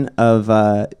scene of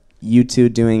you two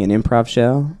doing an improv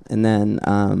show, and then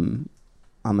I'm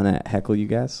gonna heckle you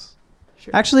guys?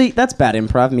 Sure. Actually, that's bad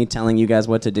improv. Me telling you guys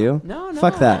what to do. No.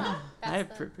 Fuck that. I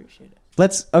appreciate it.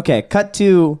 Okay. Cut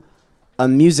to a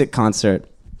music concert,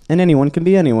 and anyone can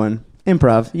be anyone.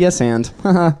 Improv. Yes, and.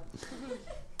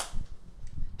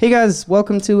 Hey guys,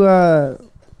 welcome to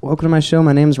my show.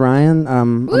 My name's Ryan.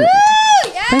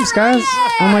 Thanks, guys.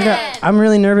 Oh my god, I'm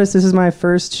really nervous. This is my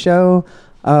first show.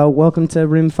 Welcome to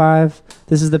Room 5.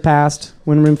 This is the past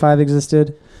when Room 5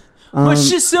 existed. What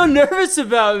you so nervous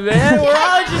about, man? We're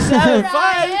all just having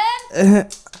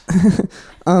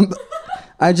fun.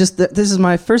 This is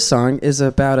my first song. Is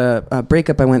about a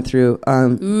breakup I went through.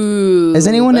 Ooh, has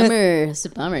anyone? Bummer. It's a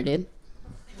bummer, dude.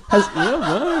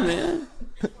 Man.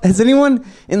 Has anyone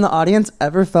in the audience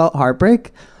ever felt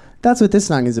heartbreak? That's what this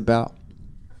song is about.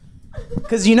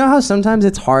 Because you know how sometimes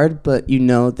it's hard, but you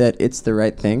know that it's the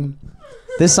right thing?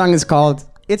 This song is called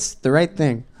It's the Right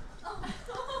Thing.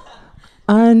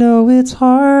 I know it's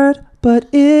hard, but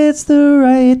it's the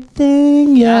right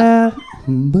thing, yeah.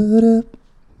 And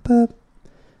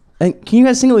can you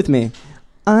guys sing it with me?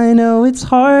 I know it's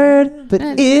hard, but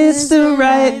it's the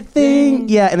right thing,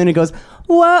 yeah. And then it goes,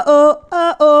 whoa, oh,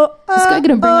 oh, oh, Is this guy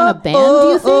gonna bring on a band, do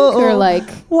you think? Or like,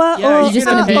 Yeah, you're just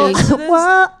gonna be...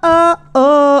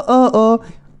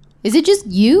 Is it just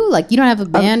you? Like, you don't have a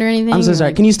band or anything? I'm so sorry.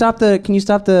 Like... Can you stop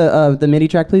the MIDI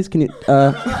track, please? Can you?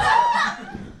 I'm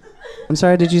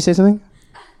sorry. Did you say something?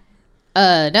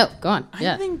 No. Go on.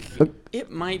 Yeah. I think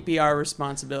it might be our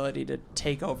responsibility to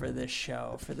take over this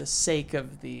show for the sake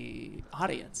of the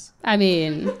audience. I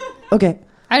mean, Okay.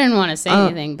 I didn't want to say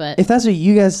anything, but If that's what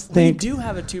you guys We think, do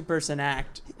have a two-person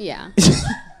act, yeah.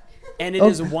 and it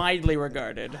is widely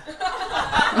regarded.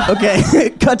 okay.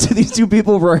 Cut to these two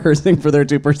people rehearsing for their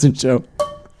two-person show.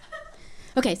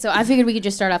 Okay, so I figured we could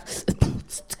just start off.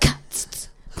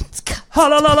 Ha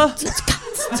la la la.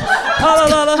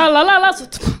 Ha la la la.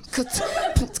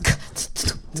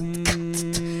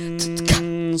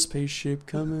 Spaceship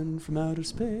coming from outer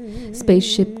space.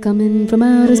 Spaceship coming from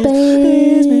outer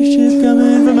space. Spaceship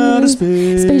coming from outer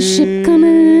space. Spaceship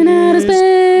coming out of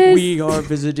space. We are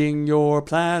visiting your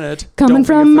planet. Coming Don't be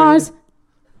from afraid. Mars.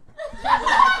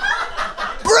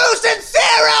 Bruce and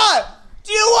Sarah!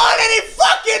 Do you want any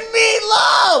fucking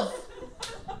meatloaf?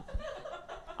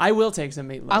 I will take some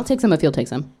meatloaf. I'll take some if you'll take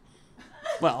some.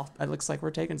 Well, it looks like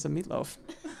we're taking some meatloaf.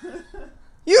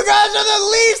 You guys are the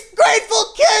least grateful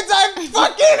kids! I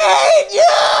fucking hate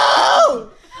you!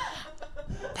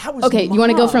 That was Okay, you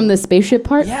want to go from the spaceship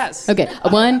part? Yes. Okay,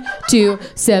 1, 2,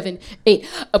 7, 8.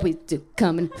 Up we do,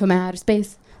 coming from outer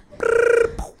space.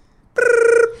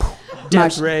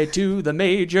 Death ray to the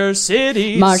major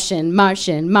cities. Martian,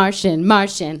 Martian, Martian,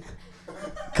 Martian.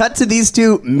 Cut to these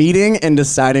two meeting and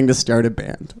deciding to start a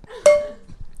band.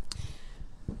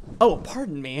 Oh,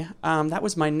 pardon me. That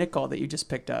was my nickel that you just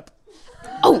picked up.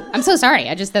 Oh, I'm so sorry.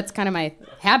 That's kind of my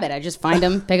habit. I just find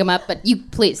them, pick them up, but you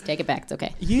please take it back. It's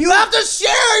okay. You have to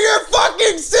share your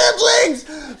fucking siblings!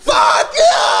 Fuck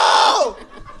you!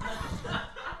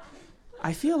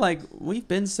 I feel like we've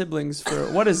been siblings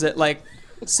for, what is it, like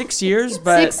 6 years?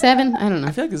 But 6, 7, I don't know.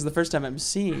 I feel like this is the first time I'm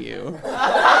seeing you.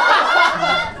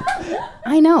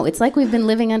 I know. It's like we've been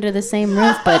living under the same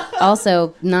roof, but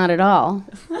also not at all.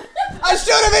 I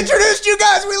should have introduced you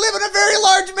guys. We live in a very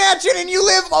large mansion and you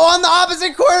live on the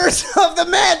opposite corners of the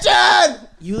mansion!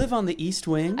 You live on the east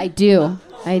wing? I do.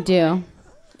 And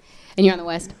you're on the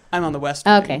west? I'm on the west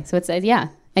wing. Okay, so it's, yeah.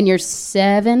 And you're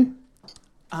 7?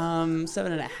 7.5?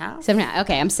 7.5.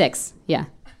 Okay, I'm 6. Yeah.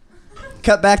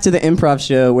 Cut back to the improv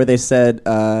show where they said,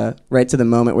 right to the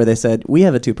moment where they said, we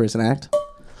have a two-person act.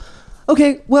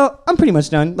 Okay, well, I'm pretty much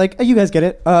done. Like, you guys get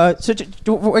it. So,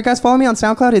 do guys follow me on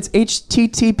SoundCloud? It's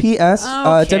https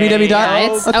www.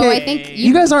 Yeah, it's, okay. I think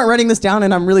you guys aren't writing this down,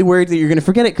 and I'm really worried that you're gonna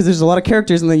forget it because there's a lot of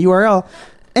characters in the URL.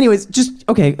 Anyways, just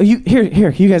okay. Here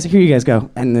you guys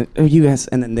go, and then you guys,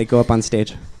 and then they go up on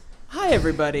stage. Hi,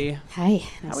 everybody. Hi. Nice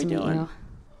How we to meet doing?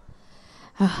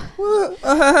 you.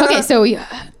 Okay, so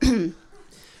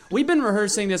We've been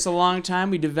rehearsing this a long time.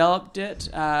 We developed it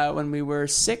when we were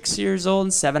 6 years old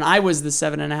and 7. I was the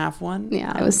 7.5 one.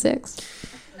 yeah, I was 6.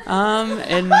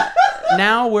 And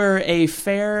now we're a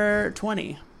fair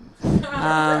 20.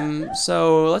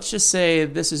 So let's just say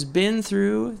this has been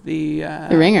through the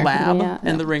Ringer. lab Yeah,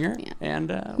 and the ringer, and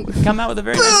we've come out with a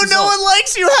very nice Boo, no result. one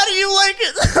likes you. How do you like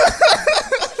it?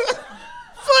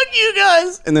 Fuck you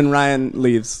guys. And then Ryan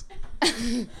leaves.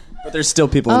 But there's still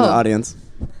people in the audience.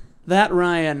 That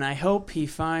Ryan, I hope he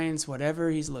finds whatever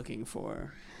he's looking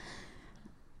for.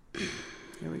 Here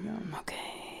we go.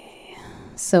 Okay.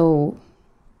 So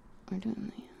we're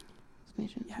doing the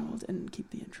summation. Yeah, well, and keep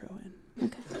the intro in.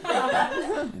 Okay.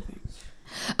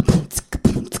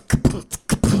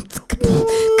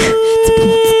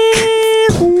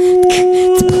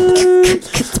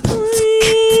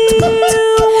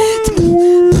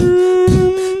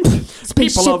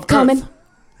 People of coming.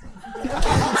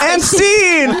 And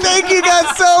scene! Thank you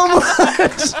guys so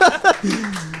much!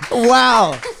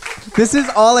 Wow. This is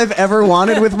all I've ever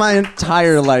wanted with my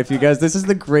entire life, you guys. This is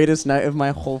the greatest night of my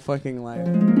whole fucking life.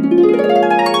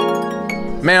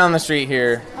 Man on the street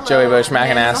here, Joey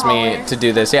Bushmack, asked me to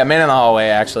do this. Yeah, man in the hallway,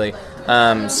 actually.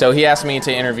 So he asked me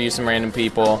to interview some random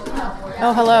people.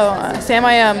 Oh, hello. Sam,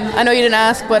 I know you didn't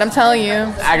ask, but I'm telling you.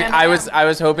 I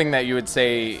was hoping that you would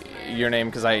say your name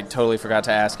because I totally forgot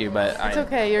to ask you, but It's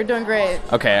okay. You're doing great.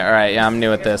 Okay, all right. Yeah, I'm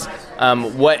new at this.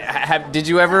 Did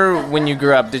you ever, when you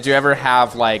grew up, did you ever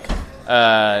have like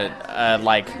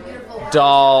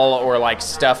doll or like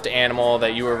stuffed animal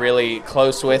that you were really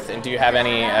close with? And do you have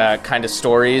any kind of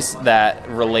stories that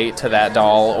relate to that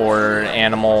doll or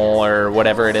animal or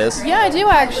whatever it is? Yeah, I do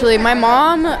actually. My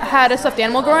mom had a stuffed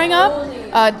animal growing up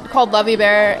called Lovey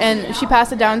Bear, and she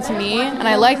passed it down to me, and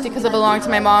I liked it because it belonged to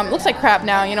my mom. It looks like crap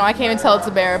now, you know. I can't even tell it's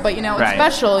a bear, but you know, it's Right.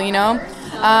 special, you know.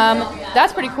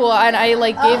 That's pretty cool, and I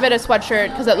gave it a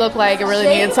sweatshirt because it looked like it really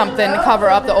needed something to cover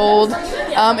up the old.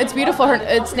 It's beautiful.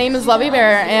 Its name is Lovey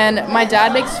Bear, and my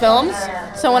dad makes films.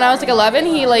 So when I was 11,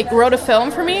 he wrote a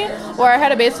film for me where I had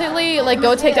to basically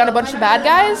go take down a bunch of bad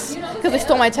guys because they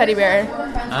stole my teddy bear.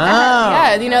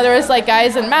 Yeah, you know, there was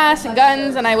guys in masks and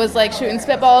guns, and I was shooting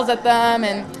spitballs at them,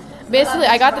 and basically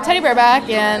I got the teddy bear back,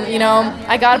 and you know,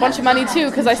 I got a bunch of money too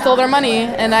because I stole their money,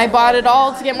 and I bought it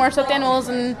all to get more stuffed animals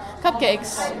and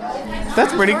cupcakes.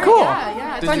 That's pretty cool.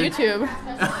 Yeah, it's on YouTube.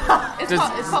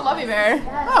 It's called Lovey Bear.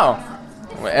 Oh,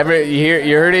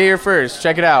 you heard it here first.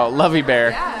 Check it out, Lovey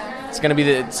Bear. It's gonna be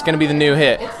the new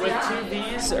hit. With 2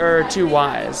 V's or 2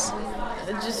 Y's?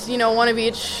 Just one of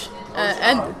each,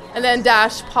 and then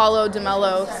dash Paulo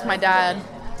DeMello, 'cause my dad.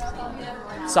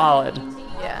 Solid.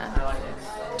 Yeah.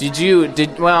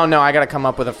 Well, no, I gotta come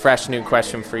up with a fresh new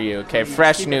question for you. Okay,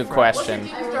 fresh new question.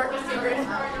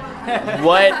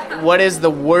 What is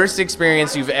the worst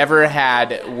experience you've ever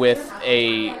had with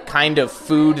a kind of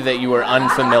food that you were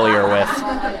unfamiliar with?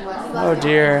 Oh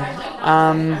dear.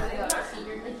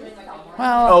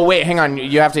 Oh wait, hang on.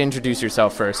 You have to introduce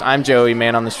yourself first. I'm Joey,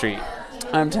 man on the street.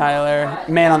 I'm Tyler,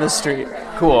 man on the street.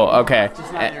 Cool. Okay.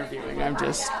 Just not interviewing.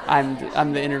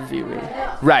 I'm the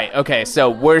interviewee. Right. Okay. So,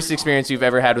 worst experience you've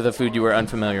ever had with a food you were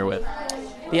unfamiliar with?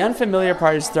 The unfamiliar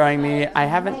part is throwing me. I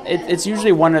haven't. It's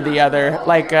usually one or the other.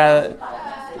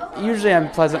 Usually I'm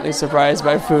pleasantly surprised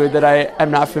by food that I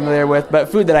am not familiar with,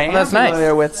 but food that I am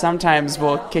familiar with sometimes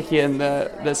will kick you in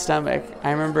the stomach.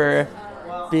 I remember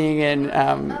being in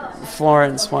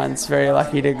Florence once, very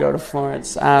lucky to go to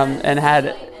Florence, and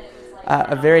had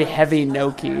a very heavy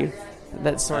gnocchi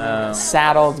that sort of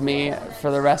saddled me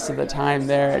for the rest of the time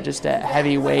there, just a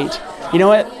heavy weight. You know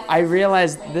what? I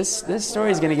realized this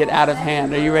story is going to get out of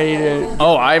hand. Are you ready to?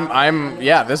 Oh,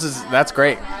 yeah, that's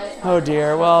great. Oh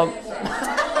dear. Well,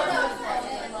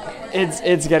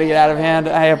 it's going to get out of hand.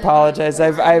 I apologize.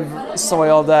 I've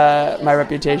soiled my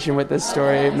reputation with this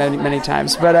story many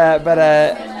times. But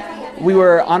we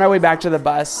were on our way back to the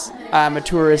bus. I'm a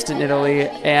tourist in Italy,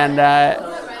 and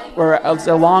it's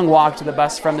a long walk to the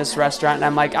bus from this restaurant, and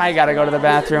I'm like, I gotta go to the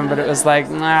bathroom, but it was like,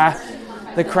 nah,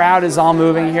 the crowd is all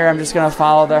moving here. I'm just gonna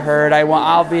follow the herd.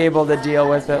 I'll be able to deal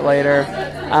with it later.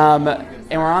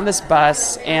 And we're on this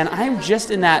bus, and I'm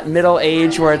just in that middle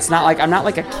age where it's not I'm not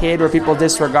like a kid where people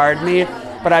disregard me,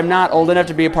 but I'm not old enough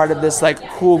to be a part of this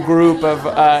cool group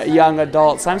of young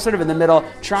adults. I'm sort of in the middle,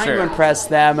 trying to impress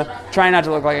them, trying not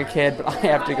to look like a kid, but I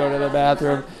have to go to the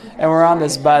bathroom. And we're on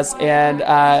this bus, and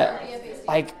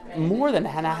more than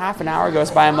half an hour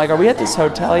goes by. I'm like, are we at this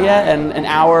hotel yet? And an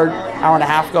hour and a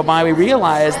half go by. We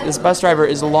realize this bus driver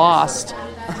is lost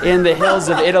in the hills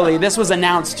of Italy. This was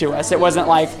announced to us. It wasn't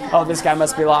like, oh, this guy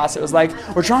must be lost. It was like,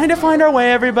 we're trying to find our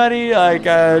way, everybody. Like,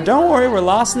 don't worry, we're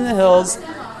lost in the hills.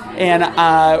 And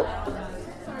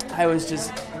I was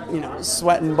just,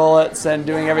 sweating bullets and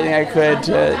doing everything I could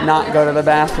to not go to the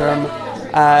bathroom.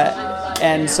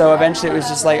 And so eventually it was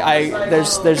just like,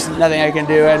 there's nothing I can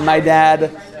do. And my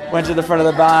dad went to the front of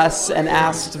the bus and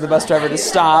asked the bus driver to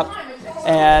stop.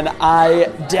 And I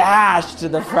dashed to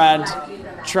the front,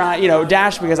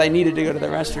 dashed because I needed to go to the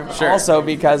restroom, but also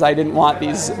because I didn't want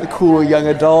these cool young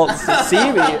adults to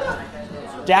see me.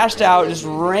 Dashed out, just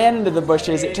ran into the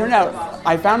bushes. It turned out,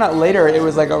 I found out later, it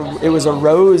was a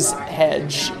rose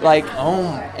hedge,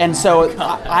 and so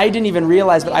I didn't even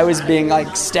realize, but I was being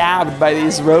stabbed by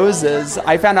these roses.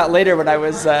 I found out later when I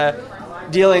was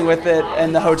dealing with it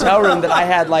in the hotel room that I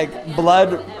had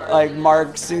blood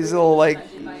marks, these little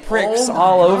pricks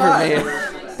all over me.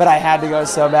 But I had to go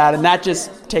so bad, and that just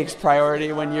takes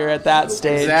priority when you're at that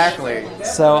stage. Exactly.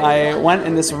 So I went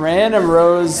in this random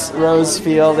rose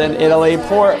field in Italy.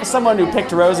 Someone who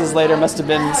picked roses later must have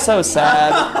been so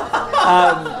sad.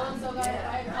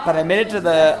 But I made it to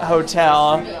the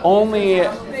hotel, only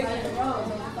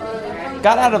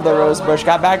got out of the rose bush,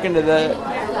 got back into the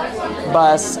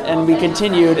bus, and we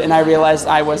continued, and I realized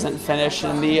I wasn't finished,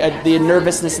 and the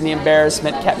nervousness and the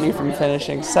embarrassment kept me from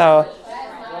finishing. So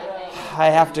I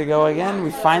have to go again.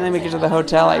 We finally make it to the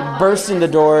hotel. I burst in the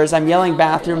doors. I'm yelling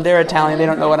bathroom. They're Italian. They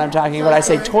don't know what I'm talking about. I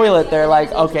say toilet. They're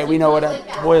like, okay, we know what a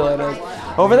toilet is.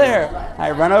 Over there.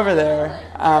 I run over there.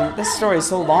 This story is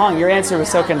so long. Your answer was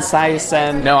so concise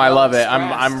and... No, I love it.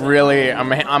 I'm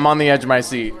on the edge of my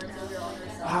seat.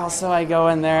 Well, so I go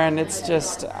in there, and it's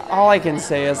just... All I can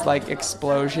say is,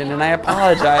 explosion. And I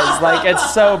apologize.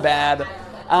 It's so bad.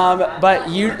 But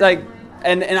you,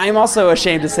 And I'm also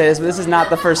ashamed to say this, but this is not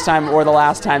the first time or the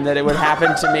last time that it would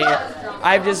happen to me.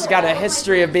 I've just got a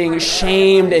history of being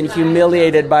shamed and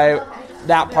humiliated by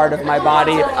that part of my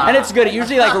body. And it's good. It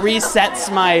usually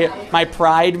resets my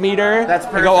pride meter. That's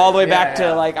perfect. I go all the way back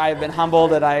to I've been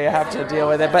humbled and I have to deal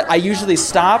with it. But I usually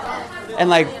stop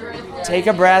and take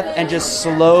a breath and just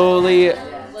slowly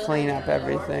clean up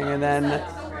everything. And then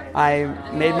I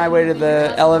made my way to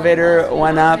the elevator,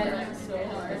 went up,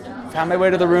 found my way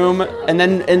to the room, and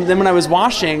then when I was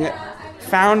washing,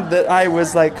 found that I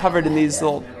was covered in these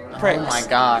little pricks. Oh my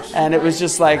gosh. And it was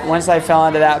just once I fell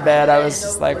into that bed, I was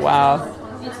just wow.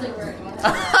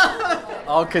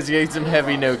 All because you ate some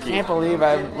heavy gnocchi. Can't believe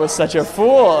I was such a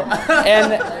fool.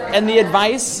 And the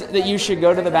advice that you should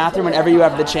go to the bathroom whenever you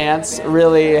have the chance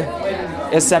really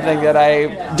is something that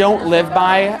I don't live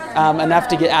by enough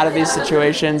to get out of these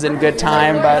situations in good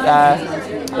time, but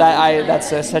that's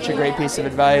such a great piece of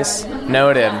advice.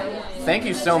 Noted. Thank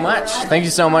you so much. Thank you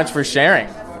so much for sharing.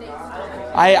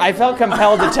 I felt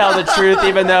compelled to tell the truth,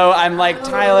 even though I'm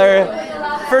Tyler,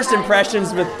 first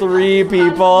impressions with 3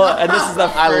 people, and this is the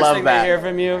first thing I hear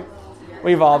from you.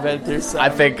 We've all been through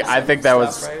something. I think that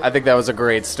was a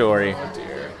great story.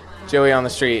 Joey on the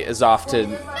Street is off to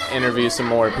interview some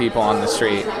more people on the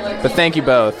street. But thank you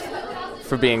both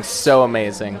for being so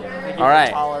amazing. All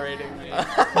right. Tolerating me.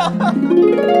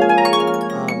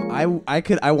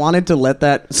 I wanted to let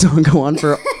that song go on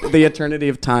for the eternity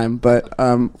of time, but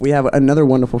we have another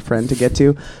wonderful friend to get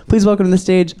to. Please welcome to the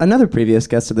stage another previous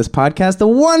guest of this podcast, the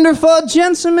wonderful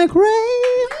Jensen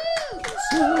McRae.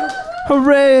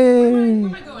 Hooray!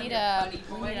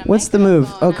 What's the move?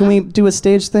 Oh, can we do a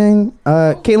stage thing?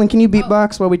 Caitlin, can you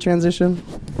beatbox while we transition?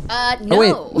 No. Oh,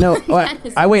 wait, no.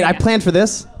 I planned for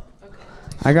this.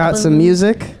 I got some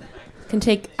music. I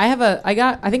think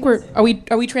are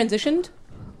we transitioned?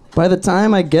 By the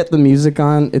time I get the music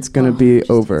on, it's gonna be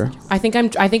over. I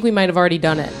think we might have already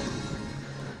done it.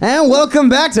 And welcome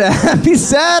back to Happy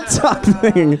Sad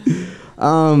Talking.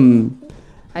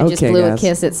 I just blew a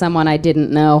kiss at someone I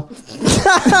didn't know.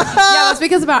 Yeah, that's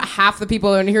because about half the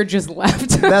people in here just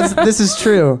left. This is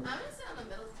true.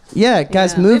 Yeah,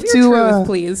 guys, move Live to your truth,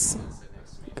 please.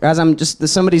 Guys,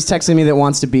 somebody's texting me that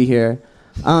wants to be here.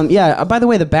 By the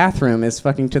way, the bathroom is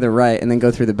fucking to the right, and then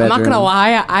go through the bedroom. I'm not gonna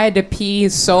lie, I had to pee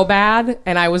so bad,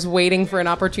 and I was waiting for an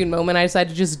opportune moment. I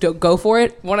decided to just go for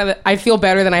it. I feel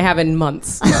better than I have in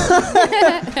months.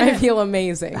 I feel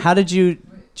amazing. How did you?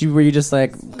 Were you just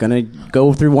gonna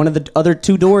go through one of the other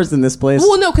 2 doors in this place?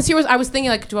 Well, no, because I was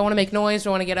thinking do I want to make noise? Do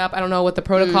I want to get up? I don't know what the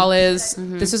protocol is.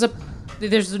 Mm-hmm.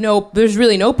 There's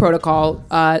really no protocol.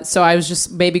 So I was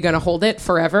just maybe gonna hold it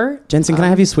forever. Jensen, can I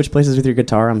have you switch places with your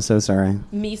guitar? I'm so sorry.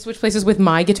 Me switch places with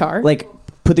my guitar?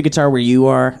 Put the guitar where you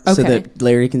are, so that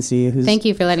Larry can see who's. Thank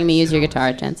you for letting me use your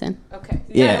guitar, Jensen. Okay.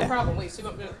 Yeah. No problem. Wait, so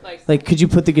could you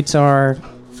put the guitar,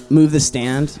 move the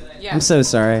stand? Yeah. I'm so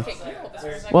sorry. Okay, can you hold this for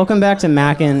a second? Welcome back to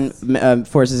Mackin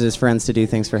forces his friends to do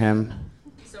things for him.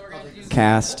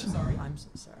 Cast.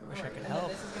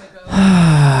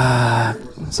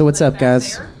 So what's up,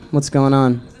 guys? What's going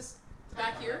on?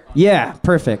 Yeah,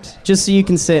 perfect. Just so you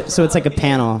can sit, so it's like a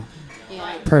panel.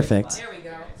 Perfect. There we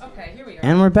go. Okay, here we are.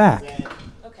 And we're back.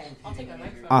 Okay, I'll take my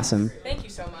microphone. Awesome. Thank you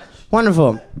so much.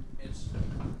 Wonderful.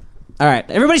 All right,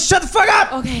 everybody shut the fuck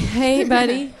up! Okay, hey,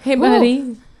 buddy. Hey,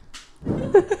 buddy.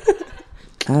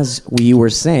 As we were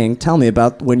saying, tell me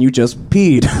about when you just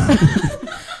peed.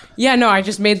 Yeah, no, I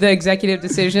just made the executive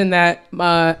decision that,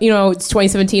 it's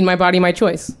 2017, my body, my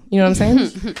choice. You know what I'm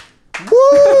saying?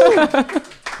 Woo!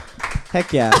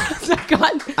 Heck yeah.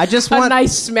 I just want a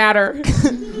nice smatter.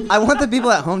 I want the people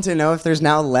at home to know if there's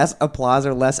now less applause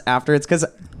or less after. It's because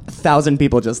 1,000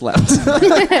 people just left.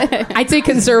 I'd say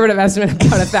conservative estimate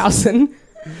about 1,000.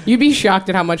 You'd be shocked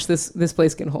at how much this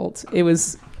place can hold. We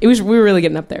were really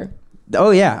getting up there.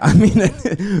 Oh yeah, I mean,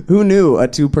 who knew a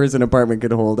 2-person apartment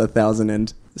could hold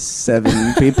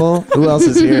 1,007 people? Who else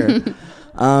is here?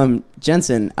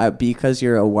 Jensen, because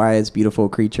you're a wise, beautiful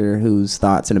creature whose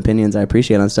thoughts and opinions I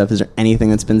appreciate on stuff, is there anything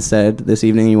that's been said this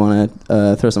evening you want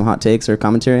to throw some hot takes or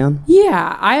commentary on?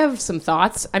 Yeah, I have some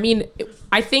thoughts. I mean,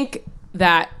 I think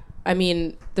that,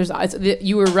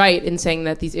 you were right in saying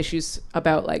that these issues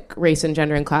about like race and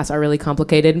gender and class are really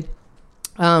complicated.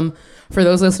 For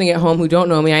those listening at home who don't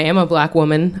know me, I am a black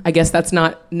woman. I guess that's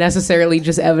not necessarily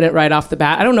just evident right off the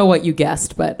bat. I don't know what you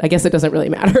guessed, but I guess it doesn't really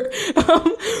matter.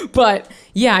 But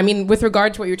yeah, I mean, with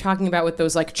regard to what you're talking about with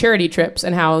those like charity trips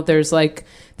and how there's like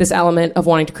this element of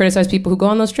wanting to criticize people who go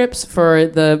on those trips for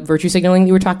the virtue signaling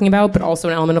you were talking about, but also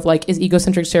an element of like, is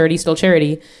egocentric charity still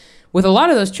charity? With a lot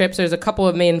of those trips, there's a couple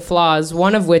of main flaws,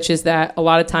 one of which is that a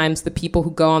lot of times the people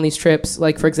who go on these trips,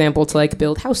 like, for example, to, like,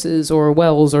 build houses or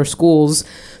wells or schools,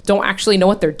 don't actually know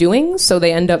what they're doing, so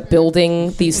they end up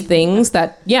building these things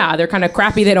that, yeah, they're kind of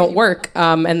crappy, they don't work,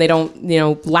 and they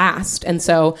don't, last, and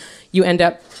so you end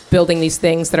up building these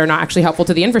things that are not actually helpful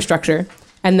to the infrastructure.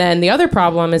 And then the other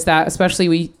problem is that,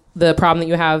 especially the problem that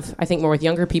you have, I think, more with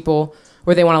younger people,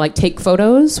 where they want to like take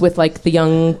photos with like the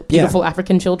young, beautiful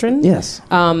African children. Yes.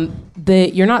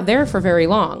 You're not there for very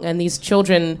long. And these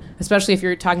children, especially if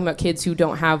you're talking about kids who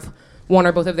don't have one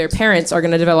or both of their parents, are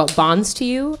going to develop bonds to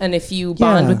you. And if you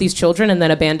bond with these children and then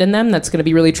abandon them, that's going to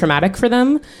be really traumatic for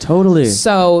them. Totally.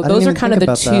 So those are kind of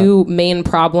the two main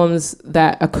problems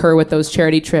that occur with those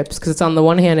charity trips. Because it's on the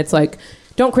one hand, it's like,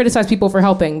 don't criticize people for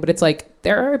helping, but it's like,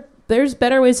 there's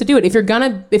better ways to do it. If you're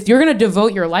gonna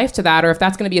devote your life to that, or if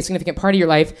that's gonna be a significant part of your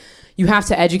life, you have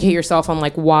to educate yourself on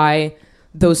like why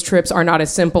those trips are not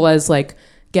as simple as like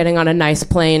getting on a nice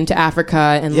plane to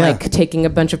Africa and like taking a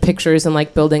bunch of pictures and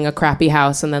like building a crappy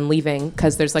house and then leaving,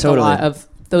 because there's like a lot of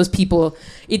those people.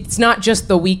 It's not just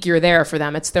the week you're there for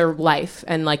them, it's their life,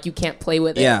 and like you can't play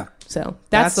with it. Yeah. So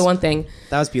that's the one thing.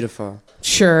 That was beautiful.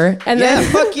 Sure. And yeah,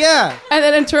 then fuck yeah. And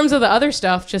then in terms of the other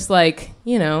stuff, just like,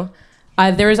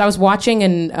 I was watching,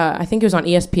 and I think it was on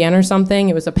ESPN or something.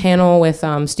 It was a panel with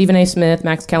Stephen A. Smith,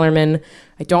 Max Kellerman.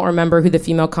 I don't remember who the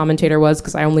female commentator was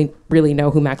because I only really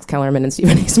know who Max Kellerman and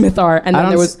Stephen A. Smith are. And then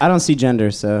I don't see gender,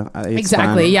 so it's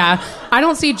exactly, fine. yeah. I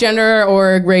don't see gender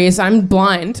or race. I'm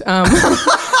blind.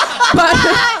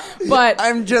 But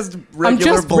I'm just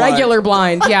regular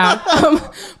blind, yeah.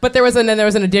 But there was an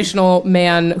additional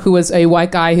man who was a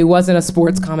white guy who wasn't a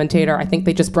sports commentator. I think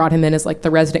they just brought him in as like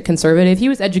the resident conservative. He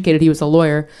was educated. He was a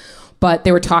lawyer. But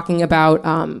they were talking about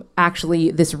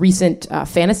actually this recent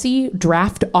fantasy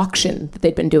draft auction that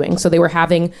they'd been doing. So they were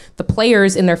having the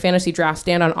players in their fantasy draft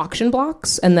stand on auction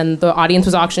blocks, and then the audience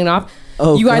was auctioning off.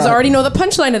 Oh, you guys already know the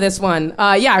punchline of this one.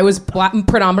 It was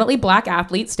predominantly black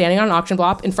athletes standing on an auction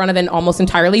block in front of an almost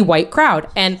entirely white crowd.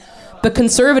 And the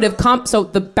conservative so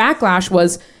the backlash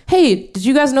was, hey, did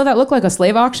you guys know that looked like a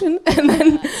slave auction? And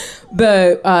then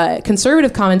the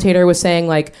conservative commentator was saying,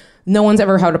 like, no one's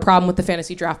ever had a problem with the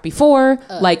fantasy draft before.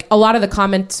 Like, a lot of the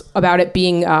comments about it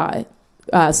being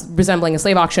resembling a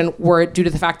slave auction were due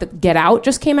to the fact that Get Out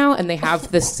just came out, and they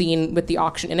have this scene with the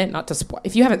auction in it. Not to spoil.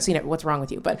 If you haven't seen it, what's wrong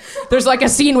with you? But there's like a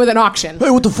scene with an auction. Hey,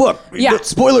 what the fuck? Yeah.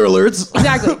 Spoiler alerts.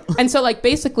 Exactly. And so, like,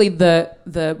 basically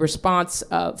the response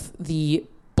of the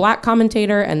black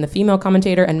commentator and the female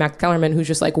commentator and Max Kellerman, who's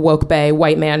just like woke bae,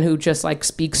 white man who just like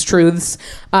speaks truths,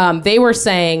 they were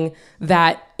saying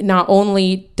that not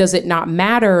only does it not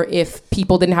matter if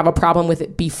people didn't have a problem with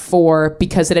it before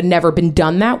because it had never been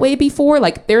done that way before.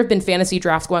 Like, there have been fantasy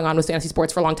drafts going on with fantasy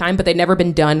sports for a long time, but they'd never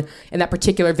been done in that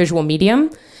particular visual medium.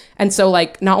 And so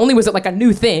like not only was it like a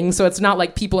new thing, so it's not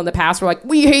like people in the past were like,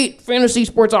 we hate fantasy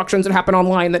sports auctions that happen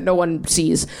online that no one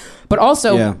sees. But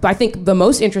also, I think the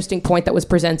most interesting point that was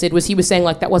presented was he was saying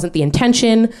like that wasn't the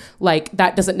intention, like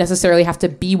that doesn't necessarily have to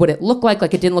be what it looked like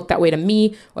it didn't look that way to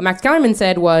me. What Max Kellerman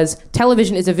said was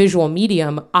television is a visual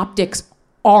medium, optics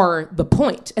are the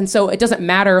point. And so it doesn't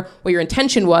matter what your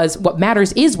intention was, what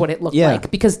matters is what it looked like,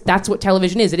 because that's what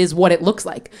television is. It is what it looks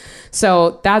like.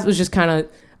 So that was just kind of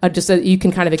you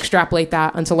can kind of extrapolate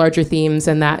that onto larger themes,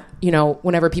 and that, you know,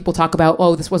 whenever people talk about,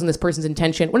 oh, this wasn't this person's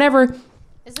intention, whenever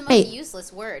it's the most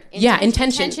useless word. Intention.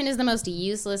 Intention is the most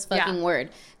useless fucking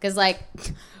word. Because, like,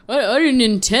 I didn't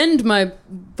intend my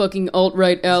fucking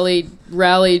alt-right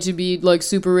rally to be, like,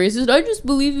 super racist. I just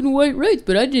believe in white rights,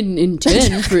 but I didn't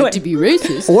intend for it to be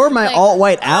racist. Or my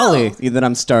alt-white alley that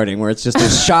I'm starting, where it's just a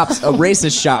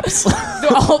racist shops.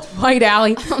 The alt-white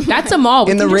alley. That's a mall.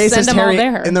 We In the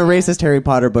racist Harry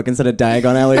Potter book, instead of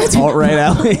Diagon Alley, it's alt-right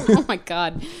alley. Oh my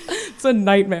God. It's a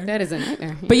nightmare. That is a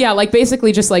nightmare. But yeah, like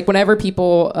basically just like whenever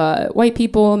people, white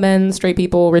people, men, straight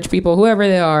people, rich people, whoever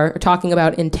they are talking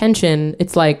about intention,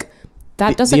 it's like,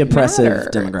 that doesn't matter. The oppressive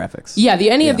matter. Demographics. Yeah,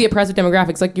 any of the oppressive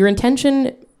demographics. Like your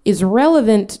intention is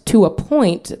relevant to a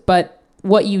point, but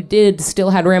what you did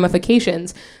still had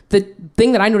ramifications. The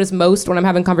thing that I notice most when I'm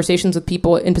having conversations with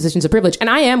people in positions of privilege, and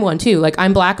I am one too, like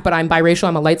I'm black, but I'm biracial,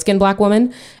 I'm a light-skinned black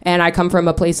woman, and I come from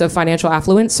a place of financial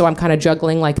affluence, so I'm kind of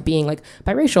juggling like being like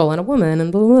biracial and a woman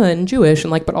and blah, blah, blah, and Jewish,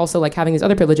 and like, but also like having these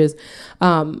other privileges.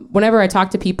 Whenever I talk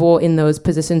to people in those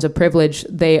positions of privilege,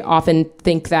 they often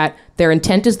think that their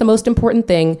intent is the most important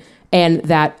thing, and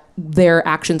that their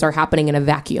actions are happening in a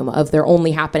vacuum of they're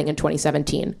only happening in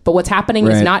 2017. But what's happening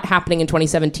is not happening in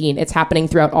 2017. It's happening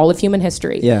throughout all of human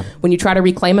history. Yeah. When you try to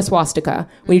reclaim a swastika,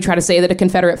 when you try to say that a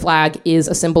Confederate flag is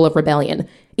a symbol of rebellion,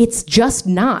 it's just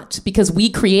not, because we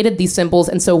created these symbols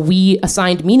and so we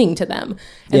assigned meaning to them.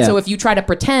 And so if you try to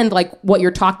pretend like what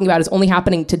you're talking about is only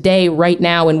happening today, right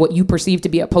now, in what you perceive to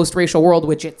be a post-racial world,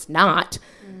 which it's not,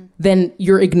 then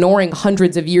you're ignoring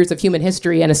hundreds of years of human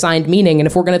history and assigned meaning. And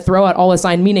if we're going to throw out all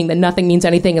assigned meaning, then nothing means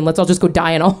anything, and let's all just go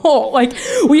die in a hole. Like,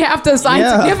 we have to assign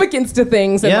significance to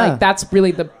things, and like that's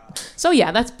really the. So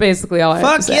yeah, that's basically all I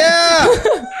have to say.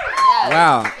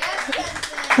 Wow.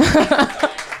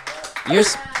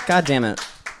 God damn it.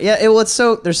 Yeah, it's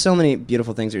so, there's so many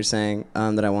beautiful things you're saying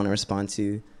that I want to respond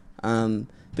to.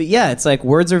 But yeah, it's like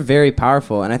words are very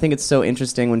powerful, and I think it's so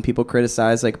interesting when people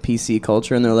criticize like PC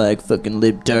culture and they're like fucking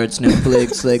libtards,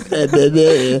 snowflakes, like blah, blah,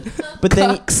 blah. But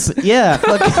then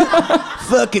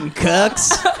fucking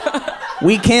cucks.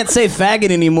 We can't say faggot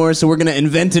anymore, so we're gonna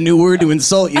invent a new word to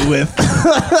insult you with.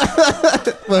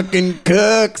 Fucking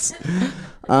cucks.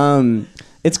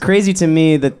 It's crazy to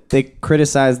me that they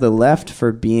criticize the left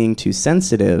for being too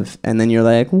sensitive, and then you're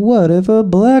like, what if a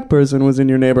black person was in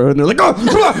your neighborhood? And they're like, oh,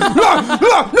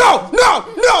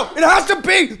 no, it has to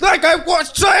be like I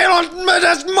was saying,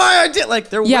 that's my idea.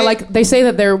 Like they're like they say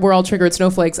that we're all triggered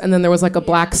snowflakes, and then there was like a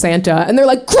black Santa, and they're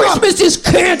like, Christmas is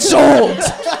canceled.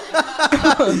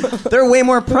 They're way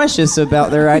more precious about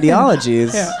their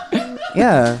ideologies.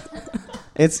 Yeah.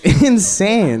 It's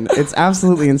insane. It's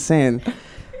absolutely insane.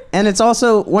 And it's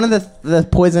also one of the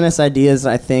poisonous ideas,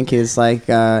 I think, is like,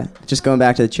 just going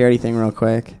back to the charity thing real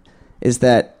quick, is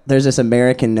that there's this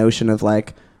American notion of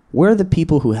like, we're the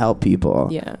people who help people,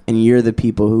 and you're the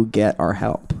people who get our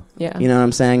help. Yeah. You know what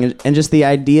I'm saying? And just the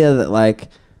idea that like,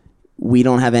 we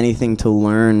don't have anything to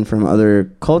learn from other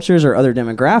cultures or other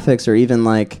demographics, or even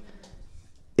like,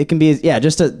 it can be,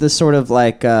 just this sort of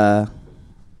like,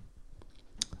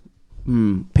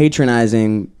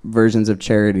 patronizing versions of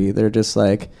charity. They're just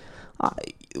like,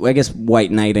 I guess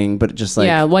white knighting, but just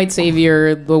like white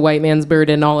savior, the white man's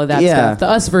burden, all of that stuff. The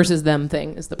us versus them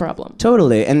thing is the problem.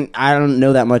 Totally. And I don't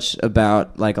know that much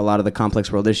about like a lot of the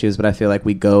complex world issues, but I feel like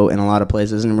we go in a lot of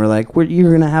places and we're like,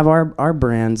 you're gonna have our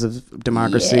brands of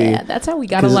democracy. Yeah, that's how we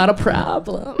got a lot of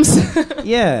problems.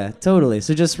 Yeah, totally.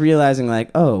 So just realizing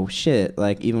like, oh shit,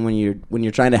 like even when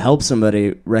you're trying to help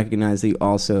somebody, recognize that you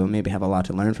also maybe have a lot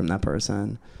to learn from that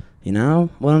person. You know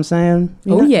what I'm saying?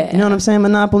 You know what I'm saying?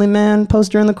 Monopoly Man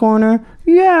poster in the corner.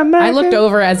 Yeah, man. I looked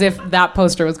over as if that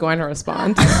poster was going to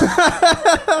respond.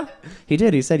 He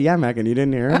did. He said, yeah, Megan. You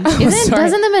didn't hear him?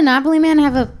 Doesn't the Monopoly Man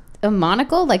have a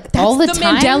monocle like all the time?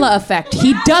 That's the Mandela effect.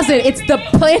 He doesn't. It's the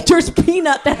Planters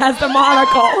peanut that has the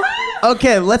monocle.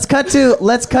 Okay, let's cut to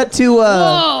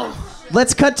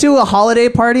a holiday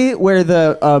party where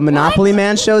the Monopoly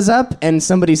Man shows up and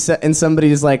somebody's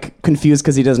like confused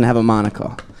because he doesn't have a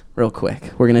monocle. Real quick,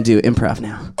 we're gonna do improv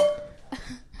now.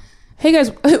 Hey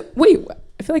guys, wait.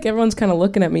 I feel like everyone's kind of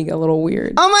looking at me a little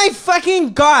weird. Oh my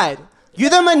fucking god! You're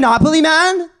the Monopoly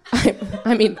man?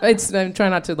 I mean, I'm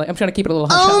trying not to I'm trying to keep it a little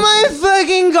hush. Oh my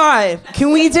fucking god!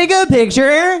 Can we take a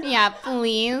picture? Yeah,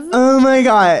 please. Oh my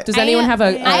god! Does anyone have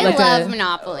a I like love a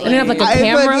Monopoly. anyone have like a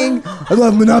camera? I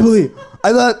love Monopoly.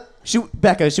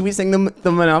 Becca, should we sing the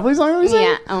Monopoly song?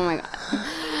 Yeah. Oh my god.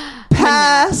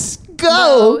 Pass,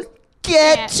 go,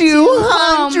 get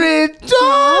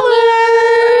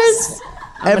 $200.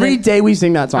 Every day we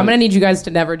sing that song. I'm gonna need you guys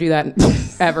to never do that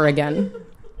ever again.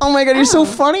 Oh my god, you're so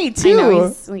funny too. I know,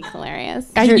 he's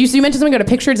hilarious. You mentioned something about a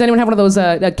picture. Does anyone have one of those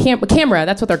a camera?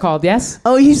 That's what they're called. Yes.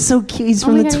 Oh, he's so cute. He's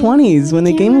from the 20s when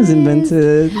the game was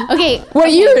invented. Okay.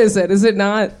 What year is it? Is it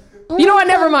not? You know what?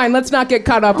 Never mind. Let's not get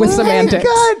caught up with semantics.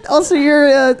 Oh my god! Also, your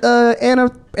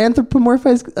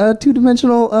anthropomorphized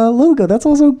two-dimensional logo. That's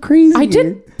also crazy. I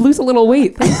did lose a little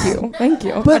weight. Thank you. Thank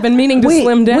you. But I've been meaning to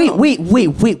slim down. Wait.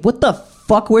 What the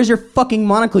fuck? Where's your fucking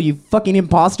monocle, you fucking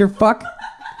imposter fuck?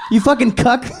 You fucking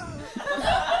cuck.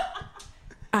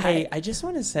 I just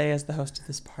want to say, as the host of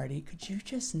this party, could you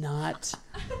just not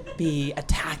be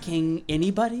attacking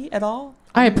anybody at all?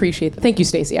 I appreciate that. Thank you,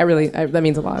 Stacey. That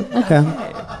means a lot. Okay.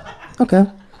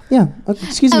 Yeah.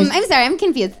 Excuse me. I'm sorry, I'm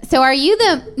confused. So are you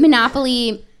the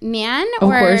Monopoly man? Of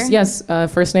course, yes.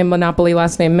 First name Monopoly,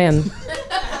 last name Man.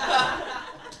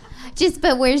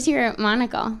 But where's your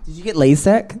monocle? Did you get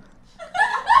LASIK?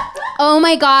 Oh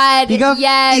my god.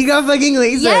 Yes. You got fucking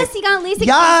LASIK. Yes, he got LASIK.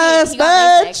 Yes,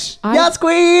 bitch. Yes,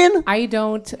 queen. I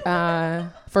don't.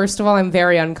 First of all, I'm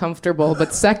very uncomfortable.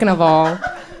 But second of all,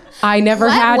 I never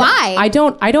had. Why? I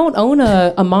don't own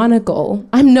a monocle.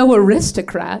 I'm no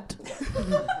aristocrat.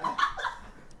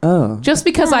 Oh. Just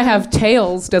because I have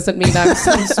tails doesn't mean I'm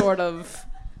some sort of,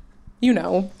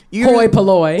 hoi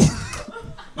polloi.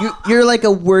 You're like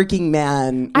a working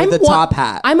man with a top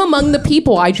hat. I'm among the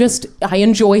people. I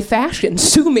enjoy fashion.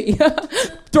 Sue me.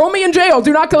 Throw me in jail.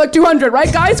 Do not collect 200.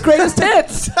 Right, guys? Greatest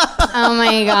hits. Oh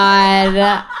my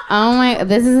god. Oh my.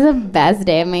 This is the best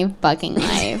day of my fucking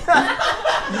life. Oh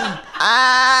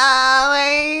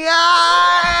my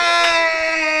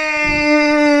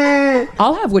god.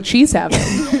 I'll have what she's having.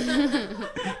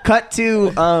 Cut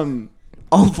to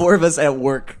all four of us at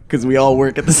work, because we all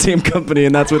work at the same company,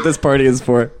 and that's what this party is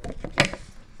for.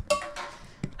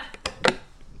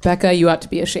 Becca, you ought to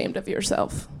be ashamed of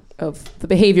yourself, of the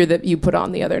behavior that you put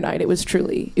on the other night. It was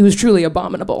truly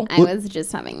abominable. I was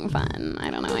just having fun.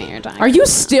 I don't know what you're talking about. Are you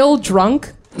still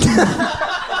drunk?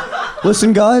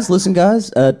 Listen, guys.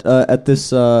 At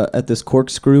this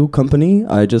corkscrew company,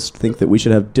 I just think that we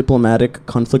should have diplomatic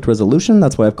conflict resolution.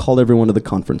 That's why I've called everyone to the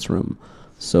conference room.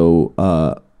 So,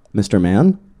 Mr.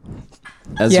 Man,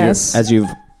 as you've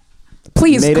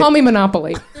please call me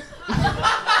Monopoly.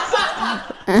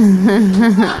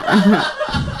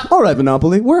 All right,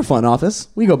 Monopoly. We're a fun office.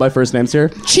 We go by first names here.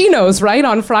 Chinos, right,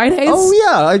 on Fridays? Oh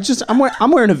yeah,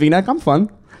 I'm wearing a V-neck. I'm fun.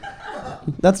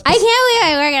 I can't believe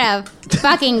I work at a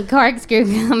fucking corkscrew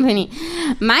company.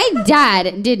 My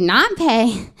dad did not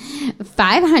pay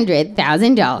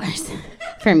 $500,000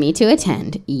 for me to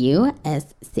attend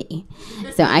USC,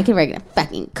 so I could work at a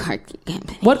fucking corkscrew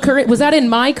company. What was that in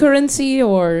my currency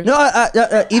or? No,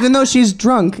 even though she's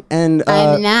drunk and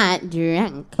I'm not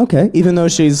drunk. Okay, even though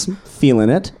she's feeling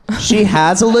it, she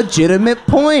has a legitimate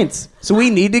point. So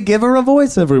we need to give her a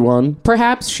voice, everyone.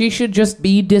 Perhaps she should just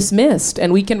be dismissed,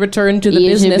 and we can return to the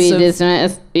business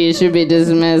of... You should be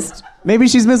dismissed. Maybe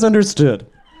she's misunderstood.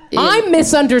 I'm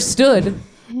misunderstood.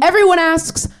 Everyone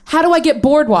asks, how do I get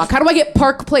Boardwalk? How do I get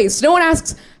Park Place? No one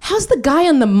asks, how's the guy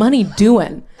on the money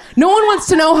doing? No one wants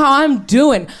to know how I'm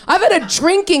doing. I've had a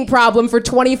drinking problem for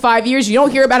 25 years. You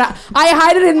don't hear about it. I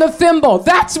hide it in the thimble.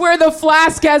 That's where the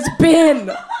flask has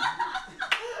been.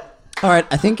 All right,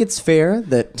 I think it's fair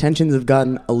that tensions have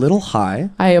gotten a little high.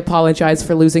 I apologize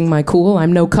for losing my cool.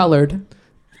 I'm no colored.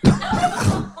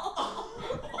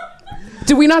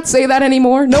 Do we not say that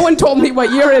anymore? No one told me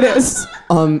what year it is.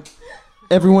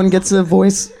 Everyone gets a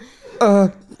voice.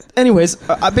 Anyways,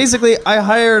 basically, I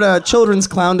hired a children's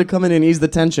clown to come in and ease the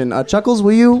tension. Chuckles,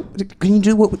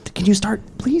 can you start,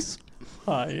 please?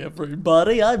 Hi,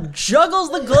 everybody. I'm Chuckles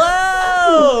the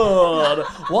Clown.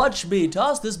 Watch me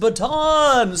toss this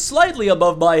baton slightly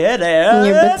above my head and...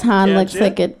 Your baton looks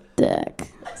like a dick.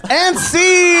 And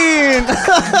scene!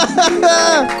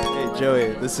 Hey,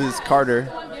 Joey, this is Carter.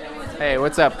 Hey,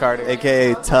 what's up, Carter?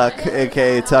 A.K.A. Tuck,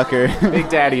 A.K.A. Tucker. Big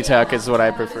Daddy Tuck is what I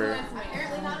prefer.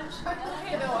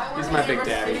 He's my Big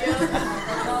Daddy.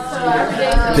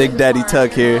 Big Daddy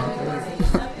Tuck here.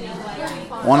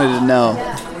 Wanted to know,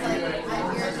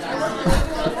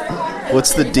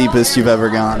 what's the deepest you've ever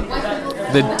gone?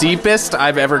 The deepest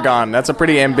I've ever gone? That's a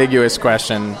pretty ambiguous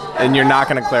question. And you're not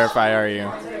going to clarify, are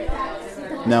you?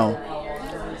 No.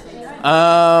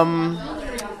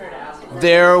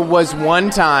 There was one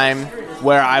time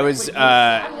where I was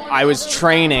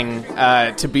training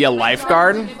to be a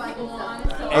lifeguard.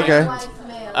 Okay.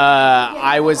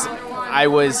 I was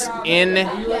in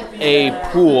a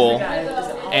pool,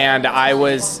 and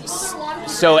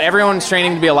so everyone's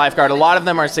training to be a lifeguard. A lot of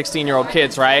them are 16-year-old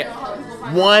kids, right?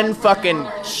 One fucking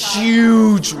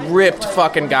huge, ripped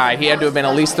fucking guy. He had to have been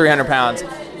at least 300 pounds,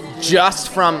 just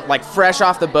from fresh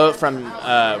off the boat from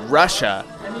Russia.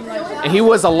 And he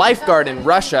was a lifeguard in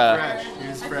Russia. He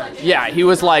was fresh. Yeah, he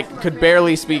was could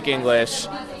barely speak English.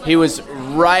 He was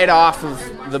right off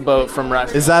of the boat from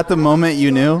Russia. Is that the moment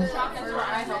you knew?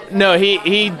 No,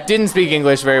 he didn't speak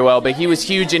English very well, but he was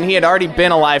huge, and he had already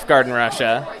been a lifeguard in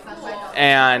Russia.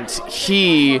 And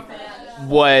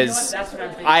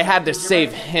I had to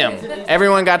save him.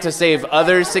 Everyone got to save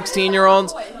other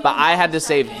 16-year-olds, but I had to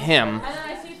save him.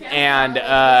 And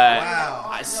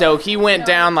so he went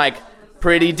down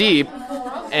pretty deep,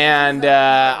 and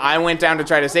I went down to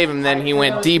try to save him. Then he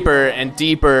went deeper and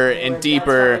deeper and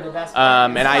deeper,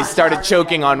 and I started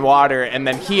choking on water, and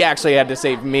then he actually had to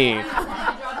save me.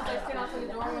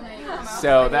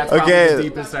 So that's probably the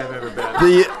deepest I've ever been.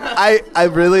 I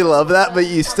really love that, but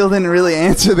you still didn't really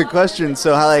answer the question.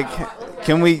 So how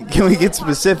can we get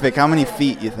specific? How many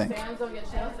feet you think?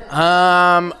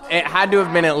 It had to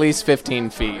have been at least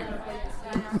 15 feet.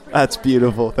 That's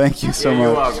beautiful. Thank you so much.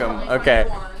 You're welcome. Okay,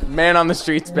 man on the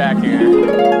streets back here.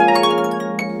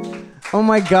 Oh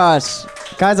my gosh.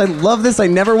 Guys, I love this. I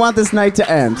never want this night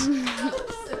to end.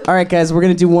 All right, guys, we're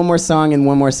going to do one more song and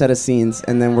one more set of scenes,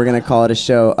 and then we're going to call it a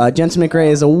show. Jensen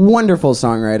McRae is a wonderful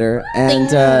songwriter,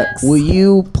 and will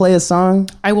you play a song?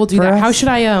 I will do that. How should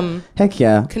I Heck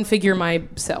yeah. configure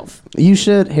myself? You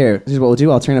should. Here's what we'll do.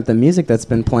 I'll turn up the music that's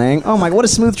been playing. Oh my, what a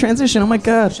smooth transition. Oh my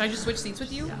God. Should I just switch seats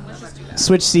with you? Let's just do that.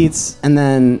 Switch seats, and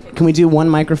then can we do one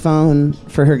microphone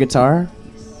for her guitar?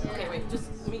 Okay, wait, just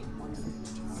me.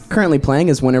 Currently playing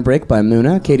is Winter Break by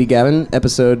Muna. Katie Gavin,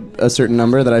 episode a certain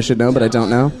number that I should know, but I don't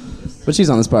know. But she's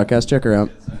on this podcast. Check her out.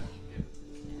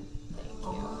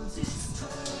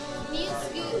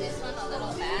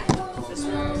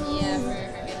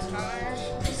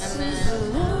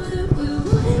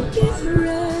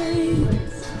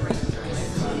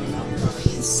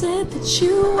 Said that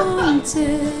you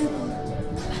wanted.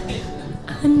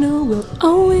 I know we'll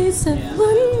always have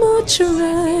one more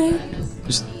try.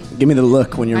 Just give me the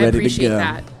look when you're I ready to appreciate go.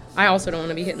 that. I also don't want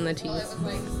to be hitting the teeth.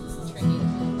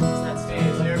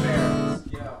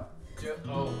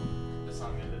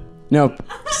 No,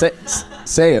 say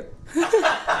it.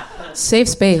 Safe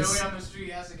space. Joey on the street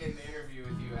has to get an interview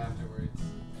with you afterwards.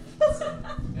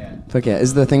 Yeah. Fuck yeah.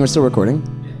 Is the thing we're still recording?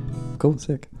 Yeah. Cool,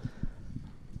 sick.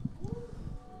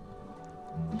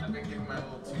 I've been giving my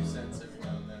little 2 cents every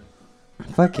now and then.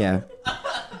 Fuck yeah.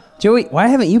 Joey, why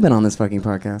haven't you been on this fucking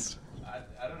podcast? I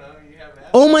don't know. You haven't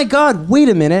asked. Oh my God, wait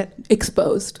a minute.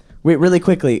 Exposed. Wait, really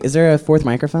quickly. Is there a fourth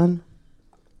microphone?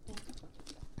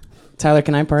 Tyler,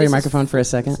 can I borrow your microphone for a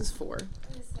second? This is 4.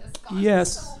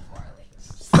 Yes.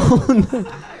 Oh,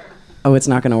 no. Oh, it's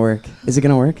not going to work. Is it going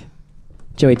to work?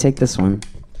 Joey, take this one.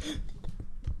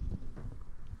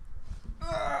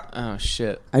 Oh,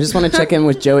 shit. I just want to check in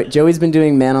with Joey. Joey's been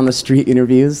doing man on the street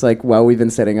interviews while we've been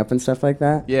setting up and stuff like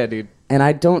that. Yeah, dude. And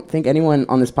I don't think anyone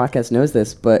on this podcast knows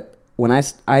this, but when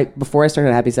before I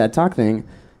started Happy Sad Talk thing,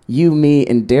 you, me,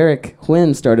 and Derek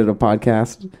Huynh started a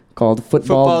podcast called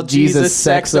Football Jesus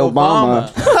Sex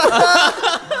Obama.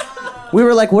 We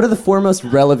were like, what are the 4 most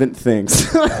relevant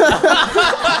things?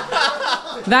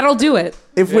 That'll do it.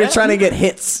 If we're trying to get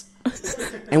hits.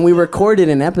 And we recorded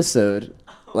an episode,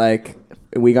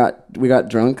 we got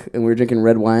drunk and we were drinking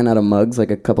red wine out of mugs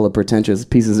like a couple of pretentious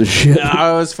pieces of shit.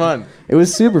 No, it was fun. It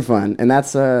was super fun. And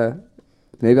that's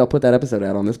maybe I'll put that episode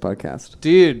out on this podcast.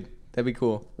 Dude, that'd be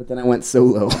cool. But then I went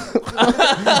solo.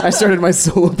 I started my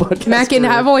solo podcast. Mackin,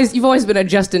 you've always been a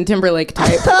Justin Timberlake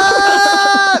type.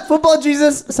 Football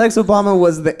Jesus Sex Obama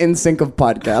was the NSYNC of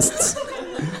podcasts.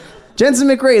 Jensen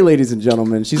McRae, ladies and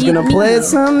gentlemen. She's going to play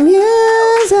some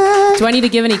music. Do I need to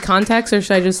give any context, or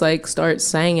should I just start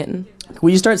singing? Will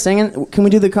you start singing? Can we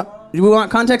do do we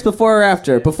want context before or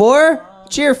after? Before?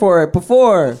 Cheer for it.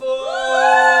 Before.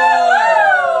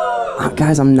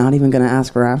 Guys, I'm not even going to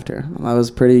ask for after. That was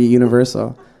pretty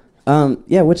universal.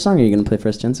 Yeah, which song are you going to play for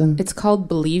us, Jensen? It's called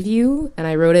Believe You, and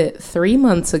I wrote it 3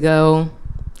 months ago.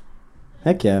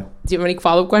 Heck yeah. Do you have any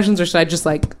follow-up questions, or should I just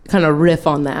kind of riff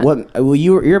on that? Well,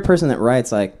 you're a person that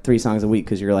writes 3 songs a week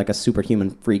because you're a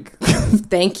superhuman freak.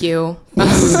 Thank you.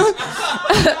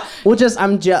 Well,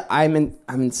 I'm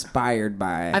inspired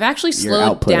by. I've actually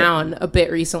slowed down a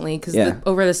bit recently because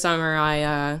over the summer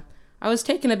I I was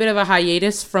taking a bit of a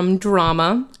hiatus from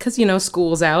drama because, you know,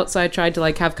 school's out. So I tried to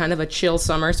like have kind of a chill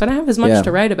summer. So I don't have as much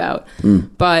to write about.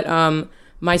 But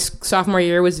my sophomore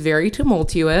year was very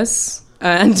tumultuous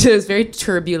and it was very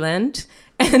turbulent.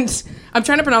 And I'm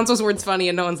trying to pronounce those words funny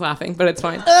and no one's laughing, but it's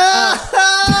fine.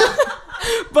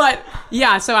 But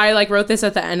yeah, so I like wrote this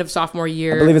at the end of sophomore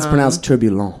year. I believe it's pronounced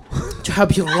turbulent.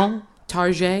 Turbulent.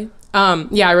 Target.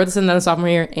 Yeah, I wrote this in the sophomore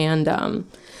year, and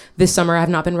this summer I have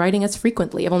not been writing as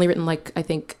frequently. I've only written like, I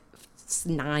think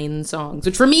 9 songs,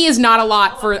 which for me is not a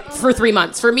lot for 3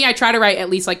 months. For me, I try to write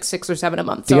at least like 6 or 7 a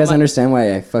month. Do you guys understand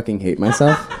why I fucking hate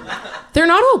myself? They're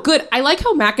not all good. I like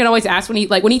how Matt can always ask when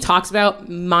he talks about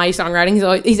my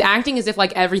songwriting. He's acting as if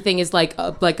like everything is like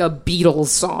a Beatles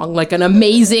song, like an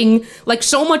amazing, like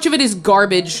so much of it is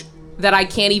garbage that I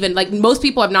can't even, like most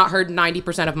people have not heard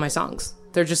 90% of my songs.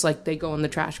 They're just like, they go in the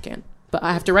trash can. But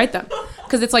I have to write them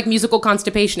because it's like musical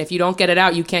constipation. If you don't get it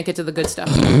out, you can't get to the good stuff.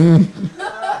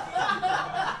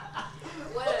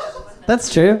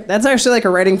 That's true. That's actually like a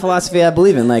writing philosophy I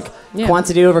believe in. Like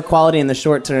quantity over quality in the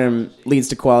short term leads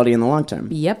to quality in the long term.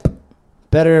 Yep.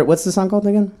 Better. What's the song called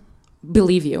again?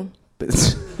 Believe You.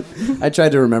 I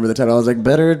tried to remember the title. I was like,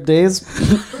 Better Days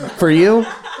for You?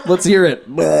 Let's hear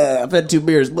it. Blah, I've had 2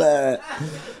 beers. Blah.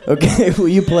 Okay, will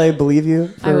you play Believe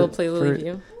You? I will play Believe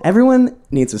You. Everyone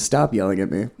needs to stop yelling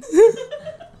at me.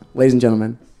 Ladies and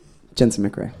gentlemen, Jensen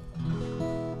McRae.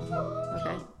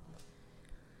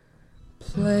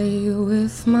 Play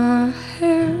with my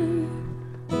hair,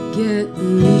 get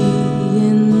me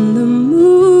in the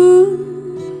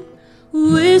mood,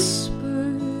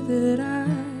 whisper that I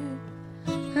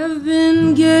have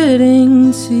been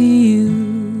getting to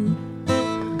you.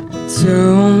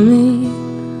 Tell me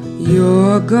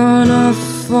you're gonna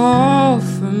fall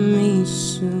for me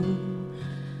soon,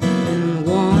 and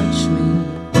watch me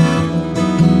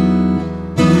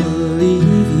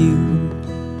believe you.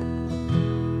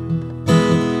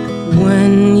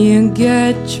 When you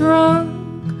get drunk,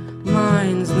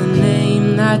 mine's the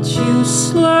name that you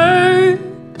slur,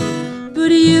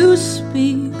 but you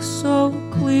speak so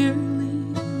clearly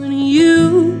when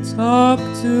you talk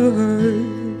to her.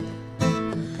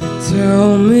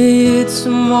 Tell me it's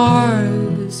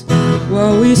Mars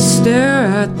while we stare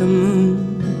at the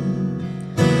moon,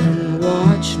 and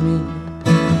watch me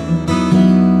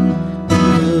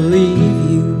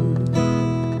believe you.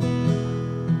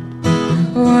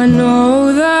 Oh, I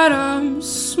know that I'm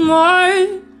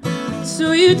smart,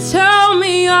 so you tell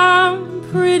me I'm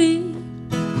pretty,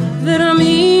 that I'm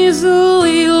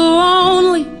easily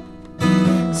lonely.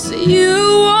 So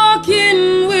you walk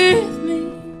in with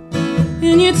me,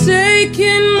 and you're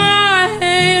taking my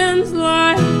hands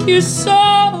like you so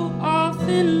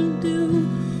often do.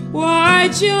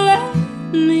 Why'd you let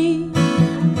me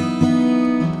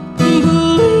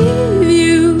believe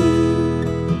you?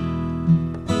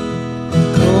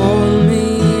 Call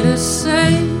me to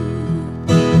say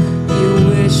you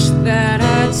wish that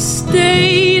I'd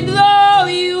stayed, though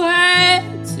you had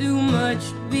too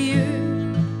much beer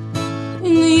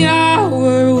and the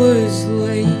hour was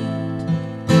late.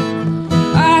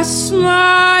 I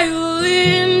smile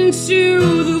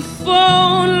into the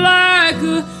phone like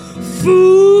a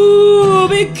fool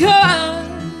because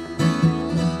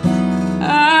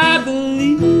I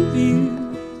believe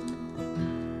you.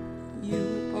 You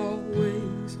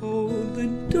always hold the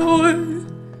door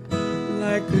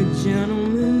like a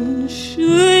gentleman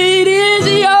should. Is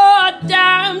your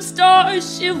dime store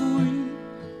chivalry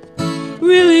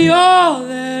really all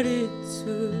that it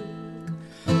took?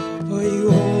 Or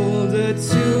you hold her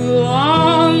too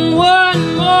long?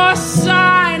 One more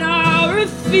sign I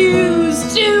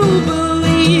refuse to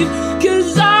believe,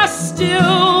 'cause I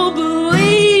still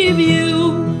believe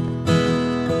you.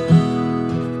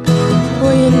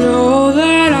 Well, you know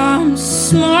that I'm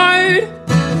smart,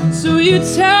 so you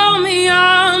tell me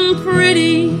I'm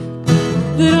pretty,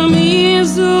 that I'm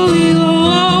easily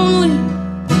lonely.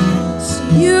 So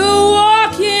you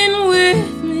walk in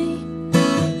with me,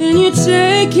 and you're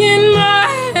taking my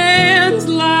hands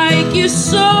like you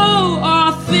so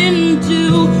often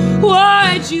do.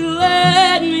 Why'd you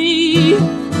let me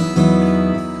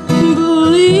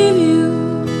believe you?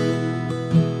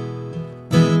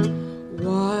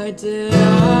 Why did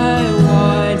I,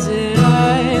 why did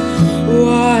I,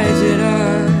 why did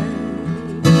I,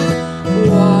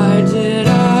 why did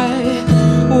I,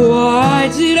 why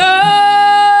did I,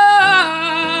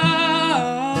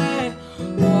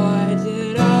 why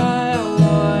did I,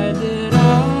 why did I,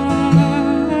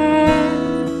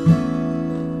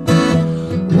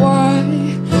 why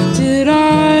did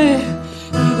I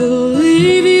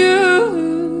believe you?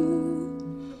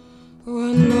 Oh,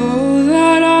 I know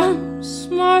that I'm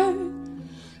smart,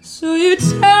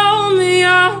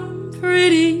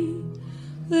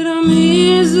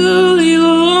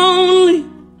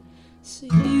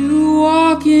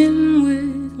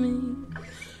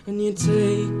 you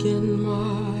take in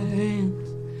my hands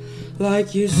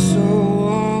like you so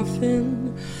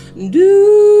often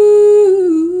do?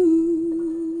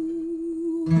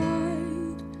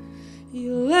 Why'd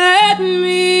you let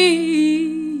me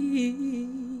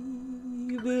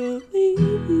believe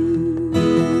you?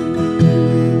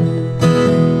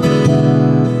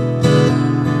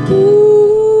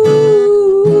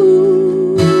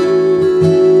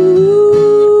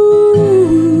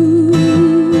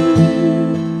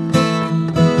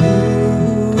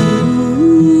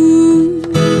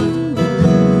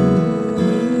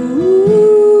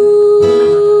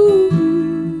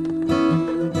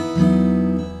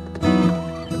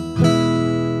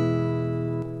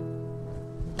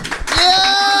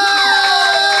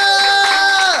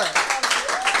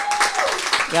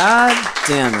 God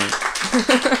damn it.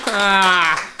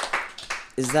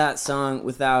 Is that song,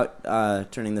 without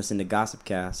turning this into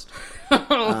Gossipcast?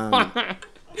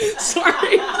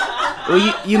 Sorry.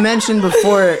 Well, you mentioned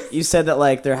before, you said that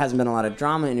like there hasn't been a lot of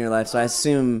drama in your life, so I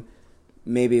assume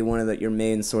maybe one of your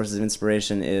main sources of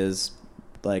inspiration is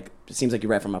like, it seems like you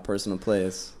write from a personal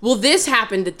place. Well, this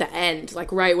happened at the end,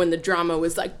 like right when the drama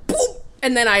was like, boom!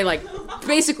 And then I like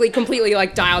basically completely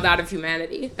like dialed out of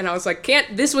humanity. And I was like,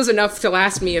 this was enough to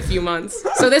last me a few months.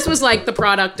 So this was like the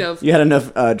product of You had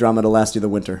enough drama to last you the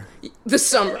winter. the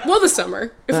summer. Well, the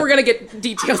summer, if we're going to get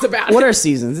detailed about What it. are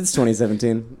seasons? It's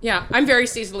 2017. Yeah, I'm very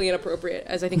seasonally inappropriate,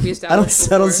 as I think we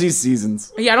established. I don't see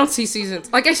seasons. Yeah, I don't see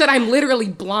seasons. Like I said, I'm literally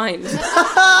blind.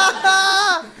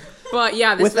 But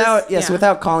yeah, this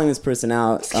without calling this person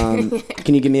out, can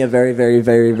you give me a very, very,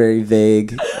 very, very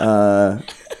vague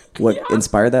what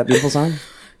inspired that beautiful song?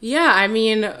 Yeah, I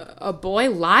mean, a boy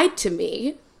lied to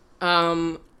me.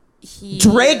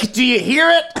 Drake, do you hear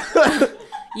it?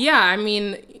 Yeah, I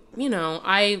mean, you know,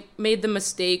 I made the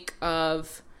mistake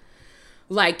of,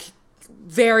 like,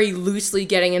 very loosely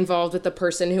getting involved with the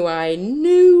person who I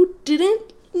knew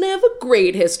didn't have a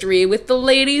great history with the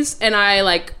ladies, and I'm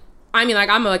like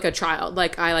a child.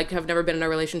 Like, I like have never been in a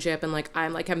relationship, and like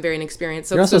I'm very inexperienced.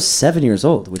 So You're also 7 years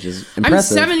old, which is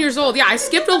impressive. I'm 7 years old. Yeah, I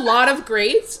skipped a lot of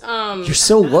grades. You're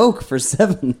so woke for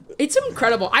 7. It's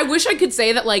incredible. I wish I could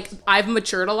say that like I've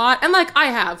matured a lot, and like I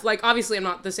have. Like obviously I'm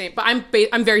not the same, but I'm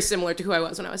very similar to who I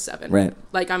was when I was 7. Right.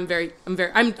 Like I'm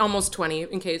almost 20.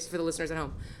 In case for the listeners at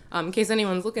home. In case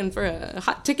anyone's looking for a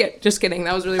hot ticket. Just kidding.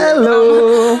 That was really weird.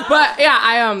 Hello. But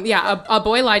yeah, a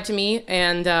boy lied to me,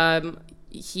 and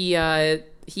he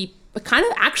kind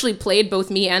of actually played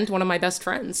both me and one of my best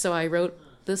friends. So I wrote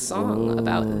this song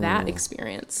about that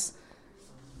experience.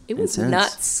 It was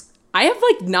nuts. I have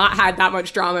like not had that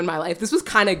much drama in my life. This was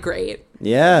kind of great.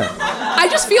 Yeah. I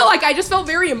just felt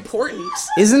very important.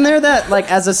 Isn't there that, like,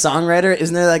 as a songwriter,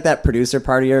 isn't there like that producer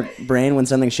part of your brain when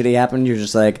something shitty happened, you're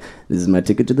just like, this is my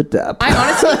ticket to the top? I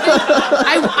honestly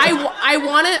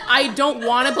I don't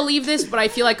want to believe this, but I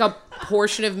feel like a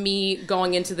portion of me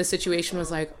going into the situation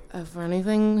was like, if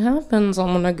anything happens,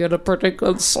 I'm gonna get a pretty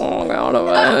good song out of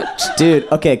it. Dude,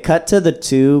 okay, cut to the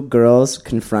two girls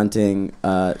confronting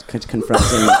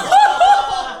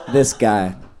this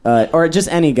guy, or just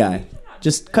any guy.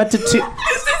 Just cut to two.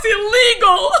 This is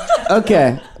illegal.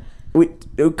 Okay, we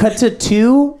cut to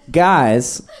two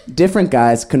guys, different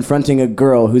guys, confronting a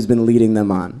girl who's been leading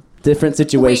them on. Different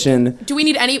situation. Wait, do we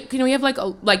need any? Can we have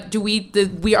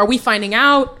are we finding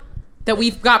out that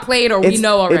we've got played, or we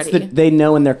know already? They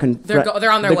know, and they're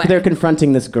on their way. They're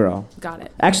confronting this girl. Got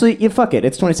it. Actually, fuck it.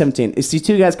 It's 2017. It's these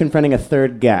two guys confronting a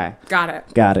third guy. Got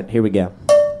it. Got it. Here we go.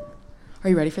 Are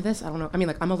you ready for this? I don't know. I mean,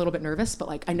 like, I'm a little bit nervous, but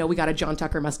like, I know we got a John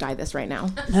Tucker Must Die this right now.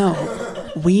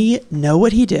 No, we know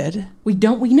what he did. We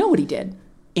know what he did.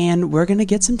 And we're gonna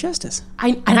get some justice.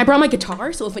 I brought my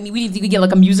guitar, so if we need to get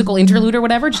like a musical interlude or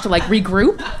whatever, just to like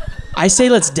regroup. I say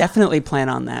let's definitely plan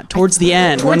on that towards the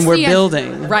end when we're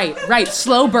building. Right.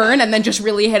 Slow burn and then just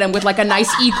really hit him with like a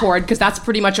nice E chord, because that's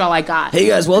pretty much all I got. Hey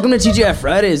guys, welcome to TGI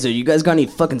Fridays. Are you guys got any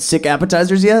fucking sick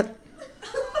appetizers yet?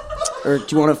 Or do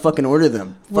you want to fucking order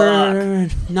them? We're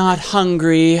not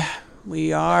hungry.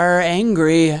 We are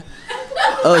angry.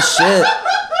 Oh shit.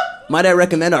 Might I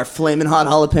recommend our flaming hot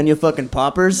jalapeno fucking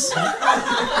poppers?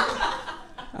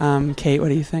 Kate, what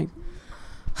do you think?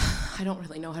 I don't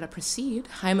really know how to proceed.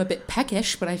 I'm a bit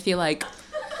peckish, but I feel like,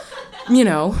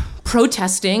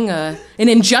 protesting an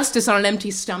injustice on an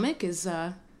empty stomach is,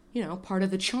 part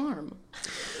of the charm.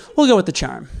 We'll go with the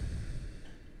charm.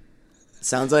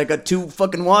 Sounds like a 2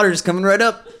 fucking waters coming right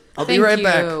up. I'll be right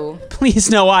back. Please,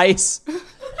 no ice.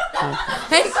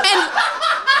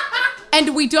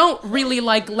 And we don't really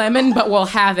like lemon, but we'll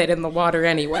have it in the water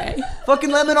anyway. Fucking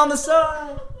lemon on the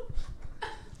side.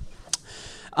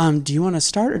 Do you want to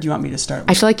start or do you want me to start?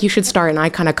 I feel like you should start and I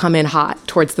kind of come in hot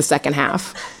towards the second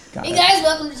half. Hey guys,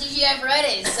 welcome to TGI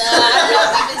Fridays. I don't know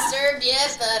if you've been served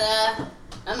yet,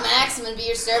 but I'm Max. I'm gonna be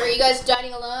your server. You guys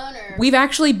dining alone or? We've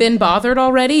actually been bothered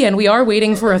already and we are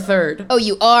waiting for a third. Oh,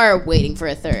 you are waiting for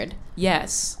a third?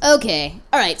 Yes. Okay.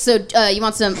 All right. So you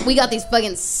want some? We got these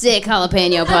fucking sick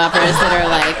jalapeno poppers that are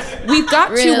like. We've got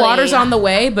really? 2 waters on the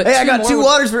way, but Hey, I got more 2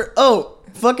 waters for. Oh,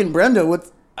 fucking Brenda. What?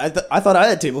 I thought I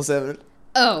had table 7.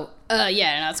 Oh.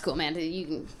 Yeah. No, that's cool, man. You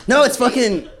can. No, it's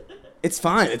fucking. It's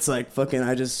fine. It's like fucking.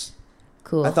 I just.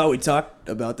 Cool. I thought we talked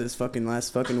about this fucking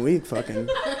last fucking week. Fucking.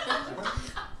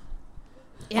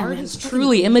 Yeah, Art is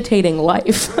truly imitating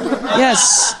life.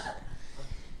 Yes.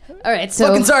 All right, so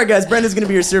fucking sorry, guys. Brenda's gonna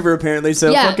be your server apparently. So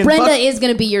yeah, fucking Brenda fuck, is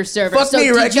going to be your server. fuck so me,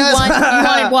 did right, you guys? want you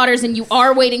wanted waters, and you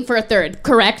are waiting for a third,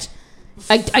 correct?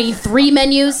 Are you 3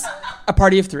 menus? A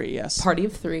party of 3, yes. Party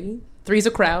of 3. 3's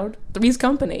a crowd. 3's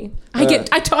company.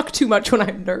 I talk too much when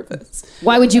I'm nervous.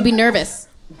 Why would you be nervous?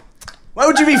 Why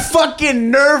would you be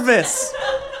fucking nervous?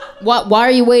 Why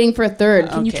are you waiting for a third?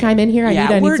 Can you chime in here? I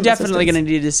need we're some definitely assistance. going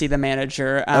to need to see the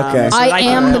manager. Okay. so I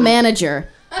am can- the manager.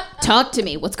 Talk to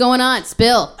me. What's going on?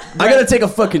 Spill. I gotta take a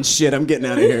fucking shit. I'm getting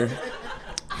out of here.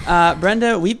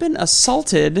 Brenda, we've been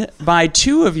assaulted by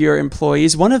 2 of your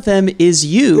employees. One of them is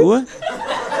you.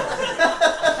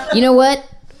 You know what?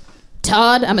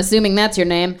 Todd, I'm assuming that's your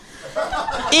name.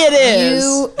 It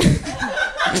is.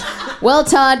 Well,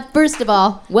 Todd, first of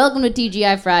all, welcome to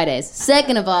TGI Fridays.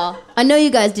 Second of all, I know you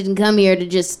guys didn't come here to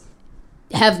just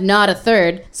have not a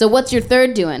third. So what's your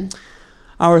third doing?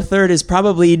 Our third is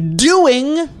probably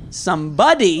doing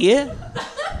somebody.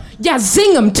 Yeah,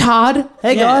 zing 'em, Todd.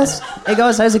 Hey guys,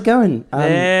 how's it going?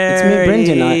 It's me,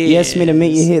 Brendan. You asked me to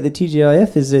meet you here at the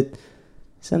TGIF. Is it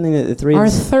something that the 3 Our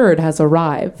of us... third has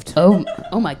arrived. Oh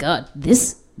my God,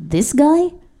 this guy?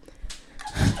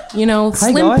 You know,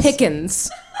 Hi, Slim guys.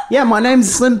 Pickens. Yeah, my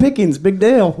name's Slim Pickens. Big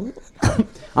deal.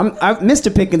 I'm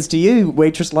Mr. Pickens to you,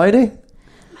 waitress lady.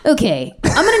 Okay,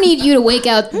 I'm gonna need you to wait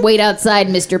outside,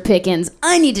 Mr. Pickens.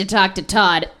 I need to talk to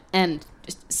Todd and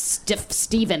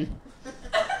Steven.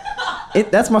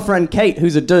 That's my friend Kate,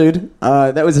 who's a dude.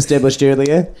 That was established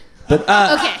earlier. But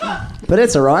Okay. but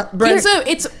it's all right.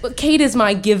 It's Kate is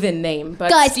my given name,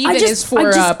 but Guys, Steven I is just for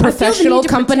feel the a need professional to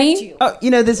protect company. you.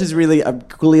 Oh, this is really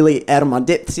clearly out of my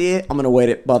depths here. I'm gonna wait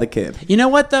it by the curb. You know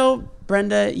what, though,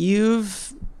 Brenda?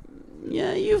 You've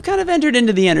kind of entered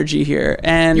into the energy here.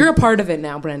 And You're a part of it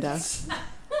now, Brenda.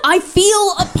 I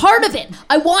feel a part of it.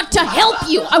 I want to help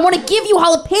you. I want to give you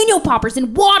jalapeno poppers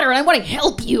and water, and I want to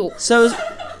help you. So,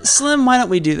 Slim, why don't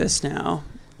we do this now?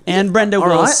 And Brenda All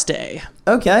will right. stay.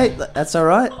 Okay, that's all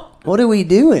right. What are we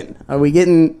doing?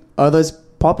 Are those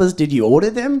poppers, did you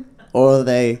order them? Or are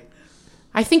they...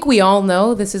 I think we all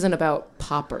know this isn't about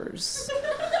poppers.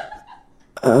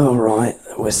 All right,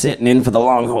 we're sitting in for the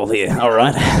long haul here. All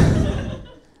right.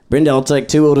 Brenda, I'll take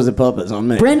 2 orders of poppers on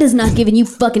me. Brenda's not giving you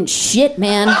fucking shit,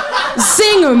 man.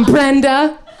 Sing 'em,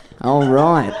 Brenda. All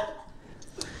right.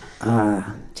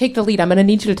 Take the lead. I'm going to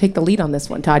need you to take the lead on this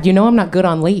one, Todd. You know I'm not good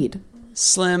on lead.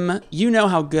 Slim, you know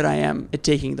how good I am at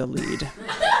taking the lead.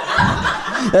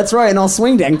 That's right. In all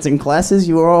swing dancing classes,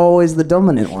 you were always the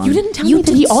dominant one. You didn't tell me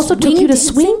that he also took you to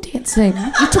swing dancing.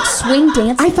 You took swing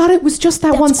dancing? I thought it was just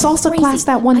that one salsa crazy. class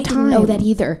that one I time. didn't know that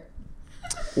either.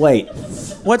 Wait.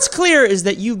 What's clear is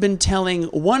that you've been telling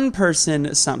one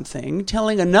person something,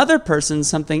 telling another person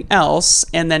something else,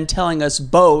 and then telling us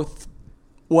both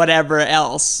whatever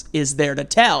else is there to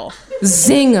tell.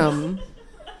 Zing 'em.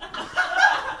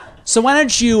 So why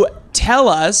don't you tell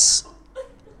us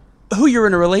who you're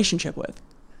in a relationship with?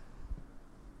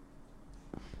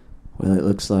 Well, it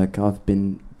looks like I've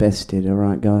been bested. All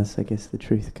right, guys. I guess the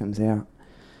truth comes out.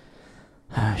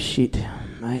 Shit,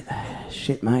 mate.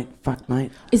 Shit, mate. Fuck,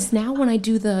 mate. Is now when I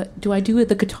do the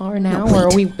guitar now, or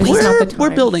are we? Is this not the time?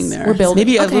 We're building there. We're building.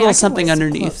 Maybe a Okay, I little can something listen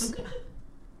underneath. close.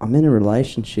 I'm in a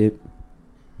relationship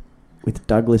with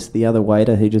Douglas, the other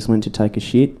waiter who just went to take a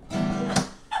shit.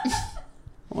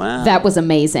 Wow. That was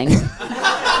amazing.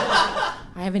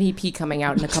 I have an EP coming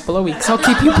out in a couple of weeks. I'll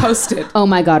keep you posted. Oh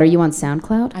my God, are you on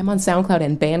SoundCloud? I'm on SoundCloud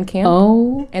and Bandcamp.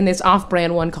 Oh. And this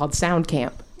off-brand one called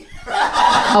SoundCamp.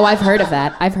 Oh, I've heard of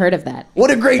that. What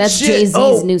a great That's shit. Jay-Z's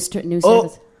Oh. new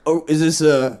service. Oh, is this,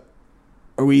 are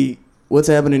we, what's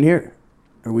happening here?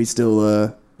 Are we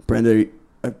still, Brenda,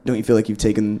 don't you feel like you've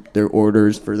taken their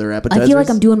orders for their appetizers? I feel like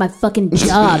I'm doing my fucking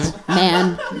job,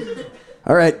 man.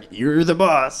 All right, you're the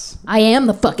boss. I am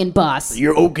the fucking boss.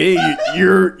 You're okay.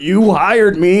 You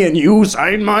hired me and you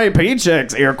signed my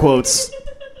paychecks, air quotes.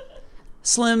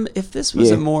 Slim, if this was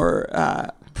Yeah. a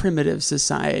more primitive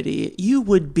society, you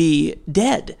would be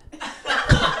dead.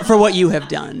 for what you have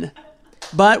done.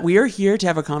 But we are here to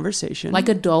have a conversation. Like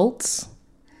adults.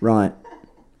 Right.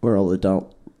 We're all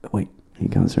adult. Wait, you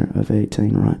guys are over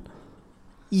 18, right?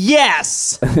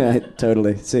 Yes!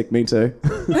 Totally. Sick, me too.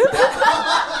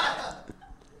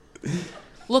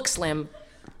 Look, Slim,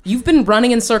 you've been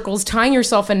running in circles, tying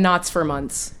yourself in knots for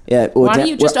months. Yeah. Well, Why don't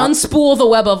you just unspool the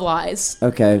web of lies?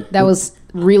 Okay. That was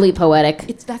really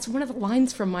poetic. That's one of the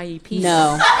lines from my EP.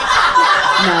 No.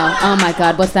 No. Oh my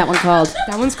God. What's that one called?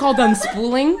 That one's called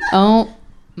Unspooling. Oh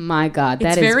my God.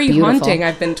 That It's is very beautiful. haunting,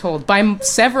 I've been told, by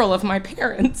several of my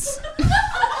parents.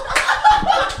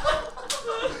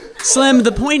 Slim,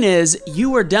 the point is,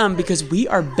 you are dumb because we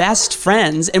are best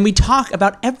friends and we talk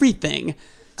about everything.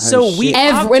 So we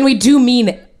when we do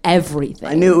mean everything.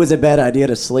 I knew it was a bad idea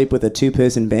to sleep with a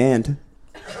 2-person band.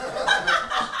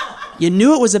 You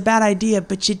knew it was a bad idea,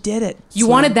 but you did it. You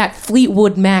wanted that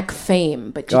Fleetwood Mac fame,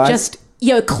 but you Guys?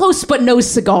 close but no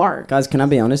cigar. Guys, can I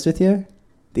be honest with you?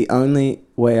 The only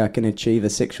way I can achieve a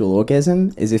sexual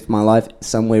orgasm is if my life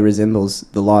some way resembles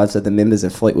the lives of the members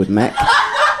of Fleetwood Mac.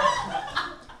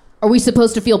 Are we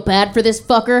supposed to feel bad for this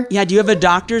fucker? Yeah, do you have a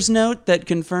doctor's note that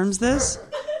confirms this?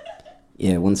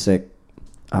 Yeah, one sec.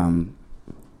 Can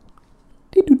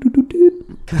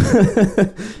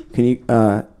you,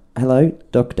 hello,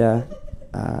 doctor?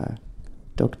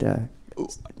 Doctor?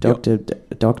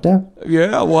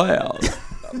 Yeah, well,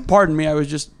 pardon me, I was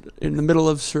just in the middle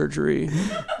of surgery.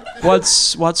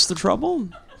 What's the trouble?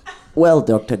 Well,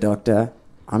 doctor,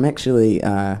 I'm actually,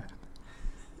 I'm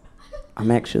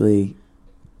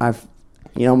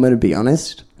going to be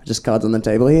honest. Just cards on the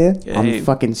table here. Okay. I'm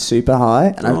fucking super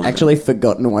high, and I've actually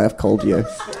forgotten why I've called you.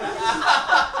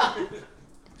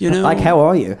 You know, Like, how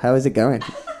are you? How is it going?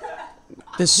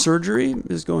 this surgery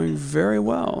is going very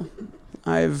well.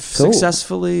 I've Cool.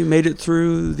 successfully made it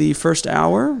through the first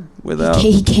hour without...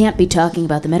 He can't be talking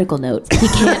about the medical notes. He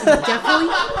can't.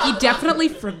 He definitely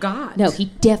forgot. No, he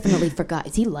definitely forgot.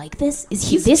 Is he like this? Is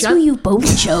he He's this who you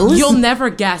both chose? You'll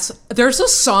never guess. There's a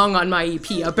song on my EP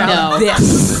about No.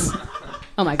 this.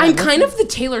 Oh my God. I'm kind of the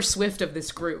Taylor Swift of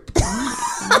this group.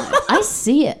 I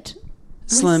see it.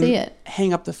 Slim, I see it.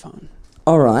 hang up the phone.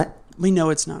 All right. We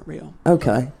know it's not real.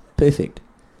 Okay. Perfect.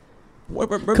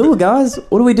 Cool, guys.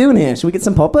 What are we doing here? Should we get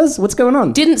some poppers? What's going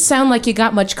on? Didn't sound like you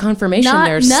got much confirmation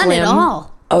there, None Slim. at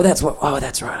all. Oh, that's right.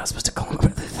 I was supposed to call him over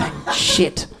the thing.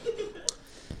 Shit.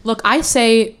 Look, I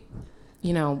say,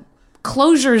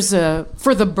 closure's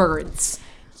for the birds.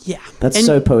 Yeah. That's And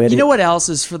so poetic. You know what else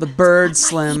is for the birds,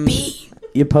 Slim?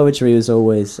 Your poetry has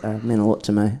always meant a lot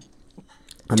to me.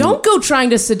 Don't go trying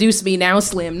to seduce me now,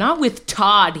 Slim. Not with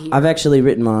Todd here. I've actually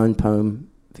written my own poem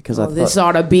because I This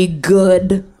thought ought to be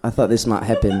good. I thought this might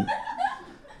happen.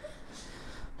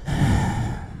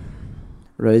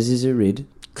 Roses are red.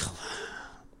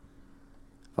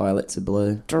 Violets are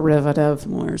blue. Derivative.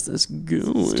 Where's this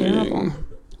going? terrible.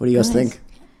 What do you guys think?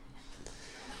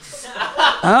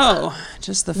 Oh,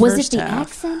 just the Was first it the half.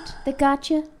 accent that got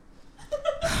you?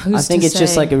 I think it's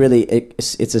just like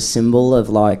it's a symbol of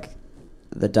like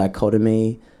the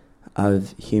dichotomy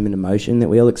of human emotion that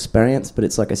we all experience, but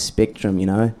it's like a spectrum, you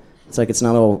know? It's like it's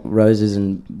not all roses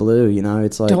and blue, you know?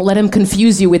 It's like Don't let him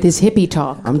confuse you with his hippie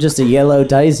talk. I'm just a yellow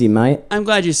daisy, mate. I'm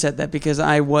glad you said that because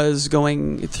I was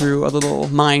going through a little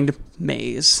mind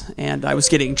maze and I was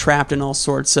getting trapped in all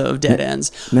sorts of dead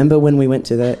ends. Remember when we went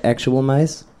to the actual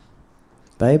maze?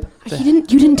 Babe? You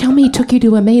didn't tell me he took you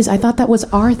to a maze. I thought that was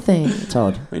our thing.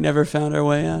 Todd. We never found our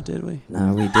way out, did we?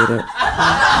 No, we did it.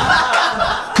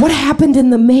 What happened in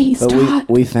the maze, But Todd?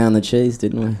 we found the cheese,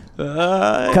 didn't we?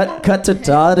 Cut to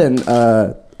Todd and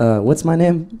what's my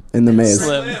name in the maze?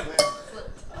 Slim.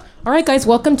 All right, guys,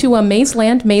 welcome to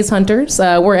Mazeland Maze Hunters,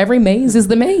 where every maze is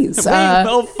the maze. We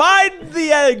will find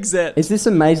the exit. Is this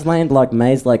a mazeland like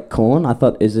maze like corn? I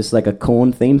thought is this like a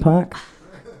corn theme park?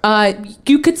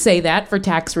 You could say that for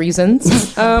tax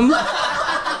reasons.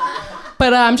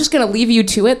 But I'm just going to leave you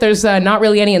to it. There's not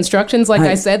really any instructions. Like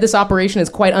I said, this operation is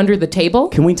quite under the table.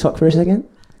 Can we talk for a second?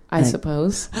 I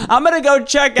suppose. I'm going to go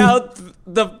check out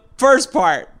the first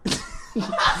part.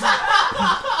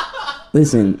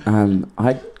 Listen,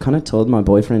 I kind of told my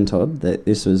boyfriend Todd that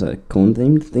this was a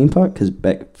corn-themed theme park because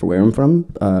back for where I'm from,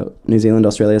 New Zealand,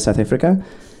 Australia, South Africa,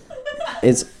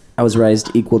 I was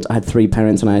raised equal. I had 3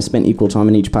 parents and I spent equal time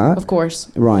in each part. Of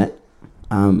course. Right.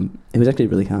 It was actually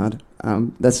really hard.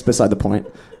 That's beside the point.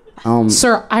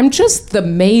 Sir, I'm just the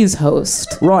maze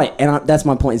host. Right, and that's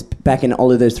my point. Is back in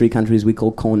all of those 3 countries, we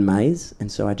call corn maize,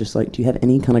 and so I just like, do you have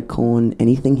any kind of corn,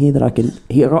 anything here that I can?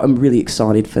 Here, I'm really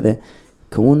excited for the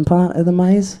corn part of the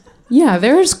maze. Yeah,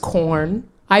 there's corn.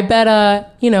 I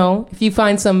bet, if you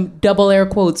find some double air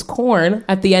quotes corn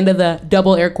at the end of the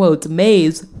double air quotes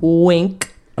maze,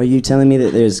 wink. Are you telling me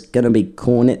that there's gonna be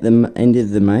corn at the end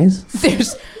of the maze?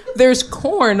 There's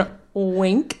corn,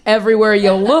 wink, everywhere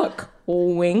you look.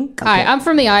 Wink. Hi, I'm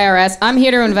from the IRS. I'm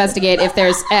here to investigate if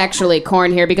there's actually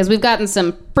corn here because we've gotten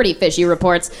some pretty fishy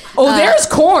reports. Oh, there's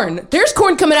corn. There's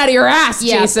corn coming out of your ass,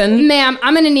 yeah, Jason. Ma'am,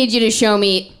 I'm going to need you to show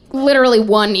me literally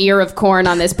 1 ear of corn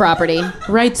on this property.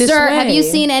 Right this Sir, way. have you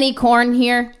seen any corn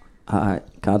here?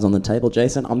 Cards on the table,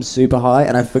 Jason. I'm super high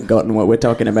and I've forgotten what we're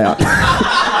talking about.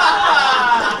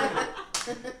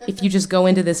 If you just go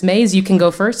into this maze, you can go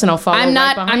first, and I'll follow. I'm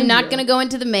not going to go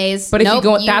into the maze. But if you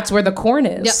go, that's where the corn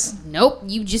is. Nope.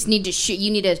 You just need to you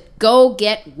need to go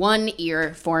get 1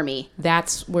 ear for me.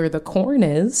 That's where the corn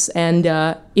is, and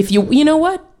if you know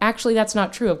what? Actually, that's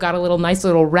not true. I've got a nice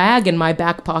little rag in my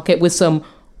back pocket with some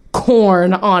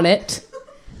corn on it.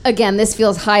 Again, this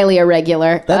feels highly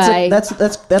irregular.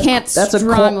 That's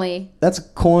strongly. That's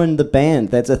Korn the band.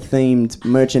 That's a themed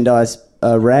merchandise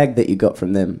rag that you got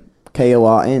from them.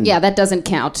 KORN. Yeah, that doesn't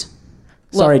count.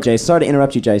 Sorry, Jason. Sorry to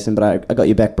interrupt you, Jason, but I got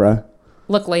you back, bro.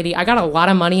 Look, lady, I got a lot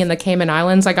of money in the Cayman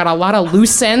Islands. I got a lot of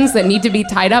loose ends that need to be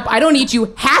tied up. I don't need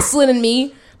you hassling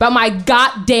me about my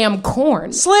goddamn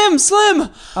corn. Slim!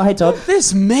 Oh, hey, Todd.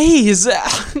 This maze,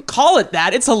 call it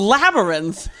that. It's a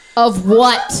labyrinth. Of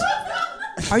what?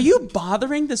 Are you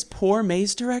bothering this poor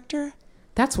maze director?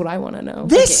 That's what I want to know.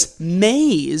 This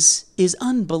maze is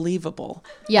unbelievable.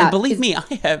 Yeah. And believe me,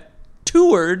 I have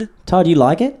toured Todd, you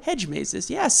like it? hedge mazes.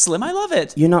 Yes, Slim, I love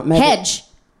it. You're not mad. Hedge.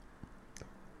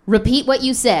 Repeat what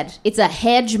you said. It's a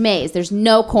hedge maze. There's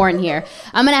no corn here.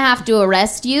 I'm going to have to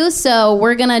arrest you, so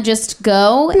we're going to just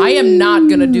go. I am not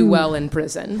going to do well in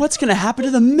prison. What's going to happen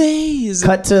to the maze?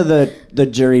 Cut to the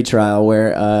jury trial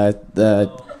where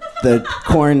the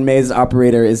corn maze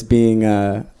operator is being,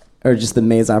 or just the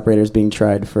maze operator is being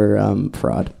tried for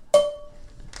fraud.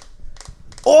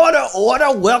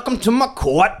 Order, welcome to my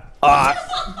court.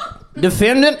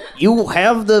 Defendant, you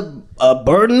have the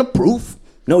burden of proof.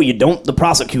 No, you don't. The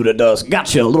prosecutor does.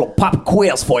 Gotcha. A little pop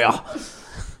quiz for you.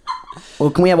 Well,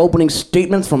 can we have opening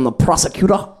statements from the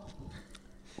prosecutor?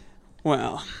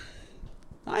 Well,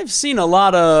 I've seen a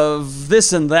lot of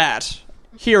this and that,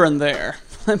 here and there.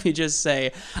 Let me just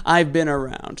say, I've been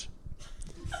around.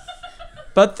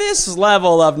 But this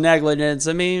level of negligence,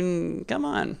 I mean, come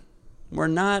on. We're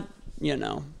not,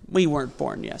 we weren't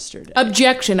born yesterday.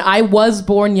 Objection. I was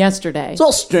born yesterday.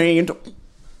 Sustained.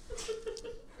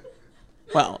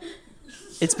 Well,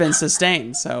 it's been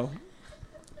sustained, so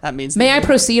that means... May I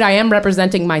proceed? I am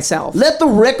representing myself. Let the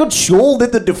record show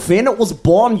that the defendant was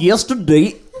born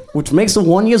yesterday, which makes him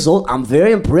 1 year old. I'm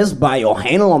very impressed by your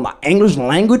handle on the English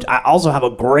language. I also have a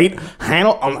great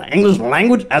handle on the English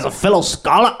language. As a fellow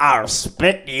scholar, I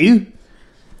respect you.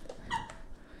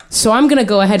 So I'm going to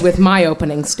go ahead with my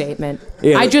opening statement.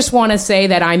 Yeah. I just want to say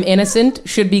that I'm innocent,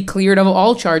 should be cleared of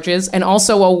all charges, and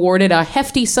also awarded a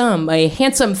hefty sum, a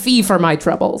handsome fee for my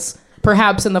troubles.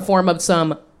 Perhaps in the form of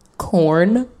some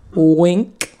corn,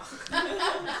 wink.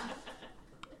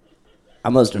 I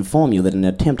must inform you that an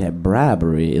attempt at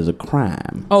bribery is a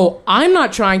crime. Oh, I'm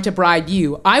not trying to bribe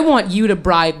you. I want you to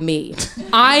bribe me.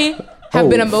 I have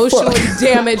been emotionally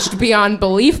damaged beyond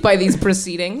belief by these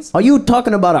proceedings. Are you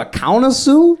talking about a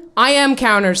countersue? I am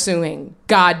countersuing.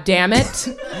 God damn it.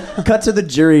 Cut to the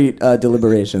jury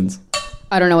deliberations.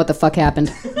 I don't know what the fuck happened.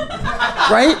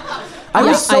 Right?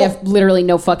 I have literally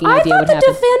no fucking idea what happened. I thought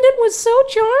the defendant was so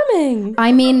charming.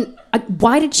 I mean,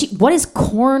 why did she... What is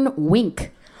corn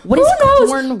wink? What is Who knows?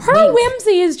 corn Her wink?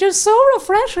 whimsy is just so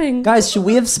refreshing. Guys, should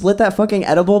we have split that fucking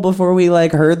edible before we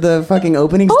heard the fucking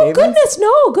opening statement? Goodness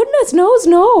no. Goodness knows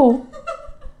no.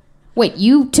 Wait,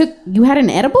 you had an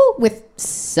edible with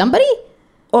somebody?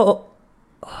 Oh.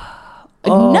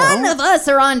 None of us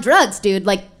are on drugs, dude.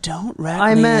 Don't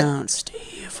rat me out,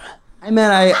 Steve.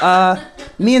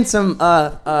 Me and some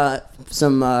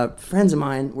friends of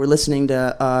mine were listening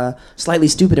to Slightly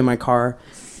Stupid in my car,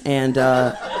 and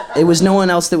it was no one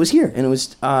else that was here. And it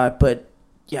was, but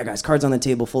yeah, guys, cards on the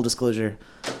table, full disclosure.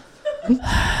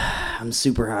 I'm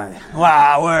super high.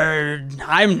 Wow,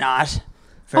 I'm not.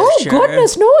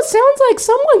 Goodness, no, it sounds like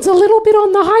someone's a little bit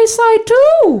on the high side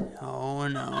too. Oh,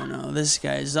 no, this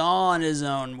guy's all on his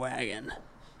own wagon.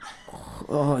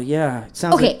 Oh, yeah. It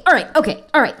sounds Okay, all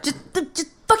right. Just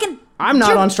fucking I'm not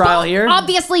You're on trial both here.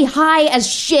 Obviously high as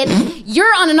shit.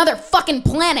 You're on another fucking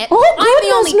planet. Oh, I'm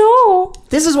the only. no.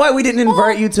 This is why we didn't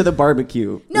invite you to the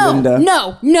barbecue, No, Linda.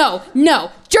 no.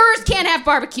 Jurors can't have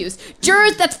barbecues.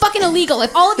 Jurors, that's fucking illegal.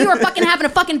 If all of you are fucking having a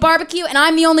fucking barbecue and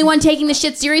I'm the only one taking this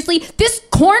shit seriously, this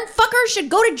corn fucker should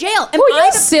go to jail. Oh,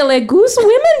 you silly goose.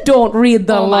 Women don't read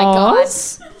the Oh my God.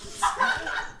 laws.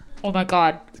 Oh my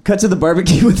God. Cut to the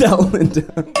barbecue without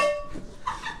Linda.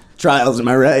 Trials, am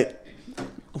I right?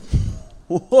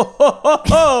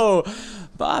 Whoa,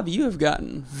 Bob, you have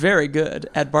gotten very good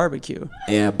at barbecue.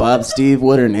 Yeah, Bob, Steve,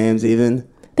 what are names even?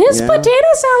 This Yeah. potato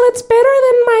salad's better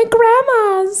than my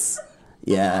grandma's.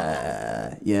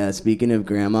 Yeah, speaking of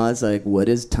grandmas, like, what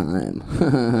is time?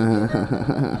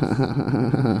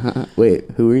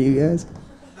 Wait, who are you guys?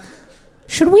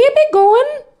 Should we be going?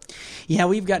 Yeah,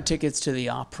 we've got tickets to the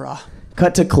opera.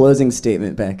 Cut to closing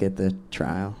statement back at the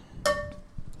trial.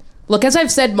 Look, as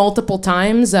I've said multiple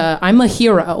times, I'm a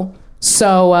hero.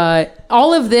 So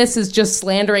all of this is just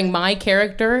slandering my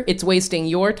character. It's wasting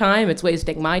your time. It's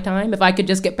wasting my time. If I could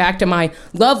just get back to my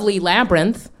lovely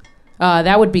labyrinth,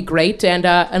 that would be great. And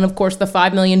of course, the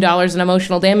 $5 million in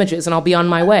emotional damages, and I'll be on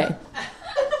my way.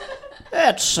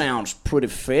 That sounds pretty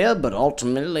fair, but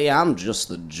ultimately I'm just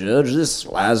the judge. This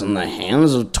lies in the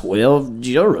hands of 12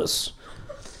 jurors.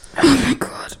 Oh my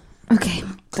God. Okay.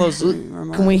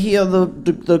 Can we hear the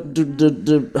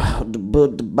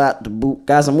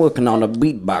guys? I'm working on a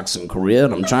beatboxing career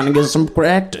and I'm trying to get some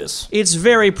practice. It's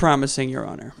very promising, Your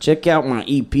Honor. Check out my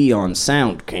EP on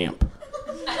SoundCamp.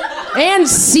 And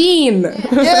scene.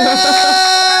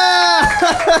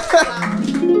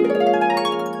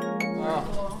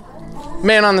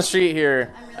 Man on the street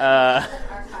here.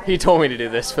 He told me to do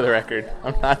this for the record.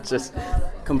 I'm not just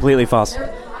completely false.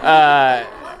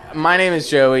 My name is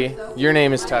Joey. Your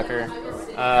name is Tucker.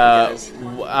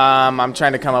 I'm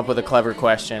trying to come up with a clever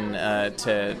question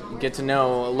to get to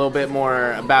know a little bit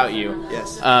more about you.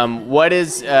 Yes. What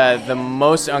is the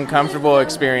most uncomfortable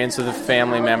experience with a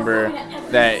family member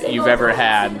that you've ever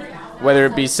had, whether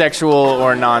it be sexual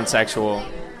or non-sexual?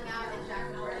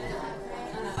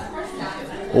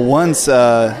 Well, once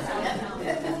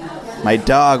my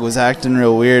dog was acting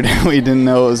real weird and we didn't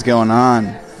know what was going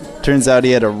on. Turns out he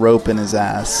had a rope in his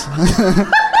ass.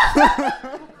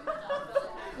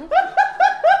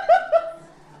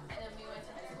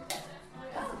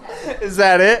 Is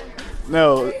that it?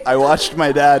 No, I watched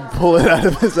my dad pull it out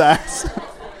of his ass.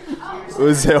 It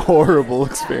was a horrible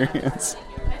experience.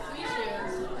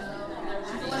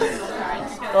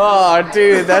 Oh,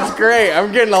 dude, that's great.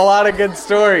 I'm getting a lot of good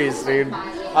stories, dude.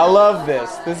 I love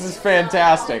this. This is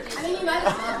fantastic.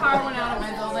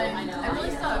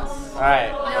 All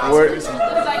right.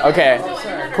 Okay.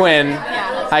 Quinn.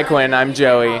 Hi, Quinn. I'm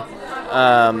Joey.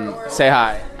 Say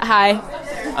hi. Hi.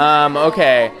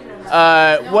 Okay.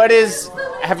 What is?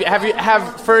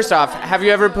 First off, have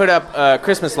you ever put up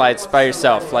Christmas lights by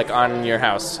yourself, like on your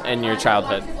house in your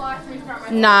childhood?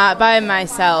 Not by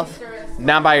myself.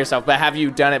 Not by yourself, but have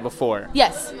you done it before?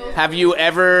 Yes. Have you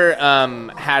ever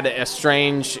had a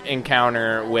strange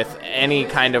encounter with any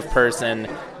kind of person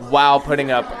while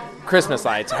putting up Christmas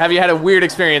lights? Have you had a weird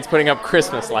experience putting up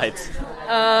Christmas lights?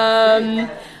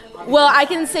 Well, I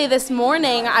can say this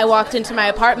morning I walked into my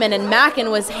apartment and Mackin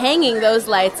was hanging those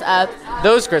lights up.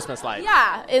 Those Christmas lights?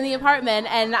 Yeah, in the apartment.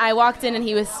 And I walked in and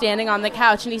he was standing on the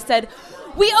couch and he said,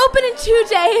 "We open in 2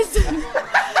 days."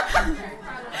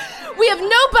 We have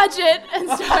no budget, and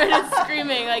started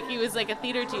screaming like he was like a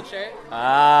theater teacher.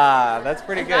 Ah, that's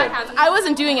pretty good. I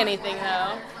wasn't doing anything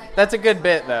though. That's a good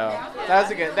bit though. That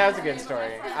was a good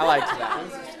story. I liked that.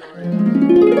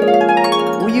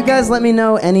 Will you guys let me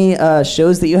know any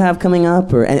shows that you have coming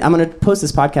up? Or I'm going to post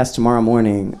this podcast tomorrow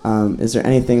morning. Is there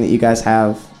anything that you guys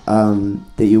have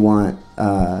that you want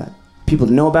people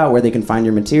to know about, where they can find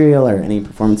your material, or any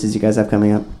performances you guys have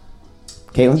coming up?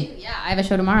 Caitlin? Yeah, I have a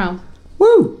show tomorrow.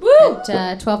 Woo! Woo!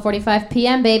 At 12:45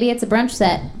 p.m., baby. It's a brunch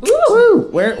set. Woo!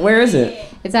 Where is it?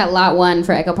 It's at Lot 1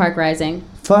 for Echo Park Rising.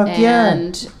 Fuck yeah.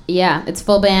 And yeah, it's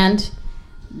full band.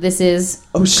 This is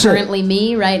currently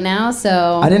me right now,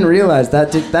 so... I didn't realize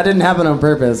that didn't happen on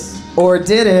purpose. Or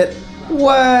did it?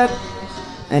 What?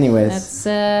 Anyways.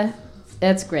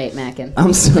 That's great, Mackin.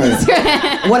 I'm sorry.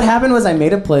 What happened was I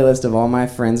made a playlist of all my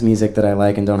friends' music that I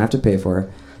like and don't have to pay for.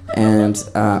 And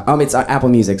it's Apple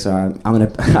Music, so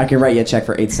I can write you a check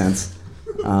for 8 cents.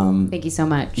 Thank you so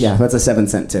much. Yeah, that's a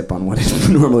 7-cent tip on what it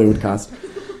normally would cost.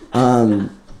 And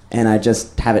I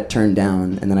just have it turned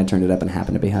down, and then I turned it up and it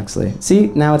happened to be Huxley. See,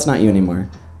 now it's not you anymore.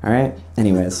 All right?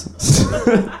 Anyways.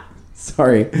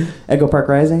 Sorry. Echo Park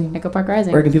Rising? Echo Park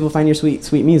Rising. Where can people find your sweet,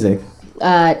 sweet music?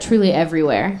 Truly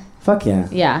everywhere. Fuck yeah.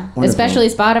 Yeah, Wonderful. especially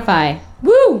Spotify.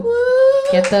 Woo!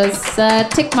 Get those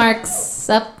tick marks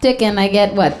up ticking. I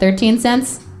get, what, 13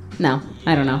 cents? No,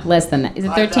 I don't know. Less than that. Is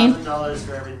it 13? $5,000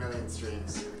 for every million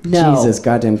streams. No. Jesus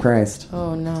goddamn Christ.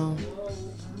 Oh, no.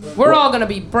 We're all going to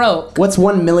be broke. What's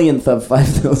 1/1,000,000th of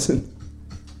 5,000?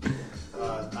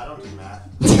 I don't do math.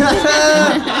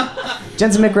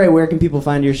 Jensen McRae, where can people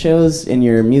find your shows and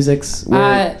your musics?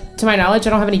 To my knowledge, I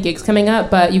don't have any gigs coming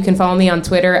up, but you can follow me on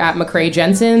Twitter at McRae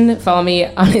Jensen. Follow me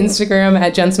on Instagram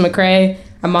at Jensen McRae.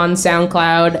 I'm on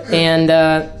SoundCloud and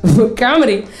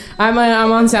comedy. I'm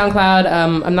on SoundCloud.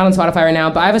 I'm not on Spotify right now,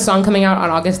 but I have a song coming out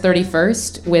on August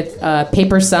 31st with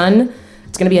Paper Sun.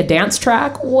 It's gonna be a dance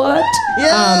track. What?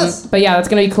 Yes. But yeah, that's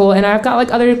gonna be cool. And I've got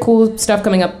like other cool stuff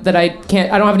coming up that I don't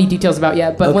have any details about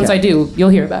yet. But once Okay. I do, you'll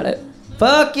hear about it.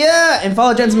 Fuck yeah! And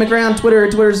follow Jensen McRae on Twitter.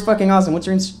 Twitter's fucking awesome. What's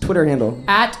your Twitter handle?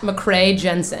 At McRae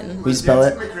Jensen. Will you spell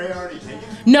it?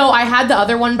 No, I had the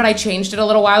other one, but I changed it a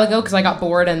little while ago because I got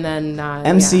bored, and then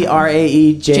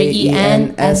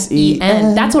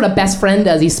McRaeJensen. That's what a best friend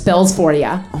does. He spells for you.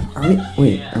 Are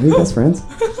we best friends?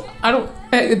 I don't.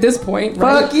 At this point,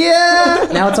 Fuck yeah!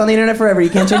 Now it's on the internet forever. You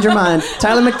can't change your mind.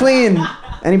 Tyler McLean.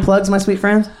 Any plugs, my sweet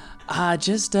friend?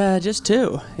 Just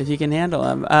two, if you can handle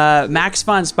them. Max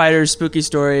von Spider's Spooky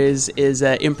Stories is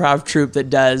an improv troupe that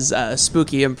does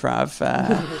spooky improv.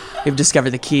 We've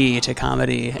discovered the key to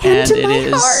comedy, and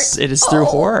it is through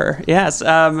horror. Yes.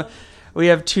 We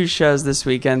have 2 shows this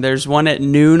weekend. There's one at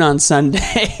noon on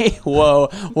Sunday. Whoa,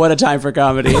 what a time for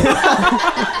comedy.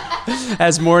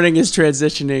 As morning is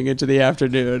transitioning into the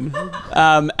afternoon.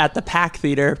 At the Pack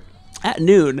Theater. At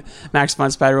noon, Max von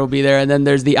Spider will be there. And then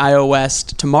there's the IO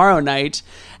West tomorrow night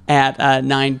at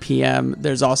 9 p.m.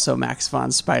 There's also Max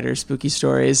von Spider Spooky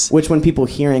Stories. Which, when people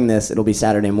hearing this, it'll be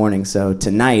Saturday morning. So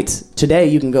today,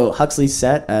 you can go Huxley's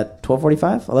set at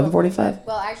 12:45, 11:45?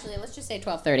 Well, actually, let's just say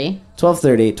 12:30.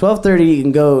 12:30. 12:30, you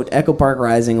can go to Echo Park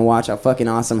Rising and watch a fucking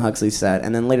awesome Huxley set.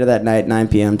 And then later that night, 9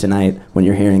 p.m. tonight, when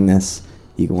you're hearing this,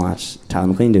 you can watch Tyler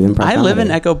McLean do improv I live in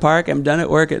comedy. Echo Park. I'm done at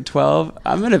work at 12.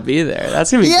 I'm going to be there. That's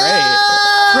going to be great.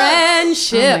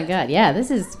 Friendship. Oh my god, yeah,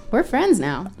 we're friends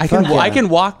now. I can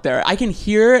walk there. I can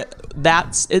hear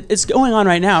it's going on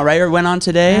right now, right? Or went on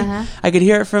today. Uh-huh. I could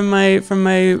hear it from my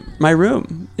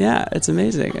room. Yeah, it's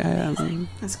amazing.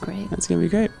 That's great. That's gonna be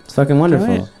great. It's fucking wonderful.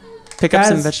 Right. Pick up Guys,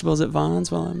 some vegetables at Vaughn's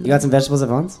while I'm. You got some vegetables at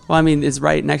Vaughn's? Well, I mean, it's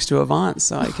right next to a Vaughn's,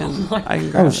 so I can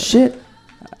grab Oh it. shit!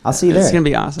 I'll see you there. It's gonna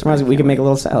be awesome. Tomorrow we can make a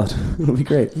little salad. It'll be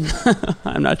great.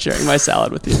 I'm not sharing my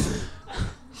salad with you.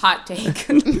 Hot take.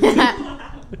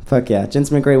 Fuck yeah,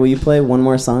 Jensen McRae, will you play one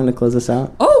more song to close us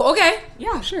out? Oh, okay.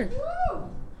 Yeah, sure.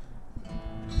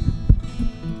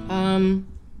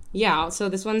 Yeah, so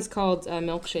this one's called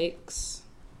Milkshakes.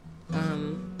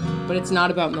 But it's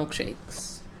not about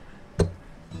milkshakes.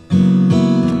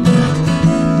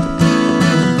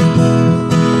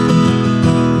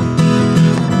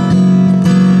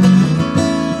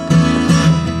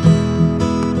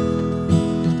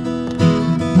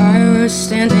 I was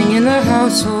standing in the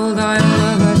household aisle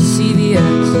of a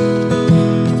CVS,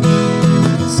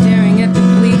 staring at the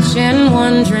bleach and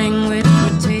wondering which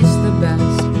would taste the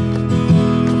best.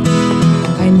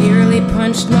 I nearly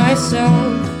punched myself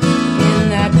in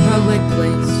that public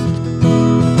place.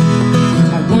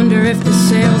 I wonder if the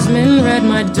salesman read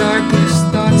my darkest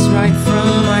thoughts right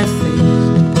from my face.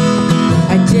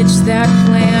 I ditched that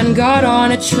plan, got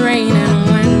on a train and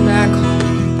went back home.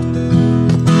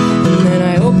 And then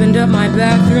I opened up my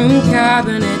bathroom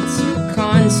cabinet to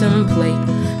contemplate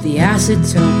the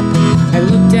acetone. I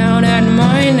looked down at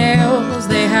my nails,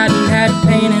 they hadn't had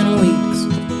pain in weeks.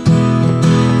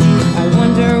 I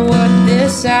wonder what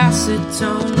this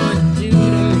acetone would do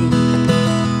to me.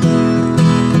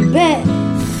 Bet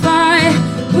if I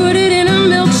put it in a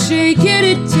milkshake,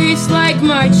 it'd taste like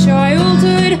my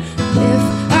childhood. If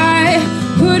I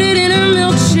put it in a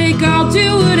milkshake, I'll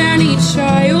do what any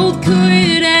child could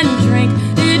and drink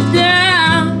it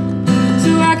down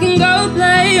so I can go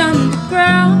play on the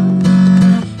ground.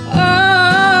 Oh,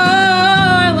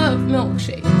 I love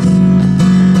milkshakes.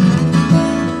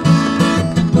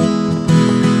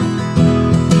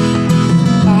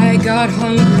 I got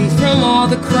hungry from all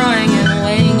the crying and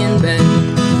laying in bed.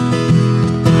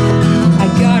 I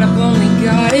got up, only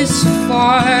got as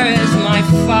far as my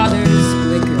father's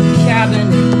liquor cabinet.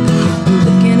 I'm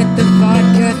looking at the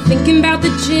vodka, thinking about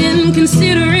the gin,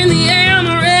 considering the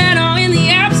amaretto and the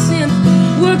absinthe.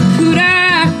 What could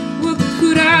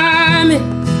I miss?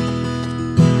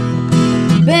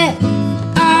 Bet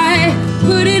I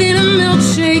put it in a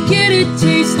milkshake, it'd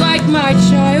taste like my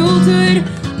childhood.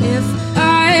 If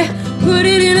I put put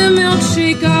it in a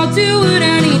milkshake. I'll do what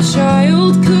any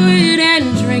child could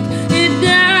and drink it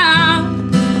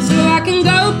down so I can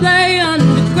go play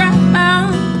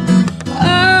underground. Oh,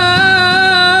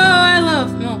 I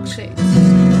love milkshakes.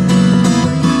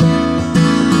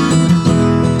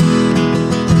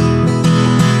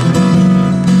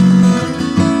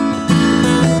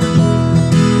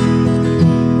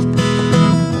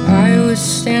 I was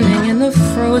standing in the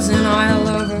frozen aisle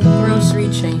of a grocery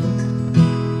chain,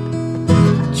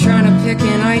 trying to pick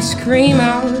an ice cream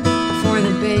out for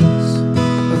the base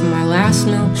of my last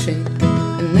milkshake.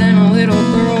 And then a little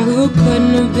girl who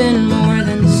couldn't have been more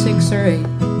than 6 or 8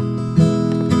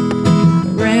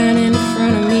 ran in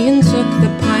front of me and took the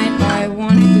pint I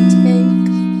wanted to take.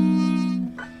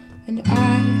 And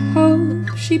I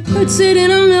hope she puts it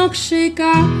in a milkshake.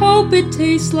 I hope it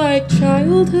tastes like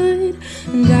childhood.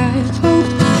 And I hope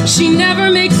she never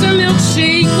makes a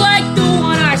milkshake like the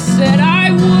one I said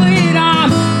I would.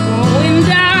 I'm going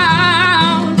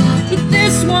down, but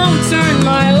this won't turn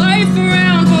my life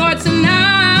around. For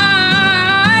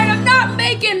tonight, I'm not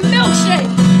making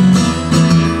milkshakes.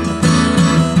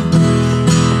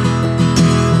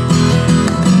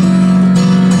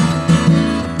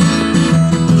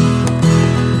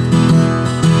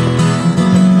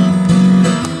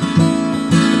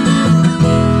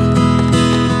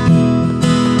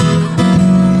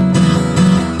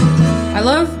 I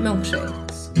love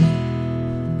milkshakes.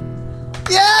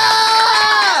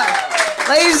 Yeah!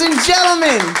 Ladies and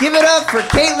gentlemen, give it up for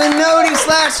Caitlin Nody /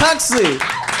 Huxley.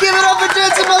 Give it up for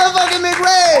Jensen motherfucking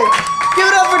McRae. Give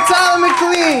it up for Tyler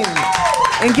McLean.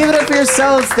 And give it up for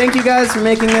yourselves. Thank you guys for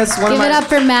making this one of Give my... it up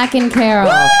for Mac and Carol.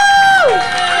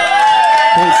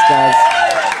 Thanks, guys.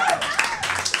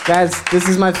 Guys, this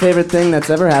is my favorite thing that's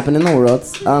ever happened in the world.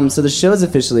 So the show's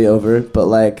officially over, but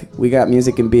like we got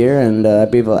music and beer, and I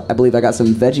believe I got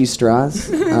some veggie straws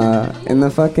in the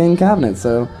fucking cabinet.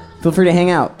 So feel free to hang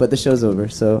out. But the show's over,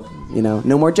 so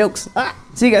no more jokes.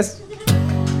 See you guys.